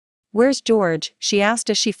 Where's George? She asked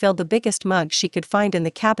as she filled the biggest mug she could find in the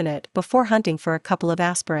cabinet before hunting for a couple of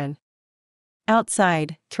aspirin.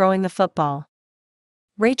 Outside, throwing the football.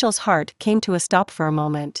 Rachel's heart came to a stop for a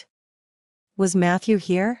moment. Was Matthew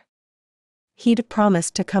here? He'd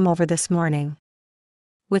promised to come over this morning.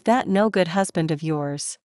 With that no-good husband of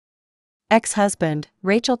yours. Ex-husband,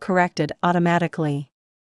 Rachel corrected automatically.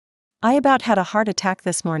 I about had a heart attack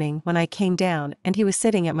this morning when I came down and he was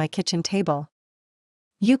sitting at my kitchen table.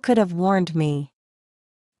 You could have warned me.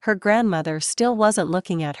 Her grandmother still wasn't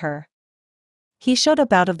looking at her. He showed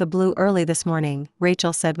up out of the blue early this morning,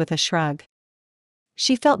 Rachel said with a shrug.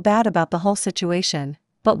 She felt bad about the whole situation,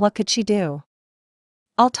 but what could she do?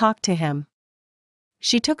 I'll talk to him.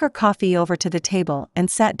 She took her coffee over to the table and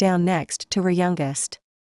sat down next to her youngest.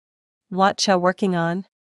 Whatcha working on?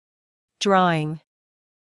 Drawing.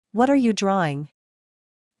 What are you drawing?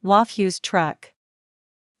 Wafu's truck.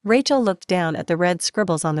 Rachel looked down at the red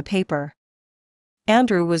scribbles on the paper.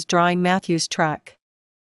 Andrew was drawing Matthew's truck.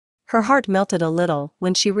 Her heart melted a little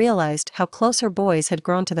when she realized how close her boys had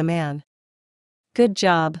grown to the man. Good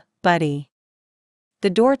job, buddy. The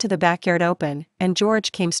door to the backyard opened, and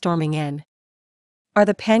George came storming in. Are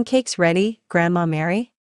the pancakes ready, Grandma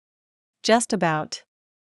Mary? Just about.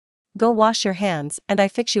 Go wash your hands and I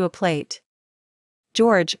fix you a plate.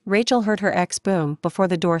 George, Rachel heard her ex boom before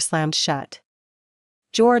the door slammed shut.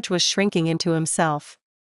 George was shrinking into himself.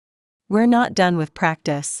 We're not done with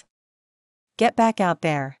practice. Get back out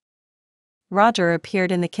there. Roger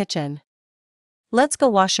appeared in the kitchen. Let's go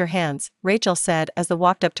wash your hands, Rachel said as they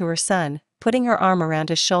walked up to her son, putting her arm around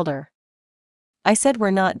his shoulder. I said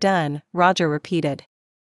we're not done, Roger repeated.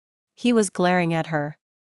 He was glaring at her.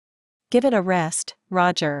 Give it a rest,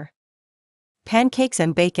 Roger. Pancakes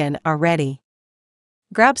and bacon are ready.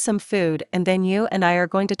 Grab some food and then you and I are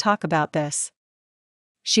going to talk about this.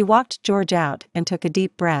 She walked George out and took a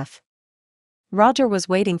deep breath. Roger was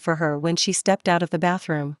waiting for her when she stepped out of the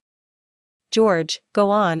bathroom. George, go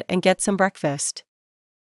on and get some breakfast.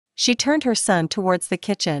 She turned her son towards the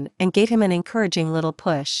kitchen and gave him an encouraging little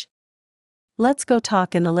push. Let's go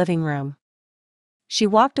talk in the living room. She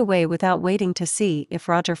walked away without waiting to see if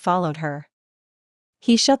Roger followed her.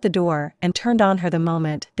 He shut the door and turned on her the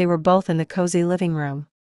moment they were both in the cozy living room.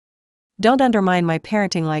 Don't undermine my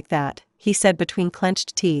parenting like that, he said between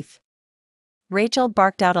clenched teeth. Rachel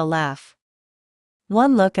barked out a laugh.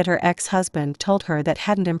 One look at her ex-husband told her that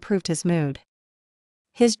hadn't improved his mood.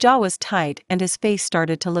 His jaw was tight and his face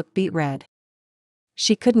started to look beet red.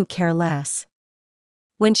 She couldn't care less.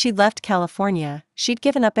 When she'd left California, she'd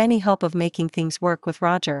given up any hope of making things work with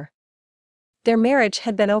Roger. Their marriage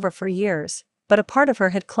had been over for years, but a part of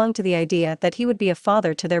her had clung to the idea that he would be a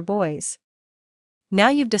father to their boys. Now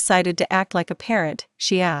you've decided to act like a parent,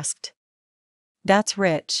 she asked. That's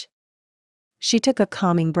rich. She took a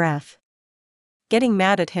calming breath. Getting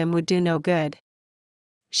mad at him would do no good.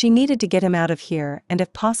 She needed to get him out of here and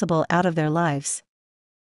if possible out of their lives.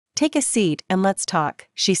 Take a seat and let's talk,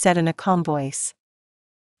 she said in a calm voice.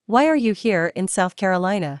 Why are you here in South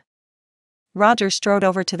Carolina? Roger strode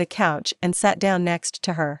over to the couch and sat down next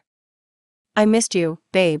to her. I missed you,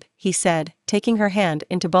 babe, he said, taking her hand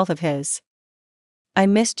into both of his. I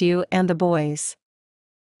missed you and the boys.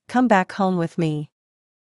 Come back home with me.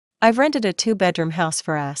 I've rented a 2-bedroom house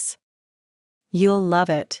for us. You'll love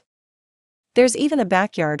it. There's even a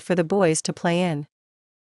backyard for the boys to play in.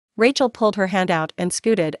 Rachel pulled her hand out and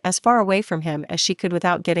scooted as far away from him as she could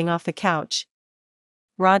without getting off the couch.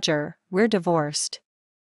 Roger, we're divorced.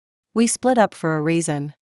 We split up for a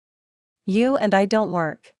reason. You and I don't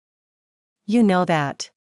work. You know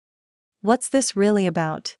that. What's this really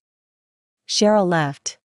about? Cheryl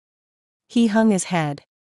left. He hung his head.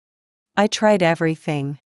 I tried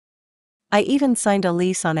everything. I even signed a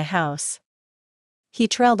lease on a house. He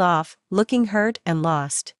trailed off, looking hurt and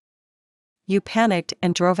lost. You panicked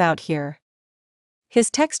and drove out here. His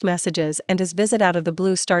text messages and his visit out of the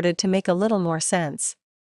blue started to make a little more sense.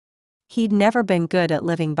 He'd never been good at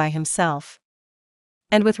living by himself.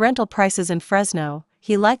 And with rental prices in Fresno,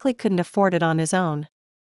 he likely couldn't afford it on his own.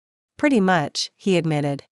 Pretty much, he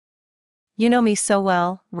admitted. You know me so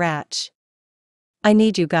well, Ratch. I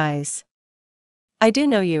need you guys. I do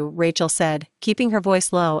know you, Rachel said, keeping her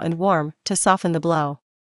voice low and warm to soften the blow.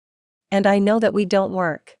 And I know that we don't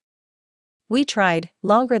work. We tried,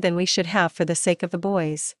 longer than we should have for the sake of the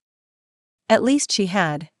boys. At least she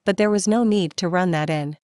had, but there was no need to run that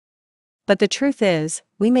in. But the truth is,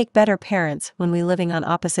 we make better parents when we're living on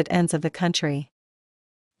opposite ends of the country.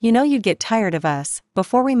 You know you'd get tired of us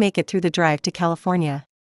before we make it through the drive to California.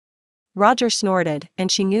 Roger snorted,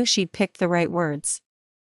 and she knew she'd picked the right words.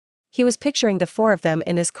 He was picturing the 4 of them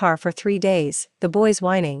in his car for 3 days, the boys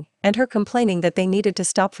whining, and her complaining that they needed to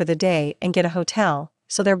stop for the day and get a hotel,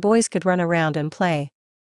 so their boys could run around and play.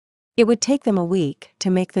 It would take them a week to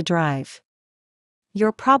make the drive.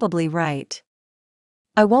 You're probably right.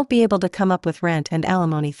 I won't be able to come up with rent and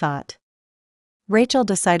alimony, thought. Rachel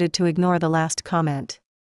decided to ignore the last comment.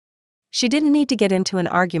 She didn't need to get into an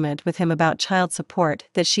argument with him about child support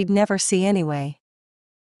that she'd never see anyway.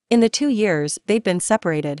 In the 2 years they'd been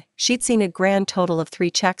separated, she'd seen a grand total of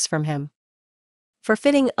 3 checks from him.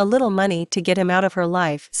 Forfeiting a little money to get him out of her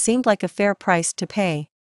life seemed like a fair price to pay.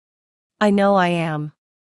 I know I am.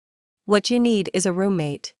 What you need is a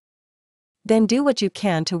roommate. Then do what you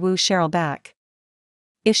can to woo Cheryl back.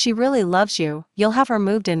 If she really loves you, you'll have her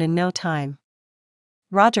moved in no time.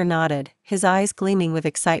 Roger nodded, his eyes gleaming with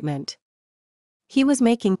excitement. He was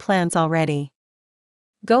making plans already.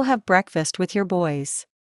 Go have breakfast with your boys.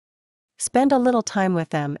 Spend a little time with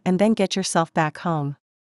them and then get yourself back home.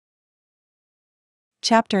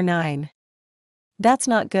 Chapter 9. That's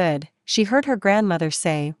not good, she heard her grandmother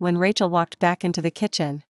say when Rachel walked back into the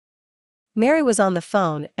kitchen. Mary was on the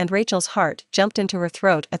phone and Rachel's heart jumped into her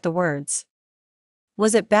throat at the words.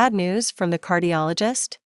 Was it bad news from the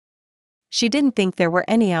cardiologist? She didn't think there were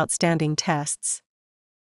any outstanding tests.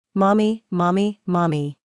 Mommy, mommy,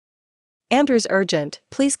 mommy. Andrew's urgent,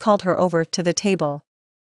 please called her over to the table.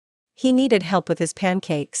 He needed help with his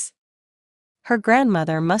pancakes. Her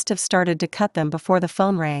grandmother must have started to cut them before the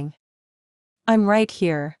phone rang. I'm right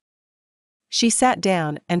here. She sat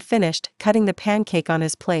down and finished cutting the pancake on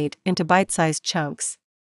his plate into bite-sized chunks.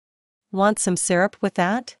 Want some syrup with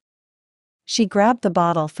that? She grabbed the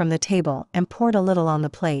bottle from the table and poured a little on the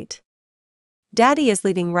plate. Daddy is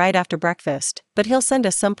leaving right after breakfast, but he'll send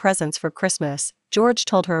us some presents for Christmas, George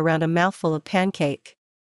told her around a mouthful of pancake.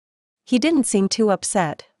 He didn't seem too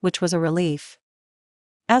upset, which was a relief.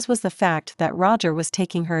 As was the fact that Roger was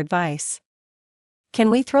taking her advice. Can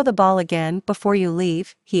we throw the ball again before you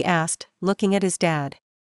leave? He asked, looking at his dad.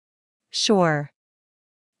 Sure.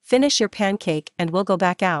 Finish your pancake and we'll go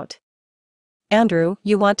back out. Andrew,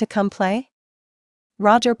 you want to come play?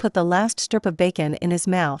 Roger put the last strip of bacon in his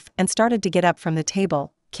mouth and started to get up from the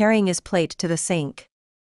table, carrying his plate to the sink.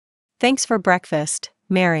 Thanks for breakfast,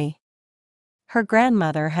 Mary. Her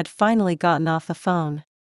grandmother had finally gotten off the phone.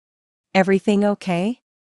 Everything okay?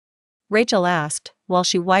 Rachel asked, while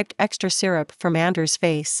she wiped extra syrup from Andrew's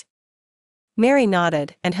face. Mary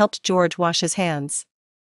nodded and helped George wash his hands.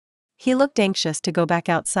 He looked anxious to go back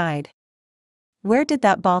outside. Where did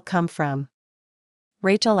that ball come from?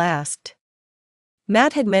 Rachel asked.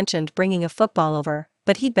 Matt had mentioned bringing a football over,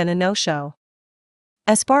 but he'd been a no-show.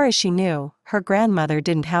 As far as she knew, her grandmother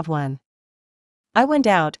didn't have one. I went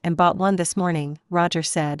out and bought one this morning, Roger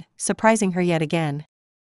said, surprising her yet again.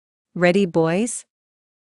 Ready, boys?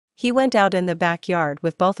 He went out in the backyard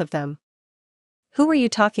with both of them. Who were you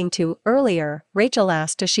talking to earlier? Rachel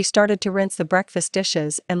asked as she started to rinse the breakfast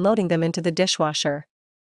dishes and loading them into the dishwasher.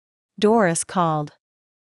 Doris called.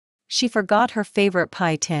 She forgot her favorite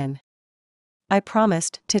pie tin. I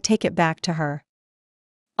promised to take it back to her.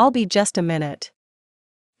 I'll be just a minute.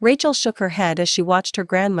 Rachel shook her head as she watched her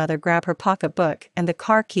grandmother grab her pocketbook and the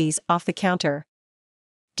car keys off the counter.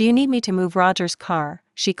 Do you need me to move Roger's car?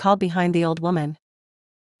 She called behind the old woman.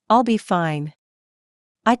 I'll be fine.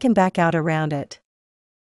 I can back out around it.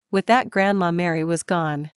 With that, Grandma Mary was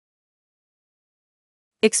gone.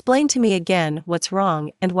 Explain to me again what's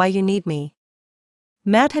wrong and why you need me.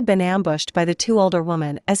 Matt had been ambushed by the two older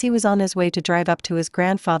women as he was on his way to drive up to his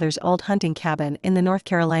grandfather's old hunting cabin in the North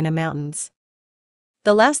Carolina mountains.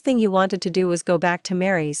 The last thing he wanted to do was go back to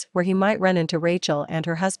Mary's, where he might run into Rachel and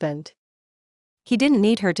her husband. He didn't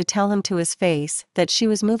need her to tell him to his face that she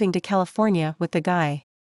was moving to California with the guy.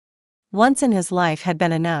 Once in his life had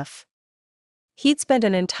been enough. He'd spent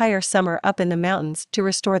an entire summer up in the mountains to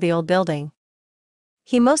restore the old building.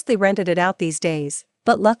 He mostly rented it out these days,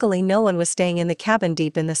 but luckily no one was staying in the cabin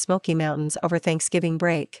deep in the Smoky Mountains over Thanksgiving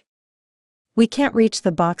break. We can't reach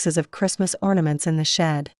the boxes of Christmas ornaments in the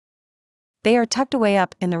shed. They are tucked away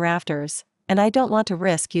up in the rafters, and I don't want to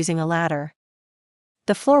risk using a ladder.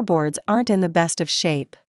 The floorboards aren't in the best of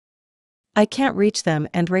shape. I can't reach them,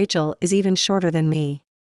 and Rachel is even shorter than me.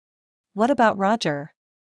 What about Roger?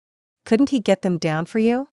 Couldn't he get them down for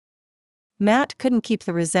you? Matt couldn't keep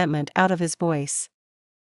the resentment out of his voice.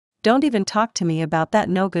 Don't even talk to me about that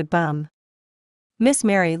no-good bum. Miss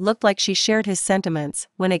Mary looked like she shared his sentiments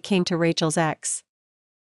when it came to Rachel's ex.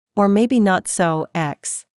 Or maybe not so,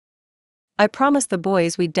 ex. I promised the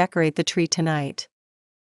boys we'd decorate the tree tonight.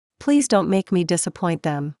 Please don't make me disappoint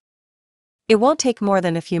them. It won't take more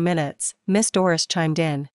than a few minutes, Miss Doris chimed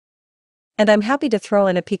in. And I'm happy to throw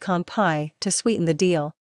in a pecan pie to sweeten the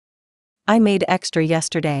deal. I made extra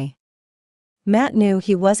yesterday. Matt knew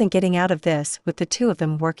he wasn't getting out of this with the two of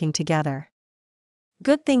them working together.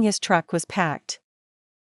 Good thing his truck was packed.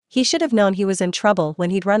 He should have known he was in trouble when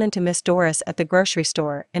he'd run into Miss Doris at the grocery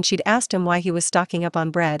store and she'd asked him why he was stocking up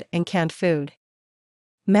on bread and canned food.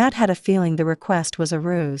 Matt had a feeling the request was a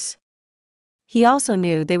ruse. He also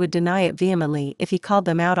knew they would deny it vehemently if he called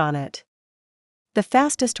them out on it. The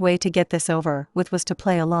fastest way to get this over with was to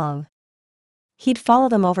play along. He'd follow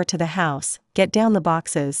them over to the house, get down the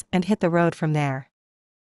boxes, and hit the road from there.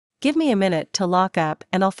 Give me a minute to lock up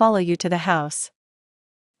and I'll follow you to the house.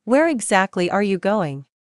 Where exactly are you going?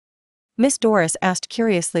 Miss Doris asked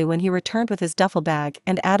curiously when he returned with his duffel bag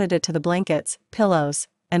and added it to the blankets, pillows,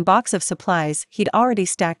 and box of supplies he'd already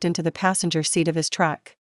stacked into the passenger seat of his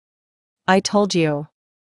truck. I told you.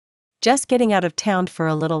 Just getting out of town for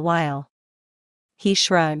a little while. He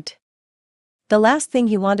shrugged. The last thing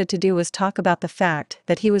he wanted to do was talk about the fact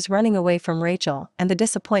that he was running away from Rachel and the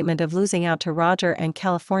disappointment of losing out to Roger and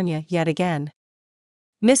California yet again.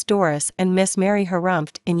 Miss Doris and Miss Mary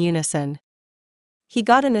harumphed in unison. He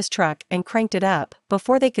got in his truck and cranked it up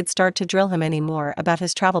before they could start to drill him any more about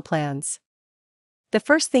his travel plans. The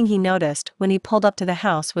first thing he noticed when he pulled up to the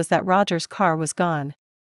house was that Roger's car was gone.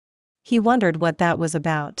 He wondered what that was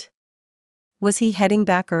about. Was he heading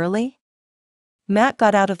back early? Matt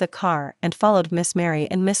got out of the car and followed Miss Mary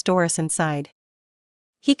and Miss Doris inside.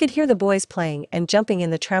 He could hear the boys playing and jumping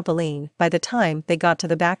in the trampoline by the time they got to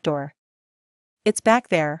the back door. It's back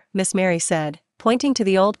there, Miss Mary said, pointing to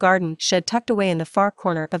the old garden shed tucked away in the far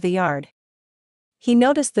corner of the yard. He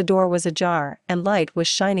noticed the door was ajar and light was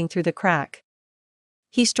shining through the crack.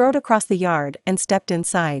 He strode across the yard and stepped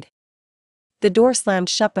inside. The door slammed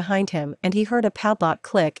shut behind him and he heard a padlock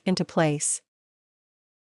click into place.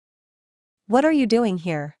 "What are you doing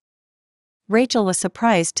here?" Rachel was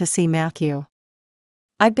surprised to see Matthew.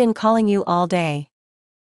 "I've been calling you all day."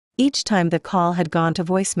 Each time the call had gone to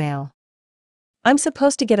voicemail. "I'm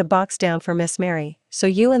supposed to get a box down for Miss Mary, so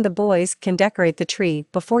you and the boys can decorate the tree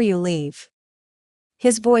before you leave."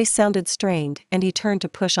 His voice sounded strained and he turned to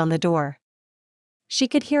push on the door. She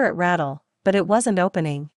could hear it rattle, but it wasn't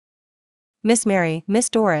opening. "Miss Mary, Miss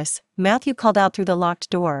Doris," Matthew called out through the locked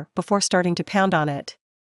door before starting to pound on it.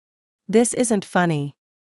 "This isn't funny."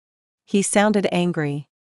 He sounded angry.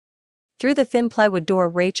 Through the thin plywood door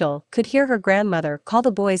Rachel could hear her grandmother call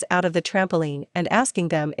the boys out of the trampoline and asking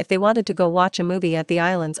them if they wanted to go watch a movie at the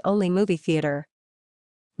island's only movie theater.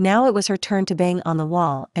 Now it was her turn to bang on the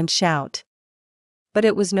wall and shout. But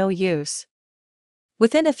it was no use.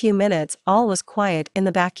 Within a few minutes all was quiet in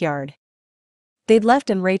the backyard. They'd left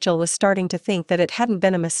and Rachel was starting to think that it hadn't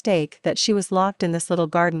been a mistake that she was locked in this little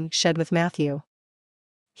garden shed with Matthew.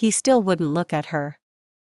 He still wouldn't look at her.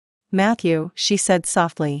 "Matthew," she said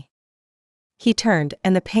softly. He turned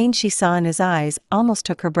and the pain she saw in his eyes almost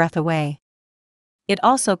took her breath away. It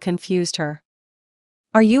also confused her.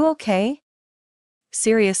 "Are you okay?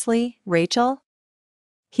 Seriously, Rachel?"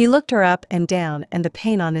 He looked her up and down and the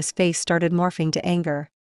pain on his face started morphing to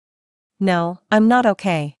anger. "No, I'm not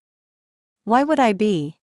okay." "Why would I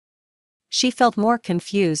be?" She felt more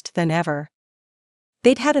confused than ever.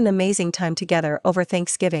 They'd had an amazing time together over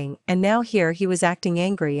Thanksgiving and now here he was acting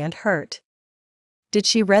angry and hurt. Did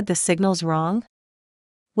she read the signals wrong?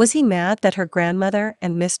 Was he mad that her grandmother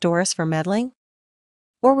and Miss Doris were meddling?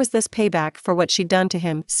 Or was this payback for what she'd done to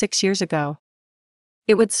him 6 years ago?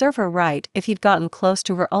 It would serve her right if he'd gotten close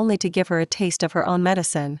to her only to give her a taste of her own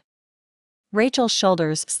medicine. Rachel's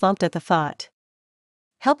shoulders slumped at the thought.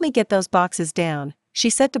 "Help me get those boxes down," she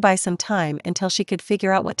said to buy some time until she could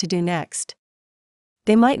figure out what to do next.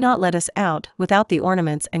 "They might not let us out without the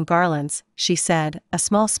ornaments and garlands," she said, a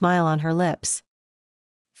small smile on her lips.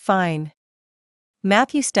 "Fine."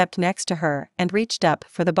 Matthew stepped next to her and reached up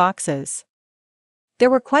for the boxes. There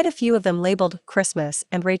were quite a few of them labeled Christmas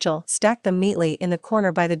and Rachel stacked them neatly in the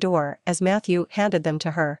corner by the door as Matthew handed them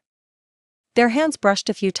to her. Their hands brushed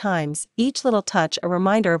a few times, each little touch a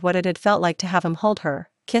reminder of what it had felt like to have him hold her,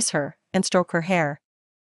 kiss her, and stroke her hair.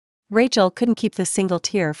 Rachel couldn't keep the single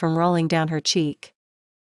tear from rolling down her cheek.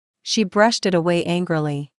 She brushed it away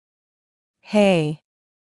angrily. "Hey."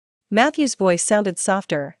 Matthew's voice sounded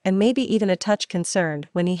softer and maybe even a touch concerned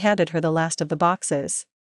when he handed her the last of the boxes.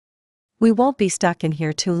 "We won't be stuck in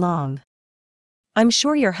here too long. I'm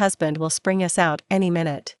sure your husband will spring us out any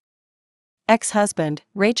minute." "Ex-husband,"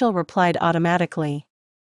 Rachel replied automatically.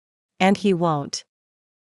 "And he won't.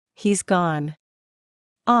 He's gone."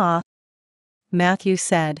 "Ah," Matthew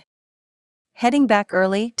said. "Heading back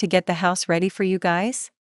early to get the house ready for you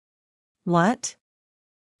guys?" "What?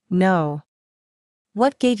 No.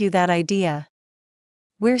 What gave you that idea?"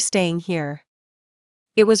 "We're staying here."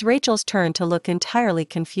 It was Rachel's turn to look entirely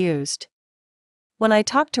confused. "When I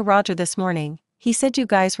talked to Roger this morning, he said you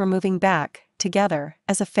guys were moving back, together,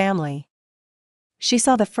 as a family." She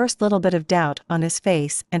saw the first little bit of doubt on his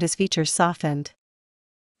face and his features softened.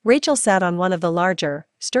 Rachel sat on one of the larger,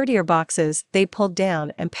 sturdier boxes they pulled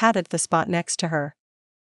down and patted the spot next to her.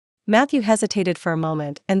 Matthew hesitated for a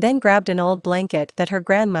moment and then grabbed an old blanket that her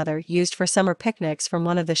grandmother used for summer picnics from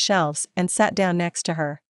one of the shelves and sat down next to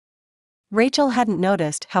her. Rachel hadn't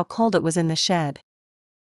noticed how cold it was in the shed.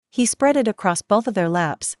 He spread it across both of their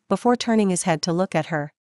laps before turning his head to look at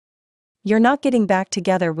her. "You're not getting back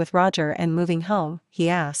together with Roger and moving home?" he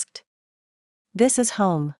asked. "This is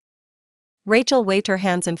home." Rachel waved her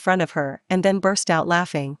hands in front of her and then burst out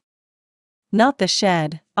laughing. "Not the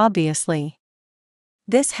shed, obviously.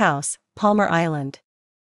 This house, Palmar Island.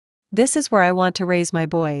 This is where I want to raise my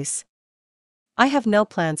boys. I have no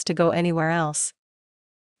plans to go anywhere else."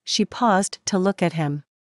 She paused to look at him.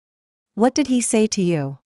 "What did he say to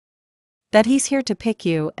you?" "That he's here to pick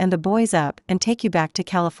you and the boys up and take you back to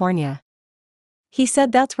California. He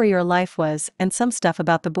said that's where your life was and some stuff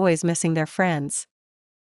about the boys missing their friends."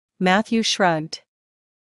 Matthew shrugged.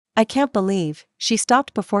 "I can't believe," she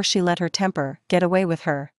stopped before she let her temper get away with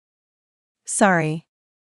her. "Sorry.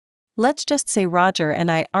 Let's just say Roger and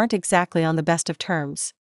I aren't exactly on the best of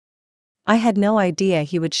terms. I had no idea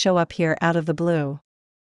he would show up here out of the blue.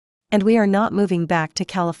 And we are not moving back to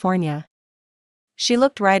California." She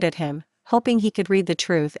looked right at him, hoping he could read the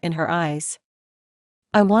truth in her eyes.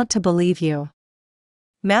 I want to believe you.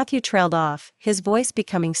 Matthew trailed off, his voice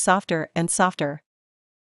becoming softer and softer.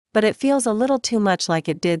 But it feels a little too much like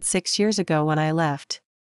it did 6 years ago when I left.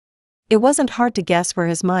 It wasn't hard to guess where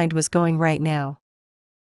his mind was going right now.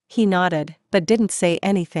 He nodded, but didn't say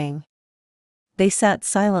anything. They sat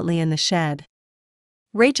silently in the shed.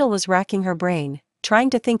 Rachel was racking her brain, trying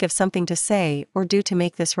to think of something to say or do to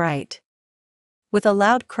make this right. With a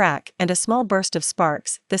loud crack and a small burst of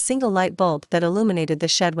sparks, the single light bulb that illuminated the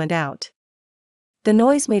shed went out. The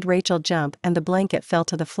noise made Rachel jump and the blanket fell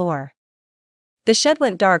to the floor. The shed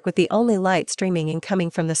went dark with the only light streaming in coming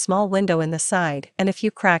from the small window in the side and a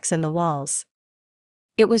few cracks in the walls.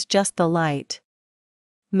 It was just the light.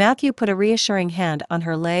 Matthew put a reassuring hand on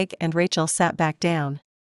her leg and Rachel sat back down.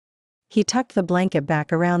 He tucked the blanket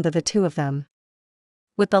back around the two of them.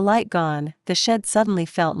 With the light gone, the shed suddenly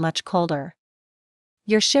felt much colder.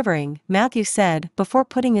 You're shivering, Matthew said before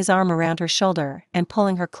putting his arm around her shoulder and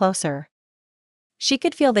pulling her closer. She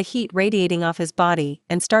could feel the heat radiating off his body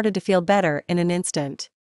and started to feel better in an instant.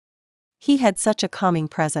 He had such a calming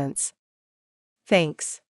presence.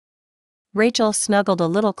 Thanks. Rachel snuggled a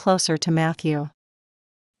little closer to Matthew.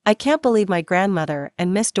 I can't believe my grandmother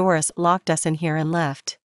and Miss Doris locked us in here and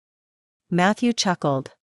left. Matthew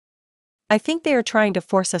chuckled. I think they are trying to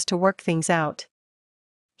force us to work things out.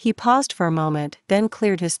 He paused for a moment, then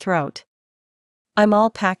cleared his throat. I'm all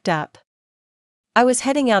packed up. I was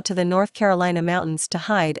heading out to the North Carolina mountains to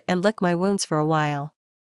hide and lick my wounds for a while.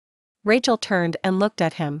 Rachel turned and looked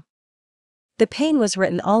at him. The pain was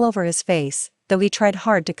written all over his face, though he tried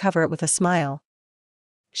hard to cover it with a smile.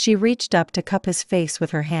 She reached up to cup his face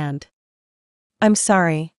with her hand. I'm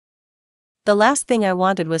sorry. The last thing I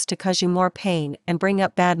wanted was to cause you more pain and bring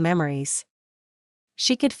up bad memories.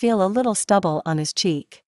 She could feel a little stubble on his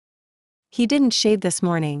cheek. He didn't shave this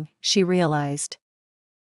morning, she realized.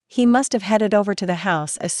 He must have headed over to the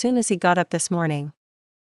house as soon as he got up this morning.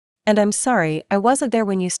 And I'm sorry I wasn't there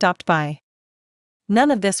when you stopped by.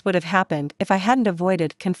 None of this would have happened if I hadn't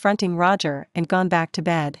avoided confronting Roger and gone back to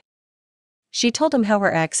bed. She told him how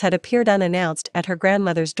her ex had appeared unannounced at her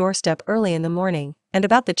grandmother's doorstep early in the morning, and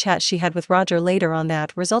about the chat she had with Roger later on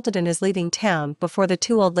that resulted in his leaving town before the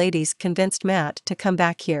two old ladies convinced Matt to come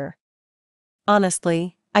back here.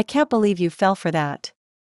 Honestly, I can't believe you fell for that.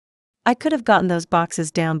 I could have gotten those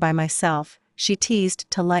boxes down by myself, she teased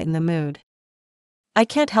to lighten the mood. I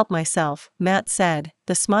can't help myself, Matt said,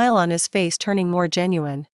 the smile on his face turning more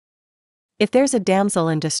genuine. If there's a damsel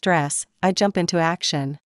in distress, I jump into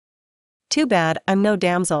action. Too bad I'm no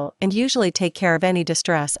damsel and usually take care of any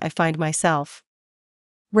distress I find myself.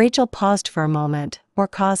 Rachel paused for a moment, or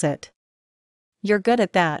cause it. You're good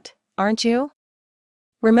at that, aren't you?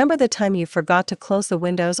 Remember the time you forgot to close the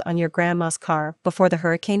windows on your grandma's car before the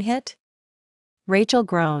hurricane hit? Rachel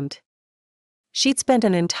groaned. She'd spent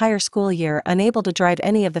an entire school year unable to drive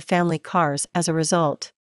any of the family cars as a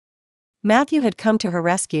result. Matthew had come to her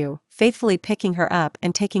rescue, faithfully picking her up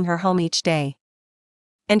and taking her home each day.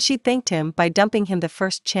 And she thanked him by dumping him the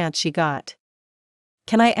first chance she got.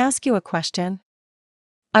 Can I ask you a question?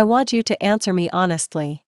 I want you to answer me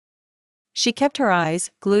honestly. She kept her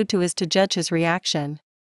eyes glued to his to judge his reaction.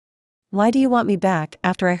 Why do you want me back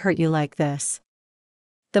after I hurt you like this?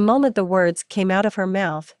 The moment the words came out of her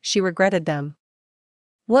mouth, she regretted them.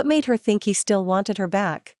 What made her think he still wanted her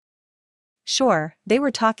back? Sure, they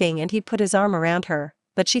were talking and he'd put his arm around her,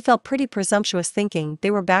 but she felt pretty presumptuous thinking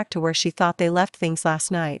they were back to where she thought they left things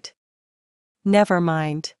last night. Never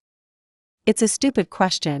mind. It's a stupid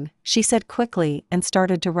question, she said quickly and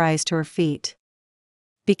started to rise to her feet.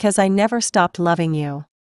 Because I never stopped loving you.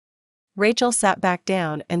 Rachel sat back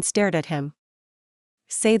down and stared at him.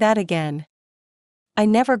 Say that again. I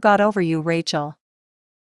never got over you, Rachel.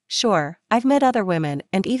 Sure, I've met other women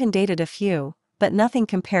and even dated a few, but nothing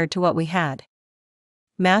compared to what we had.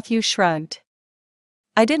 Matthew shrugged.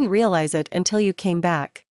 I didn't realize it until you came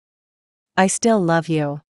back. I still love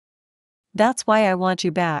you. That's why I want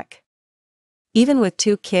you back. Even with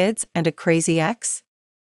 2 kids and a crazy ex?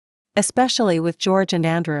 Especially with George and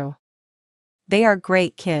Andrew. They are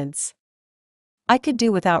great kids. I could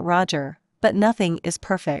do without Roger, but nothing is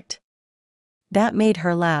perfect. That made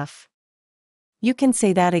her laugh. You can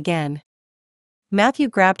say that again. Matthew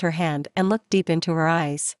grabbed her hand and looked deep into her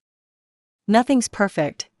eyes. Nothing's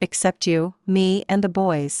perfect, except you, me and the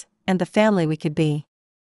boys, and the family we could be.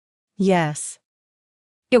 Yes.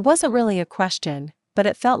 It wasn't really a question, but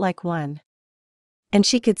it felt like one. And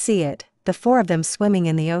she could see it, the 4 of them swimming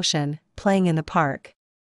in the ocean, playing in the park.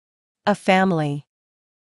 A family.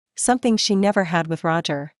 Something she never had with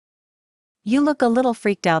Roger. You look a little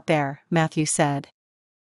freaked out there, Matthew said.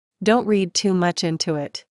 Don't read too much into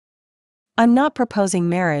it. I'm not proposing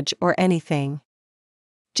marriage or anything.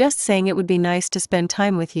 Just saying it would be nice to spend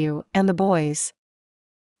time with you and the boys.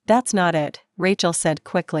 That's not it, Rachel said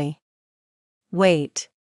quickly. Wait.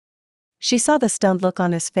 She saw the stunned look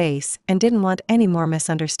on his face and didn't want any more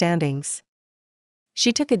misunderstandings.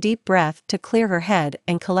 She took a deep breath to clear her head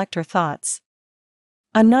and collect her thoughts.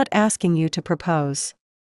 I'm not asking you to propose.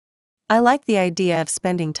 I like the idea of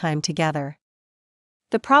spending time together.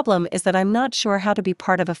 The problem is that I'm not sure how to be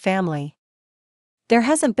part of a family. There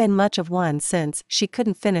hasn't been much of one since. She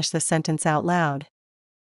couldn't finish the sentence out loud.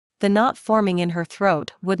 The knot forming in her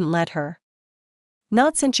throat wouldn't let her.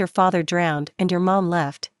 Not since your father drowned and your mom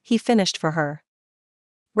left, he finished for her.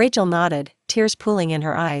 Rachel nodded, tears pooling in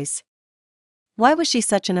her eyes. Why was she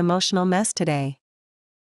such an emotional mess today?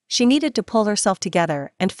 She needed to pull herself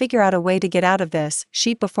together and figure out a way to get out of this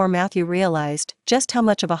sheet before Matthew realized just how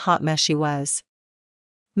much of a hot mess she was.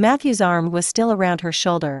 Matthew's arm was still around her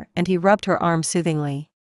shoulder and he rubbed her arm soothingly.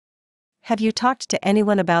 Have you talked to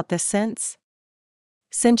anyone about this since?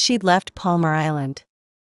 Since she'd left Palmar Island.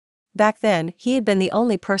 Back then, he had been the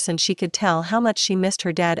only person she could tell how much she missed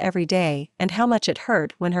her dad every day and how much it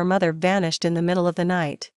hurt when her mother vanished in the middle of the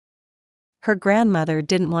night. Her grandmother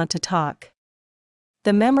didn't want to talk.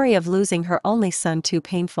 The memory of losing her only son too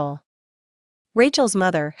painful. Rachel's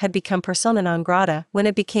mother had become persona non grata when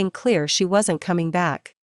it became clear she wasn't coming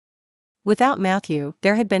back. Without Matthew,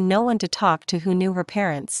 there had been no one to talk to who knew her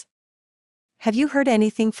parents. Have you heard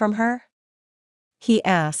anything from her? He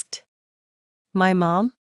asked. My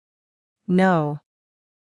mom? No.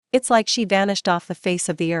 It's like she vanished off the face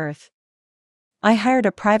of the earth. I hired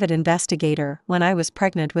a private investigator when I was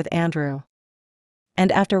pregnant with Andrew.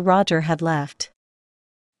 And after Roger had left,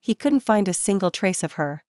 he couldn't find a single trace of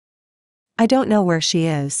her. I don't know where she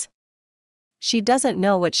is. She doesn't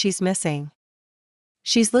know what she's missing.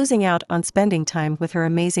 She's losing out on spending time with her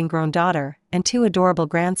amazing grown daughter and two adorable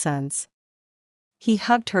grandsons. He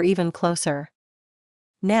hugged her even closer.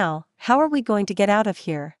 Now, how are we going to get out of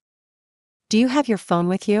here? Do you have your phone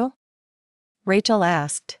with you? Rachel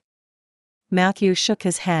asked. Matthew shook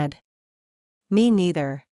his head. Me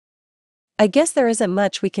neither. I guess there isn't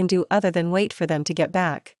much we can do other than wait for them to get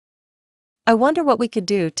back. I wonder what we could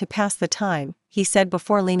do to pass the time, he said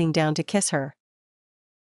before leaning down to kiss her.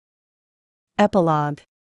 Epilogue.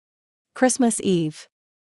 Christmas Eve.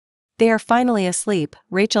 They are finally asleep,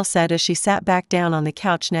 Rachel said as she sat back down on the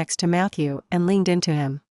couch next to Matthew and leaned into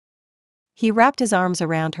him. He wrapped his arms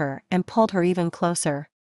around her and pulled her even closer.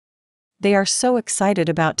 They are so excited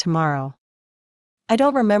about tomorrow. I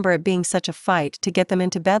don't remember it being such a fight to get them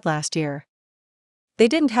into bed last year. They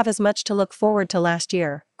didn't have as much to look forward to last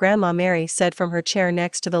year, Grandma Mary said from her chair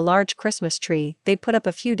next to the large Christmas tree they'd put up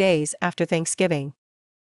a few days after Thanksgiving.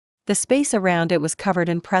 The space around it was covered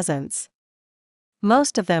in presents.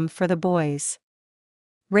 Most of them for the boys.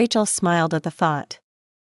 Rachel smiled at the thought.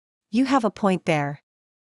 You have a point there.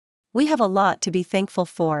 We have a lot to be thankful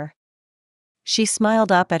for. She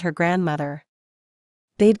smiled up at her grandmother.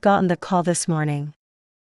 They'd gotten the call this morning.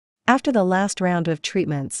 After the last round of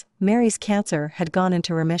treatments, Mary's cancer had gone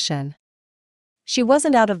into remission. She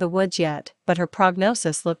wasn't out of the woods yet, but her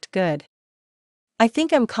prognosis looked good. I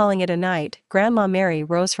think I'm calling it a night. Grandma Mary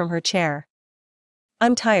rose from her chair.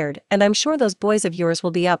 I'm tired, and I'm sure those boys of yours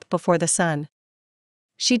will be up before the sun.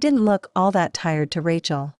 She didn't look all that tired to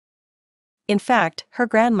Rachel. In fact, her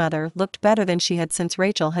grandmother looked better than she had since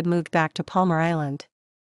Rachel had moved back to Palmar Island.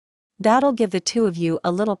 That'll give the two of you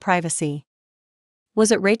a little privacy.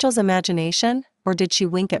 Was it Rachel's imagination, or did she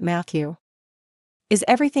wink at Matthew? Is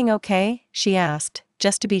everything okay? She asked,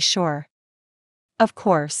 just to be sure. Of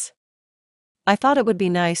course. I thought it would be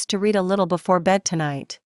nice to read a little before bed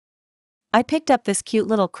tonight. I picked up this cute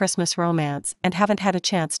little Christmas romance and haven't had a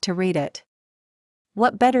chance to read it.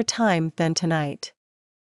 What better time than tonight?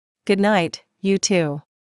 Good night, you two.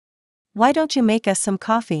 Why don't you make us some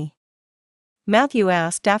coffee? Matthew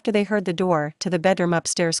asked after they heard the door to the bedroom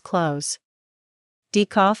upstairs close.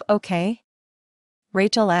 Decaf, okay?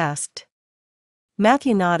 Rachel asked.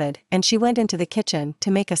 Matthew nodded and she went into the kitchen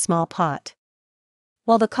to make a small pot.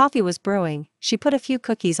 While the coffee was brewing, she put a few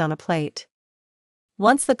cookies on a plate.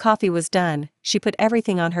 Once the coffee was done, she put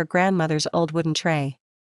everything on her grandmother's old wooden tray.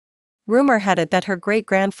 Rumor had it that her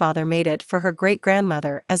great-grandfather made it for her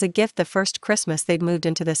great-grandmother as a gift the first Christmas they'd moved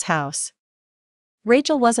into this house.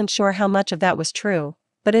 Rachel wasn't sure how much of that was true,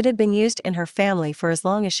 but it had been used in her family for as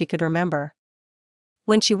long as she could remember.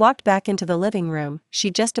 When she walked back into the living room, she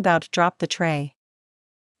just about dropped the tray.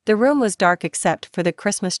 The room was dark except for the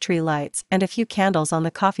Christmas tree lights and a few candles on the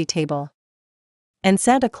coffee table. And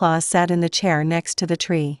Santa Claus sat in the chair next to the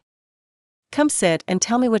tree. Come sit and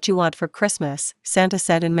tell me what you want for Christmas, Santa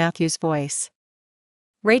said in Matthew's voice.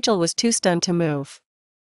 Rachel was too stunned to move.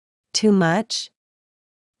 Too much?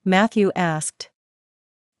 Matthew asked.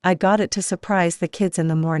 I got it to surprise the kids in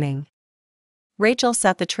the morning. Rachel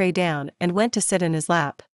set the tray down and went to sit in his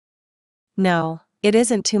lap. No, it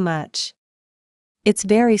isn't too much. It's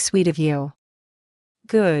very sweet of you.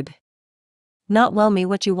 Good. Not well me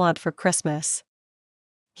what you want for Christmas.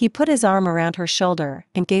 He put his arm around her shoulder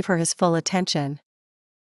and gave her his full attention.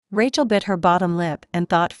 Rachel bit her bottom lip and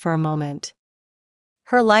thought for a moment.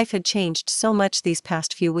 Her life had changed so much these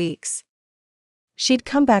past few weeks. She'd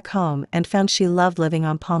come back home and found she loved living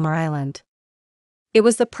on Palmar Island. It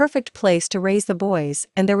was the perfect place to raise the boys,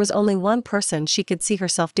 and there was only one person she could see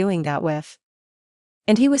herself doing that with.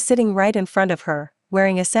 And he was sitting right in front of her,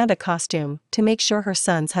 wearing a Santa costume, to make sure her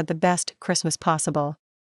sons had the best Christmas possible.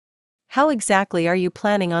 How exactly are you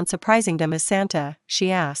planning on surprising them as Santa?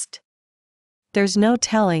 She asked. There's no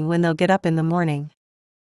telling when they'll get up in the morning.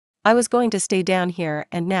 I was going to stay down here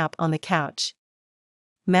and nap on the couch.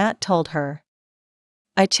 Matt told her.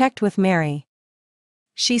 I checked with Mary.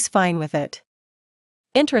 She's fine with it.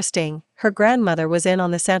 Interesting, her grandmother was in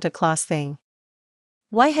on the Santa Claus thing.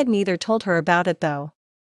 Why had neither told her about it though?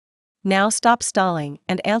 Now stop stalling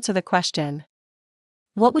and answer the question.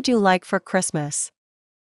 What would you like for Christmas?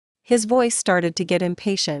 His voice started to get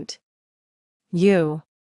impatient. You.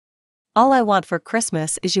 All I want for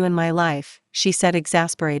Christmas is you in my life, she said,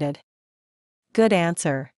 exasperated. Good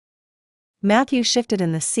answer. Matthew shifted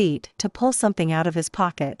in the seat to pull something out of his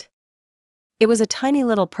pocket. It was a tiny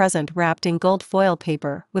little present wrapped in gold foil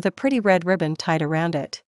paper with a pretty red ribbon tied around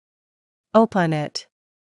it. Open it.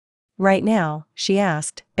 Right now, she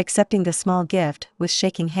asked, accepting the small gift with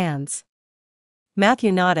shaking hands.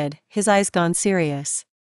 Matthew nodded, his eyes gone serious.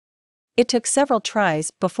 It took several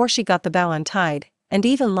tries before she got the bow untied, and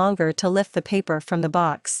even longer to lift the paper from the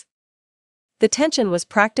box. The tension was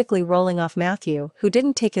practically rolling off Matthew, who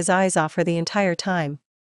didn't take his eyes off her the entire time.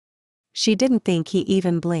 She didn't think he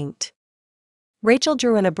even blinked. Rachel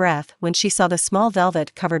drew in a breath when she saw the small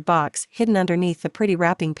velvet-covered box hidden underneath the pretty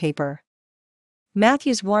wrapping paper.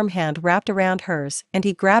 Matthew's warm hand wrapped around hers and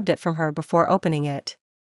he grabbed it from her before opening it.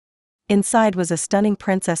 Inside was a stunning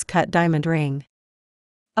princess-cut diamond ring.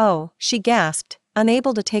 Oh, she gasped,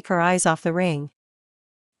 unable to take her eyes off the ring.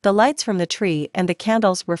 The lights from the tree and the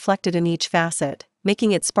candles reflected in each facet,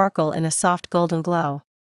 making it sparkle in a soft golden glow.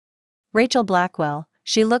 Rachel Blackwell,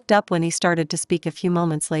 she looked up when he started to speak a few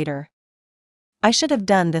moments later. I should have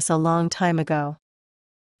done this a long time ago.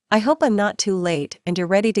 I hope I'm not too late and you're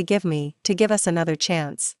ready to give us another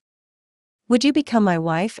chance. Would you become my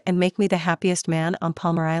wife and make me the happiest man on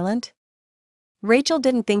Palmar Island? Rachel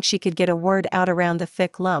didn't think she could get a word out around the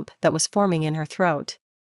thick lump that was forming in her throat.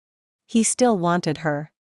 He still wanted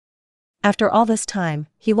her. After all this time,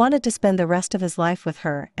 he wanted to spend the rest of his life with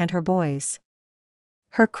her and her boys.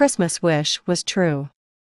 Her Christmas wish was true.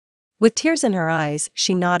 With tears in her eyes,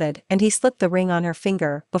 she nodded and he slipped the ring on her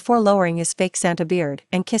finger before lowering his fake Santa beard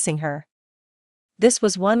and kissing her. This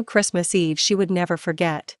was one Christmas Eve she would never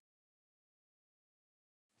forget.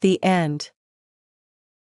 The end.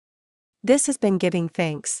 This has been Giving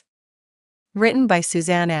Thanks. Written by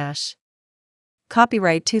Susanne Ash.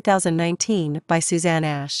 Copyright 2019 by Susanne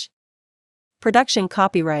Ash. Production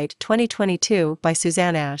copyright 2022 by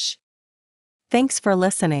Susanne Ash. Thanks for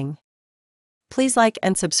listening. Please like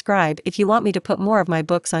and subscribe if you want me to put more of my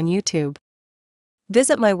books on YouTube.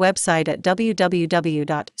 Visit my website at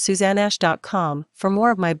www.susanneash.com for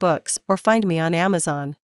more of my books or find me on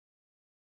Amazon.